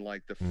attention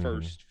like the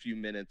first few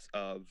minutes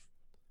of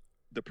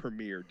the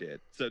premiere did.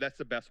 So that's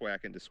the best way I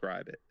can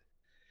describe it,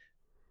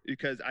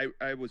 because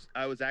I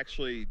was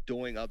actually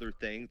doing other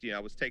things. I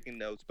was taking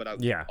notes, but I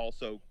was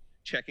also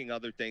checking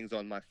other things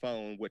on my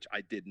phone, which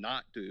I did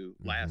not do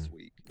last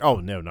week. Oh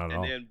no, not at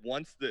all. And then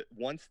once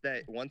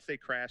they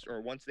crashed,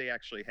 or once they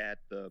actually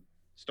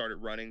started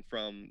running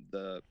from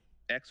the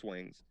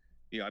X-wings,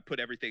 I put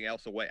everything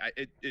else away.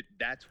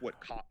 That's what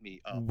caught me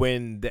up.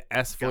 When the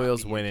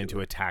S-foils went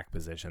into attack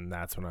position,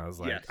 that's when I was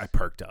like, I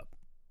perked up.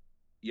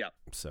 Yep.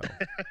 So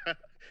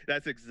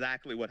that's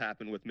exactly what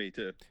happened with me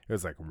too. It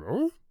was like,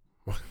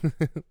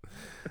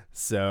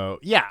 so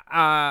yeah.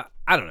 I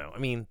don't know. I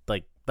mean,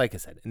 like I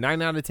said,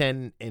 9 out of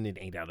 10 and an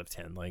 8 out of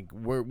 10. Like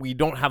we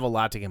don't have a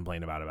lot to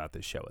complain about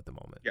this show at the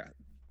moment. Yeah,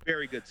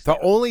 very good stuff.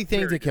 The only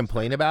thing to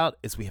complain about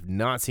is we have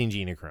not seen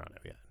Gina Carano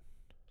yet.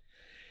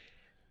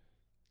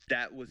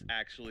 That was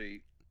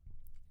actually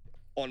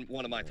on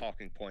one of my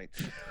talking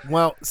points.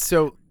 Well,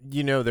 so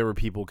there were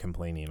people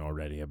complaining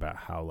already about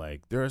how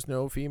like there's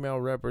no female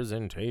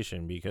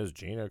representation because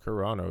Gina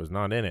Carano is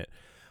not in it.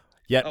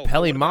 Yet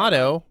Peli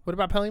Motto, what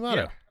about Peli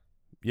Motto?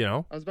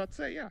 Yeah. I was about to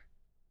say, yeah.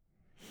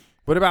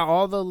 What about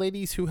all the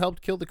ladies who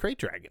helped kill the Crate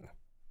Dragon?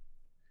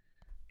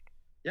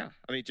 Yeah,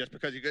 I mean, just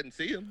because you couldn't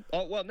see them.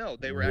 Oh well, no,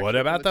 they were. What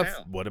about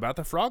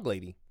the frog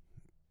lady?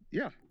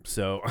 Yeah.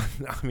 So,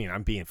 I mean,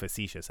 I'm being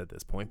facetious at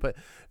this point, but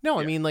no,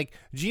 I mean, like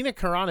Gina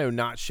Carano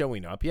not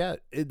showing up yet,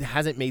 it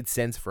hasn't made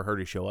sense for her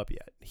to show up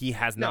yet. He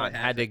has not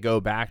had to go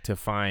back to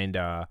find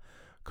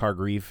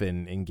Cargreef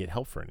and get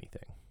help for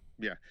anything.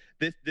 Yeah.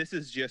 This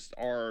is just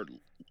our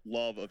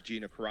love of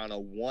Gina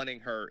Carano, wanting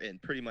her in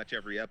pretty much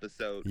every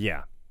episode.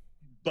 Yeah.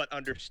 But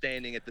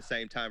understanding at the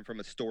same time from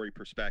a story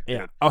perspective.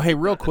 Yeah. Oh, hey,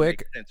 real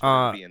quick, the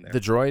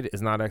droid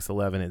is not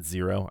X11, it's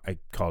 0. I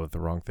called it the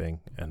wrong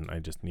thing, and I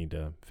just need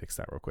to fix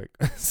that real quick.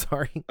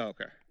 Sorry.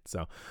 Okay.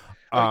 So,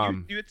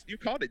 you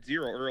called it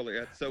 0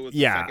 earlier, so it was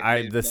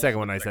the second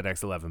one I said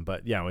X11,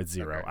 but yeah, it's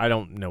 0. Okay. I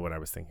don't know what I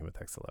was thinking with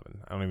X11.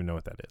 I don't even know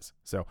what that is.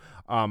 So,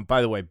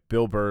 by the way,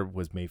 Bill Burr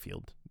was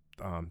Mayfield.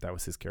 That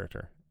was his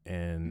character,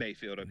 and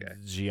Mayfield. Okay.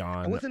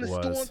 Gian I wasn't a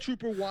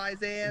stormtrooper,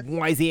 wise ass.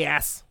 Wise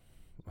ass.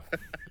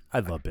 I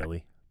love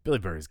Billy. Billy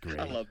Burr is great.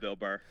 I love Bill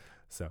Burr.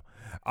 So,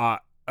 all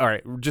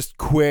right, just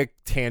quick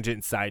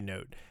tangent side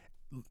note.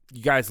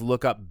 You guys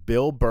look up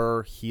Bill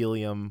Burr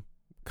Helium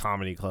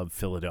Comedy Club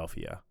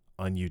Philadelphia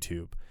on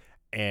YouTube,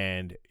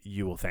 and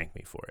you will thank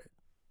me for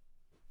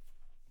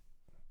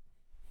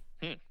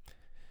it.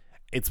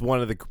 It's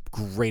one of the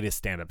greatest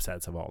stand-up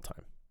sets of all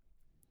time.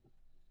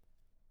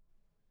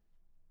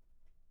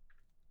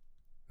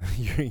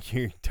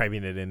 You're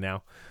typing it in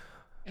now?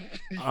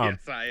 Yes,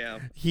 I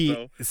am.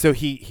 He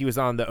was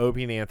on the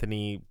Opie and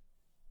Anthony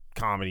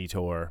comedy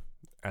tour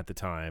at the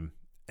time,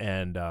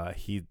 and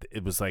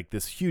it was like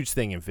this huge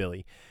thing in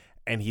Philly,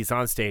 and he's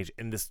on stage,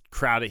 and this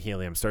crowd at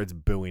Helium starts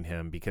booing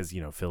him because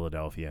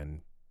Philadelphia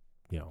and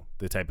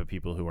the type of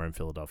people who are in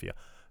Philadelphia.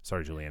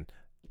 Sorry, Julian.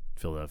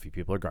 Philadelphia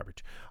people are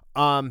garbage.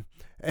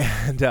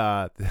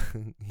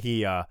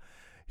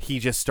 He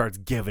just starts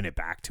giving it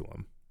back to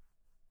him,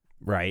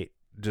 right?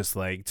 Just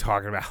like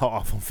talking about how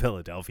awful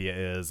Philadelphia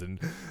is, and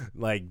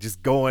like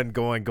just going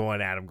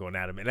at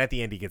him. And at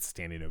the end, he gets a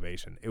standing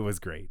ovation. It was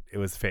great.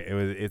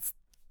 It's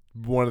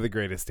one of the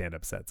greatest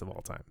stand-up sets of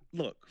all time.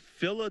 Look,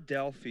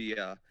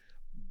 Philadelphia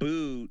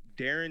booed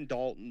Darren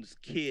Dalton's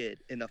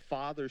kid in a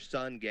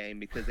father-son game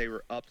because they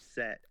were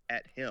upset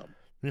at him.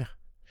 Yeah.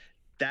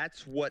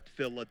 That's what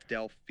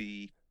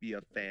Philadelphia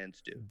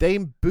fans do. They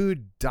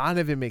booed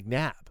Donovan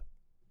McNabb.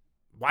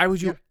 Why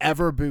would you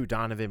ever boo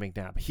Donovan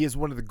McNabb? He is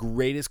one of the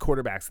greatest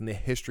quarterbacks in the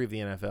history of the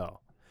NFL.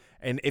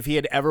 And if he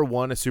had ever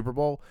won a Super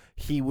Bowl,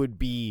 he would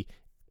be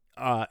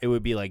it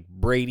would be like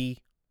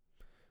Brady,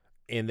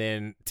 and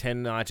then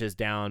 10 notches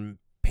down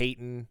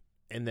Peyton,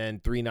 and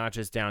then 3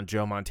 notches down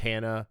Joe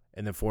Montana,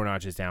 and then 4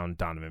 notches down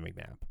Donovan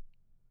McNabb.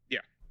 Yeah.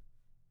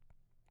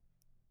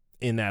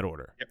 In that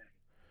order. Yep.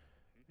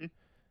 Mm-hmm.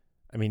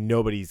 I mean,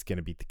 nobody's going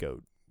to beat the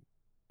GOAT.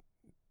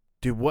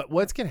 Dude,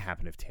 what's going to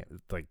happen if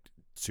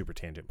Super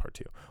Tangent Part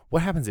 2.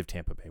 What happens if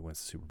Tampa Bay wins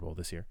the Super Bowl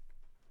this year?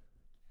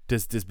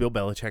 Does Bill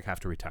Belichick have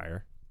to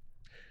retire?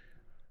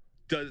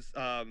 Does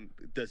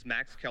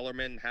Max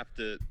Kellerman have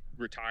to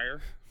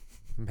retire?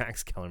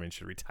 Max Kellerman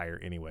should retire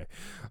anyway.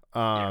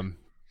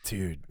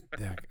 Dude,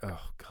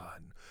 oh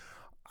God.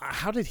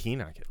 How did he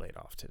not get laid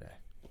off today?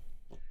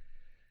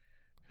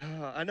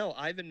 I know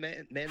Ivan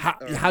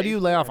How do you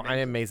lay off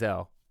Ian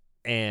Maisel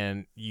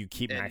and you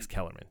keep Max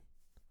Kellerman?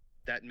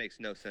 That makes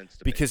no sense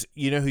to me. Because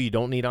you know who you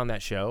don't need on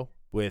that show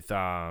with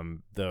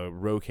the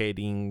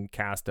rotating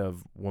cast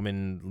of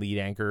woman lead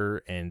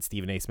anchor and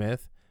Stephen A.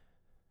 Smith?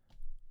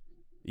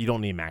 You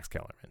don't need Max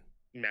Kellerman.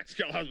 Max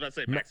Kellerman. I was about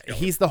to say Max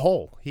Kellerman. He's the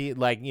whole. He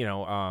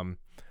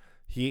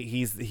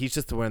he's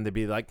just the one to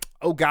be like,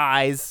 oh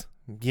guys,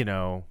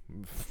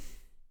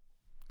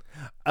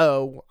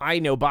 oh, I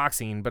know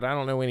boxing, but I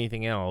don't know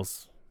anything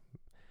else.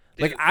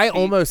 Like I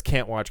almost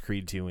can't watch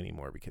Creed 2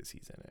 anymore because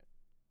he's in it.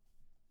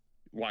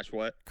 Watch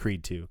what?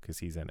 Creed 2 because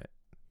he's in it.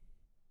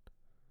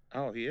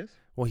 Oh, he is?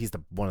 Well, he's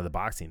one of the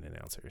boxing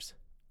announcers.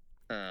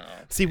 Oh.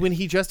 See, when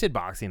he just did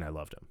boxing, I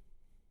loved him.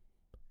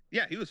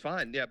 Yeah, he was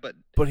fine. Yeah, but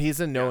he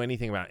doesn't know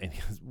anything about any.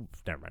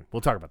 Never mind.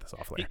 We'll talk about this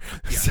off later.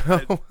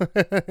 So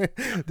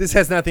this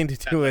has nothing to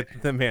do with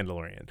The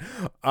Mandalorian.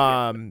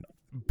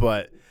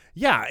 But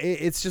yeah,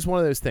 it's just one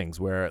of those things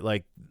where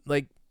like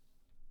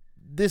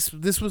this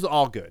was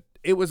all good.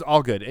 It was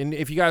all good. And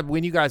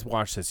when you guys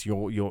watch this,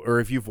 you'll or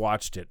if you've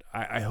watched it,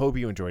 I hope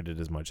you enjoyed it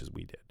as much as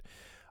we did.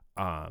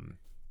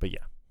 But yeah.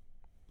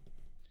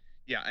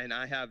 Yeah, and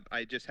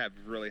I just have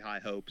really high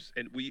hopes,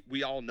 and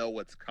we all know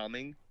what's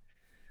coming.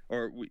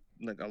 Or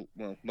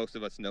most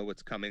of us know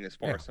what's coming as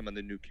far as some of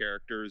the new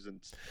characters and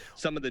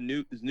some of the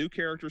new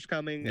characters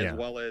coming, as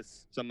well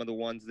as some of the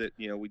ones that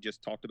we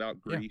just talked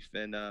about, Grief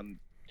and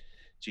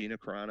Gina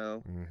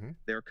Carano. Mm-hmm.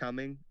 They're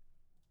coming.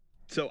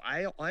 So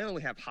I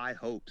only have high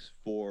hopes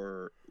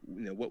for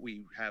what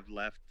we have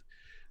left.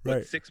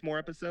 What, 6 more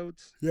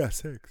episodes? Yeah,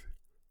 6.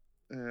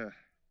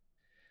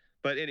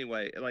 But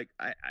anyway, like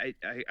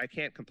I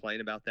can't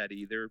complain about that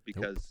either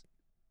because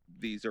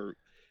these are.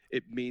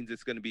 It means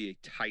it's going to be a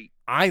tight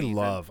season.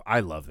 I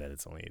love that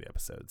it's only 8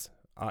 episodes.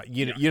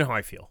 You know how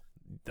I feel.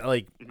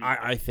 Like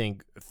I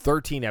think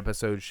 13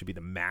 episodes should be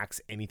the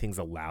max anything's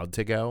allowed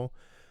to go.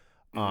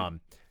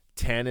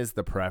 10 is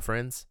the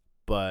preference,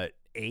 but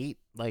 8,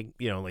 like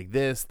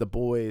this, The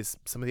Boys,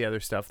 some of the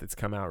other stuff that's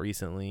come out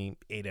recently,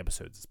 8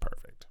 episodes is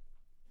perfect.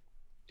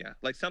 Yeah,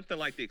 like something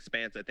like The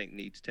Expanse, I think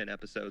needs 10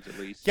 episodes at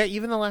least. Yeah,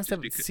 even the last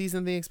season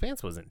of The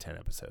Expanse wasn't 10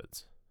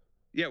 episodes.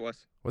 Yeah, it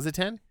was. Was it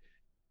 10?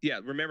 Yeah,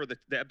 remember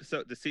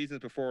the seasons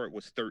before it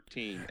was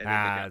 13. And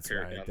that's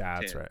right.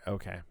 That's right.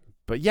 Okay.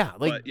 But yeah,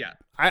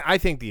 I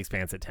think The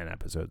Expanse at 10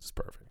 episodes is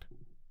perfect.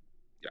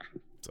 Yeah.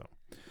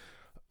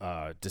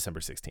 So, December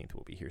 16th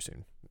will be here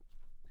soon.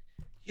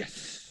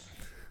 Yes.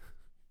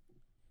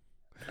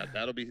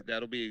 That'll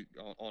be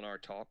on our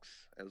talks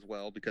as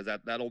well because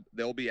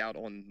they'll be out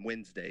on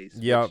Wednesdays.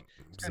 Yep.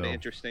 It's kind of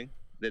interesting.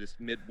 That is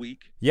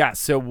midweek. Yeah,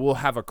 so we'll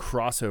have a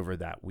crossover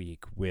that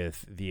week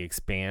with The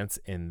Expanse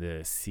and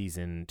the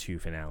season 2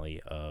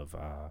 finale of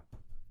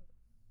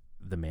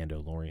The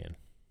Mandalorian.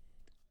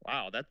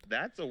 Wow, that's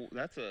going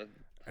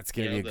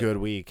to be a good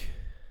week.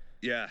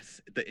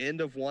 Yes, the end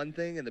of one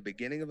thing and the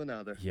beginning of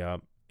another.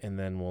 Yep, and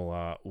then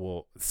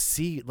we'll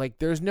see. Like,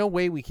 there's no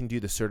way we can do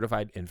the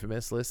certified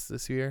infamous list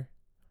this year.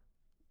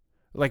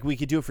 Like, we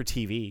could do it for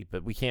TV,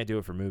 but we can't do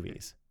it for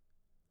movies.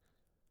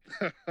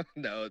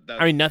 No,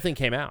 I mean, nothing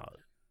came out.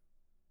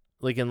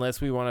 Like, unless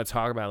we want to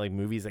talk about like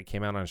movies that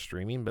came out on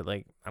streaming, but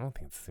like I don't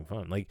think it's the same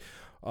fun. Like,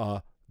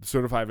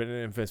 certified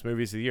infamous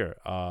movies of the year: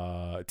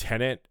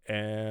 Tenet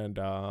and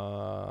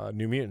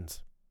New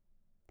Mutants.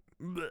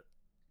 The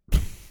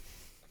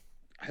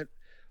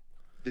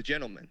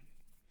Gentleman.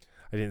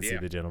 I didn't see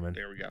The Gentleman.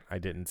 There we go. I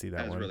didn't see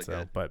that one, really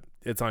good. But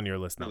it's on your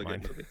list, not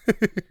mine.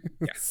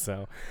 Yeah.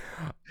 So,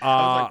 I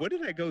was like, what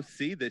did I go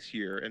see this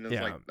year? And it was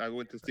like, I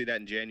went to see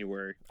that in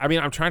January. I mean,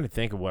 I'm trying to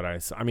think of what I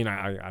saw. I mean,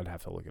 I'd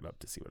have to look it up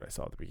to see what I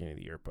saw at the beginning of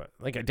the year. But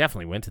like, I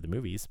definitely went to the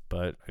movies,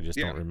 but I just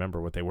don't remember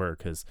what they were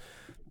because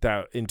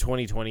that in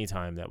 2020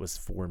 time, that was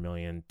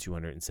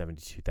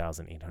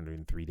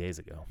 4,272,803 days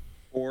ago.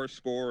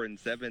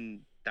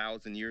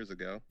 4,007,000 years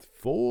ago.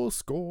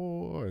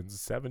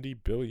 470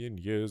 billion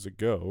years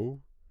ago,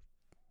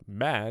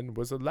 man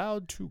was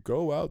allowed to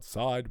go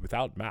outside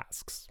without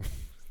masks.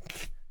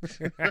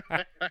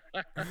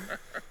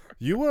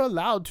 You were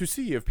allowed to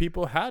see if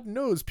people had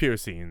nose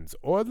piercings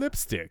or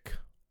lipstick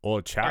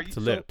or chapped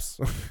lips.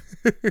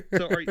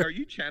 So are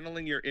you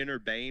channeling your inner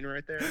Bane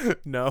right there?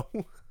 No.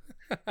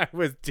 I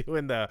was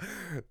doing the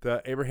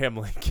Abraham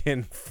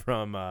Lincoln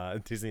from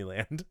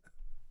Disneyland.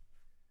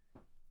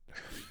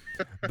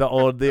 the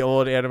old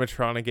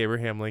animatronic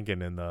Abraham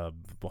Lincoln in the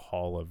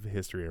Hall of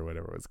History or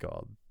whatever it was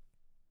called.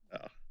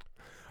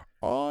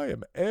 I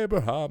am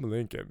Abraham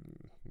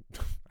Lincoln.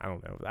 I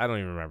don't know. I don't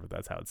even remember if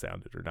that's how it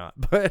sounded or not,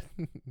 but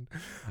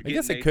I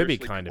guess it could be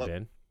kind of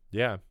been.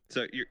 Yeah.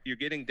 So you're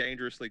getting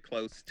dangerously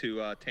close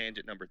to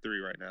tangent number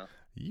 3 right now.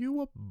 You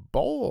were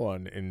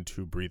born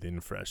into breathing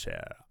fresh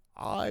air.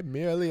 I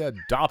merely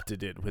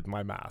adopted it with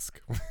my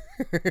mask.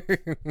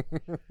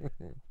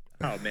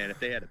 Oh man, if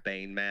they had a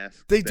Bane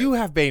mask. They do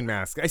have Bane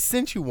masks. I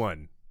sent you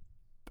one.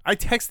 I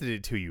texted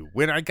it to you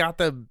when I got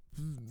the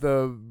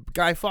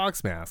Guy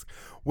Fawkes mask,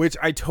 which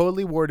I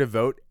totally wore to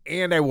vote,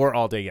 and I wore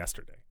all day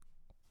yesterday.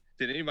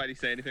 Did anybody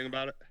say anything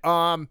about it?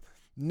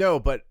 No,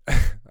 but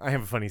I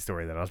have a funny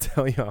story that I'll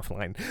tell you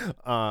offline.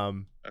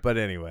 But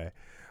anyway.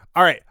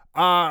 All right.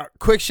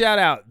 Quick shout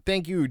out.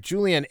 Thank you,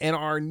 Julian, and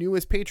our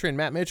newest patron,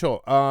 Matt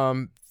Mitchell.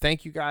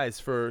 Thank you guys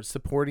for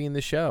supporting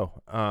the show.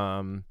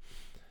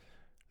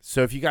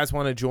 So if you guys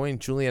want to join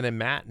Julian and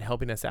Matt in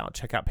helping us out,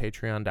 check out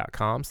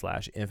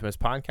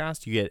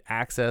patreon.com/infamouspodcast. You get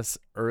access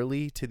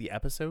early to the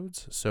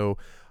episodes. So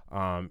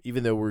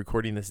even though we're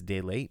recording this a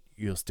day late,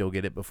 you'll still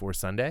get it before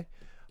Sunday.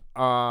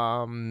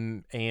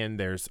 And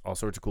there's all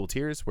sorts of cool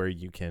tiers where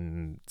you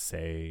can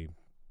say,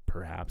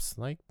 perhaps,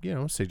 like,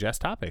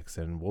 suggest topics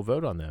and we'll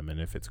vote on them.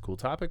 And if it's a cool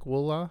topic,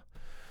 we'll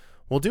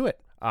do it.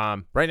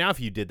 Right now, if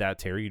you did that,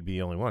 Terry, you'd be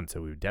the only one.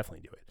 So we would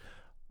definitely do it.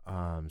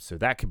 So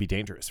that could be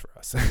dangerous for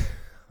us.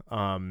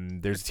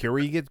 There's a tier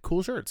where you get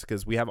cool shirts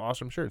because we have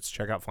awesome shirts.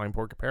 Check out Flying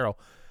Pork Apparel.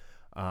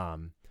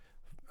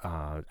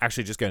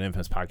 Actually, just go to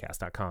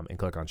infamouspodcast.com and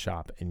click on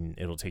shop, and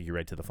it'll take you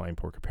right to the Flying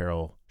Pork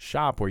Apparel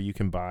shop where you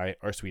can buy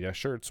our sweet ass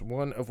shirts.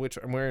 One of which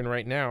I'm wearing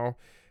right now.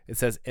 It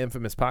says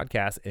Infamous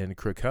Podcast in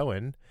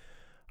Krakoan.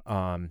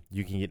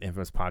 You can get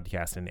Infamous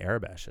Podcast in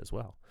Arabish as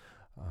well.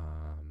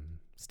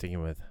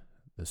 Sticking with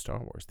the Star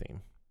Wars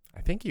theme.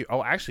 I think you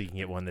can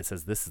get one that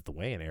says This Is the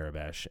Way in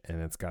Arabish,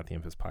 and it's got the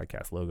Infamous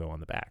Podcast logo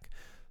on the back.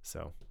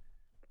 So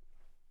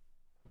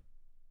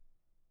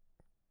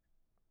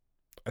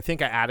I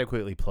think I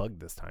adequately plugged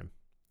this time.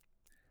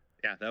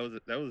 Yeah, that was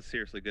a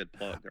seriously good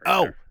plug.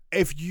 There.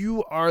 If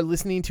you are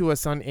listening to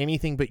us on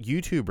anything but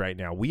YouTube right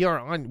now,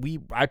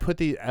 I put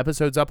the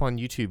episodes up on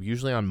YouTube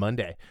usually on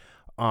Monday.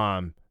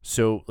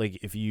 So like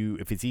if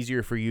it's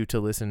easier for you to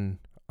listen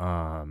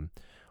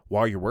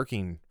while you're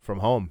working from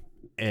home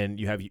and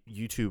you have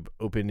YouTube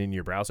open in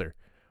your browser,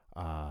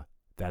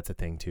 that's a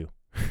thing too.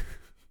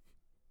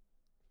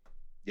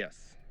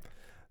 Yes.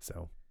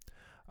 So,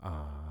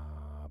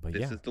 but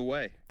this is the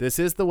way. This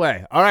is the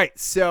way. All right.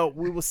 So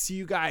we will see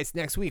you guys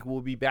next week. We'll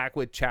be back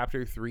with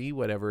chapter 3,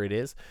 whatever it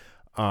is.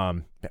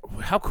 How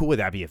cool would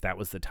that be if that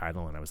was the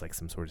title and I was like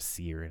some sort of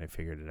seer and I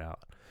figured it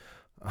out?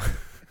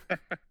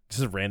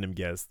 Just a random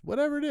guess.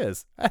 Whatever it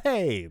is.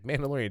 Hey,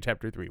 Mandalorian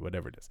chapter 3,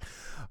 whatever it is.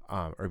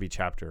 Or it'd be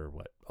chapter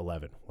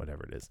 11,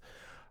 whatever it is.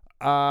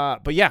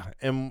 But yeah,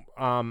 and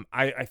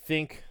I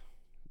think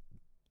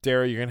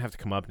Dara, you're gonna have to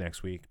come up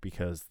next week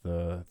because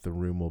the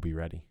room will be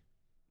ready.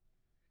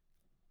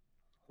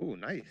 Oh,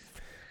 nice.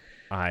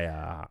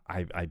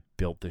 I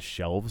built the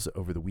shelves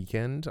over the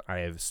weekend. I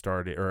have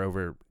started, or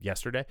over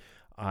yesterday.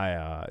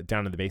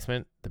 Down in the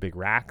basement, the big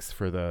racks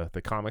for the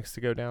comics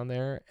to go down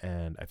there,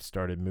 and I've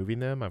started moving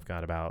them. I've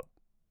got about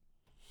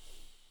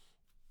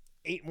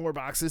 8 more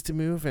boxes to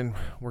move, and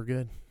we're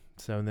good.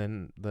 So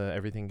then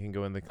everything can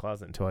go in the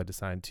closet until I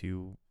decide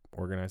to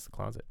organize the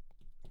closet.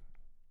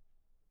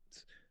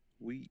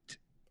 Sweet.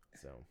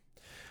 So,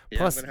 yeah,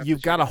 plus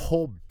you've got a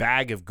whole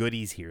bag of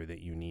goodies here that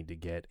you need to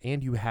get,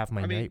 and you have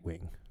my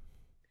Nightwing.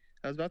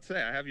 I was about to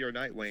say I have your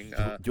Nightwing.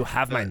 You'll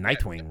have my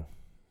Nightwing.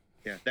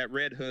 Yeah, that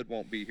red hood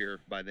won't be here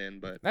by then,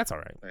 but that's all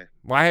right.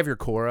 Well, I have your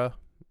Korra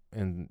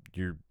and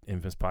your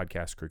Infamous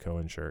Podcast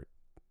Krakoan shirt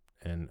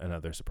and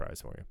another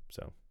surprise for you.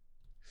 So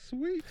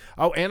sweet.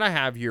 Oh, and I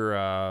have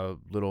your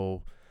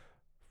little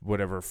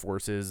whatever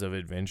Forces of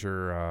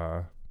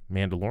Adventure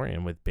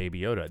Mandalorian with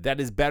Baby Yoda. That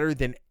is better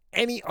than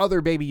any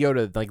other Baby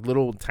Yoda, like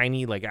little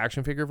tiny like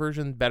action figure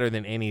version. Better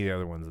than any of the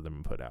other ones that have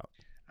been put out.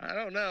 I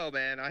don't know,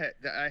 man.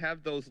 I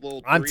have those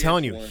little. I'm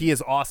telling you, he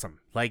is awesome.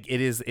 Like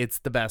it's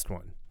the best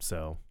one.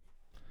 So.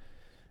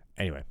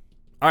 Anyway.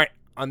 All right.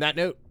 On that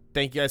note,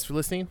 thank you guys for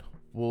listening.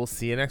 We'll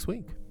see you next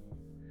week.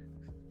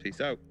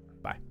 Peace out.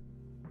 Bye.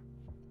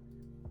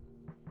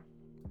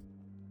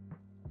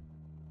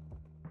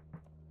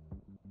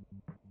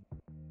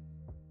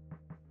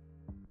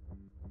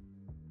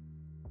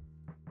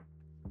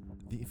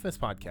 The Infamous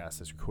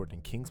Podcast is recorded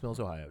in Kings Mills,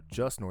 Ohio,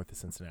 just north of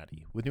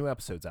Cincinnati, with new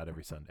episodes out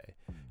every Sunday.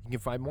 You can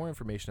find more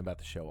information about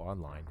the show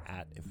online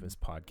at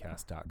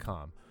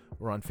infamouspodcast.com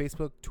or on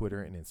Facebook,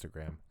 Twitter, and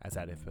Instagram as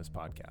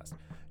 @InfamousPodcast.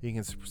 You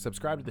can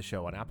subscribe to the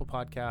show on Apple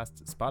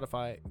Podcasts,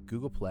 Spotify,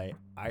 Google Play,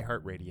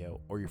 iHeartRadio,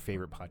 or your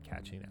favorite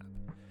podcatching app.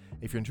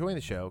 If you're enjoying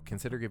the show,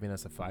 consider giving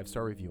us a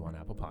 5-star review on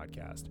Apple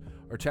Podcast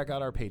or check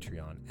out our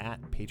Patreon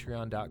at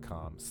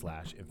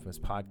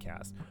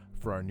patreon.com/infamouspodcast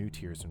for our new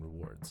tiers and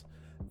rewards.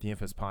 The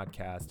Infamous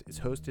Podcast is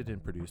hosted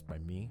and produced by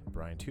me,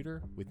 Brian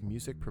Tudor, with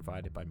music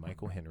provided by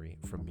Michael Henry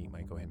from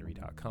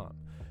meetmichaelhenry.com.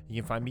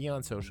 You can find me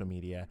on social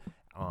media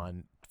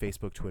on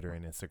Facebook, Twitter,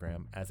 and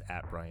Instagram as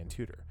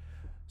 @BrianTudor.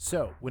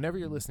 So, whenever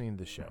you're listening to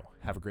the show,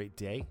 have a great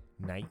day,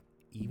 night,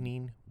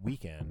 evening,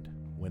 weekend,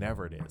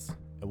 whenever it is.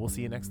 And we'll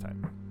see you next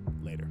time.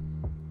 Later.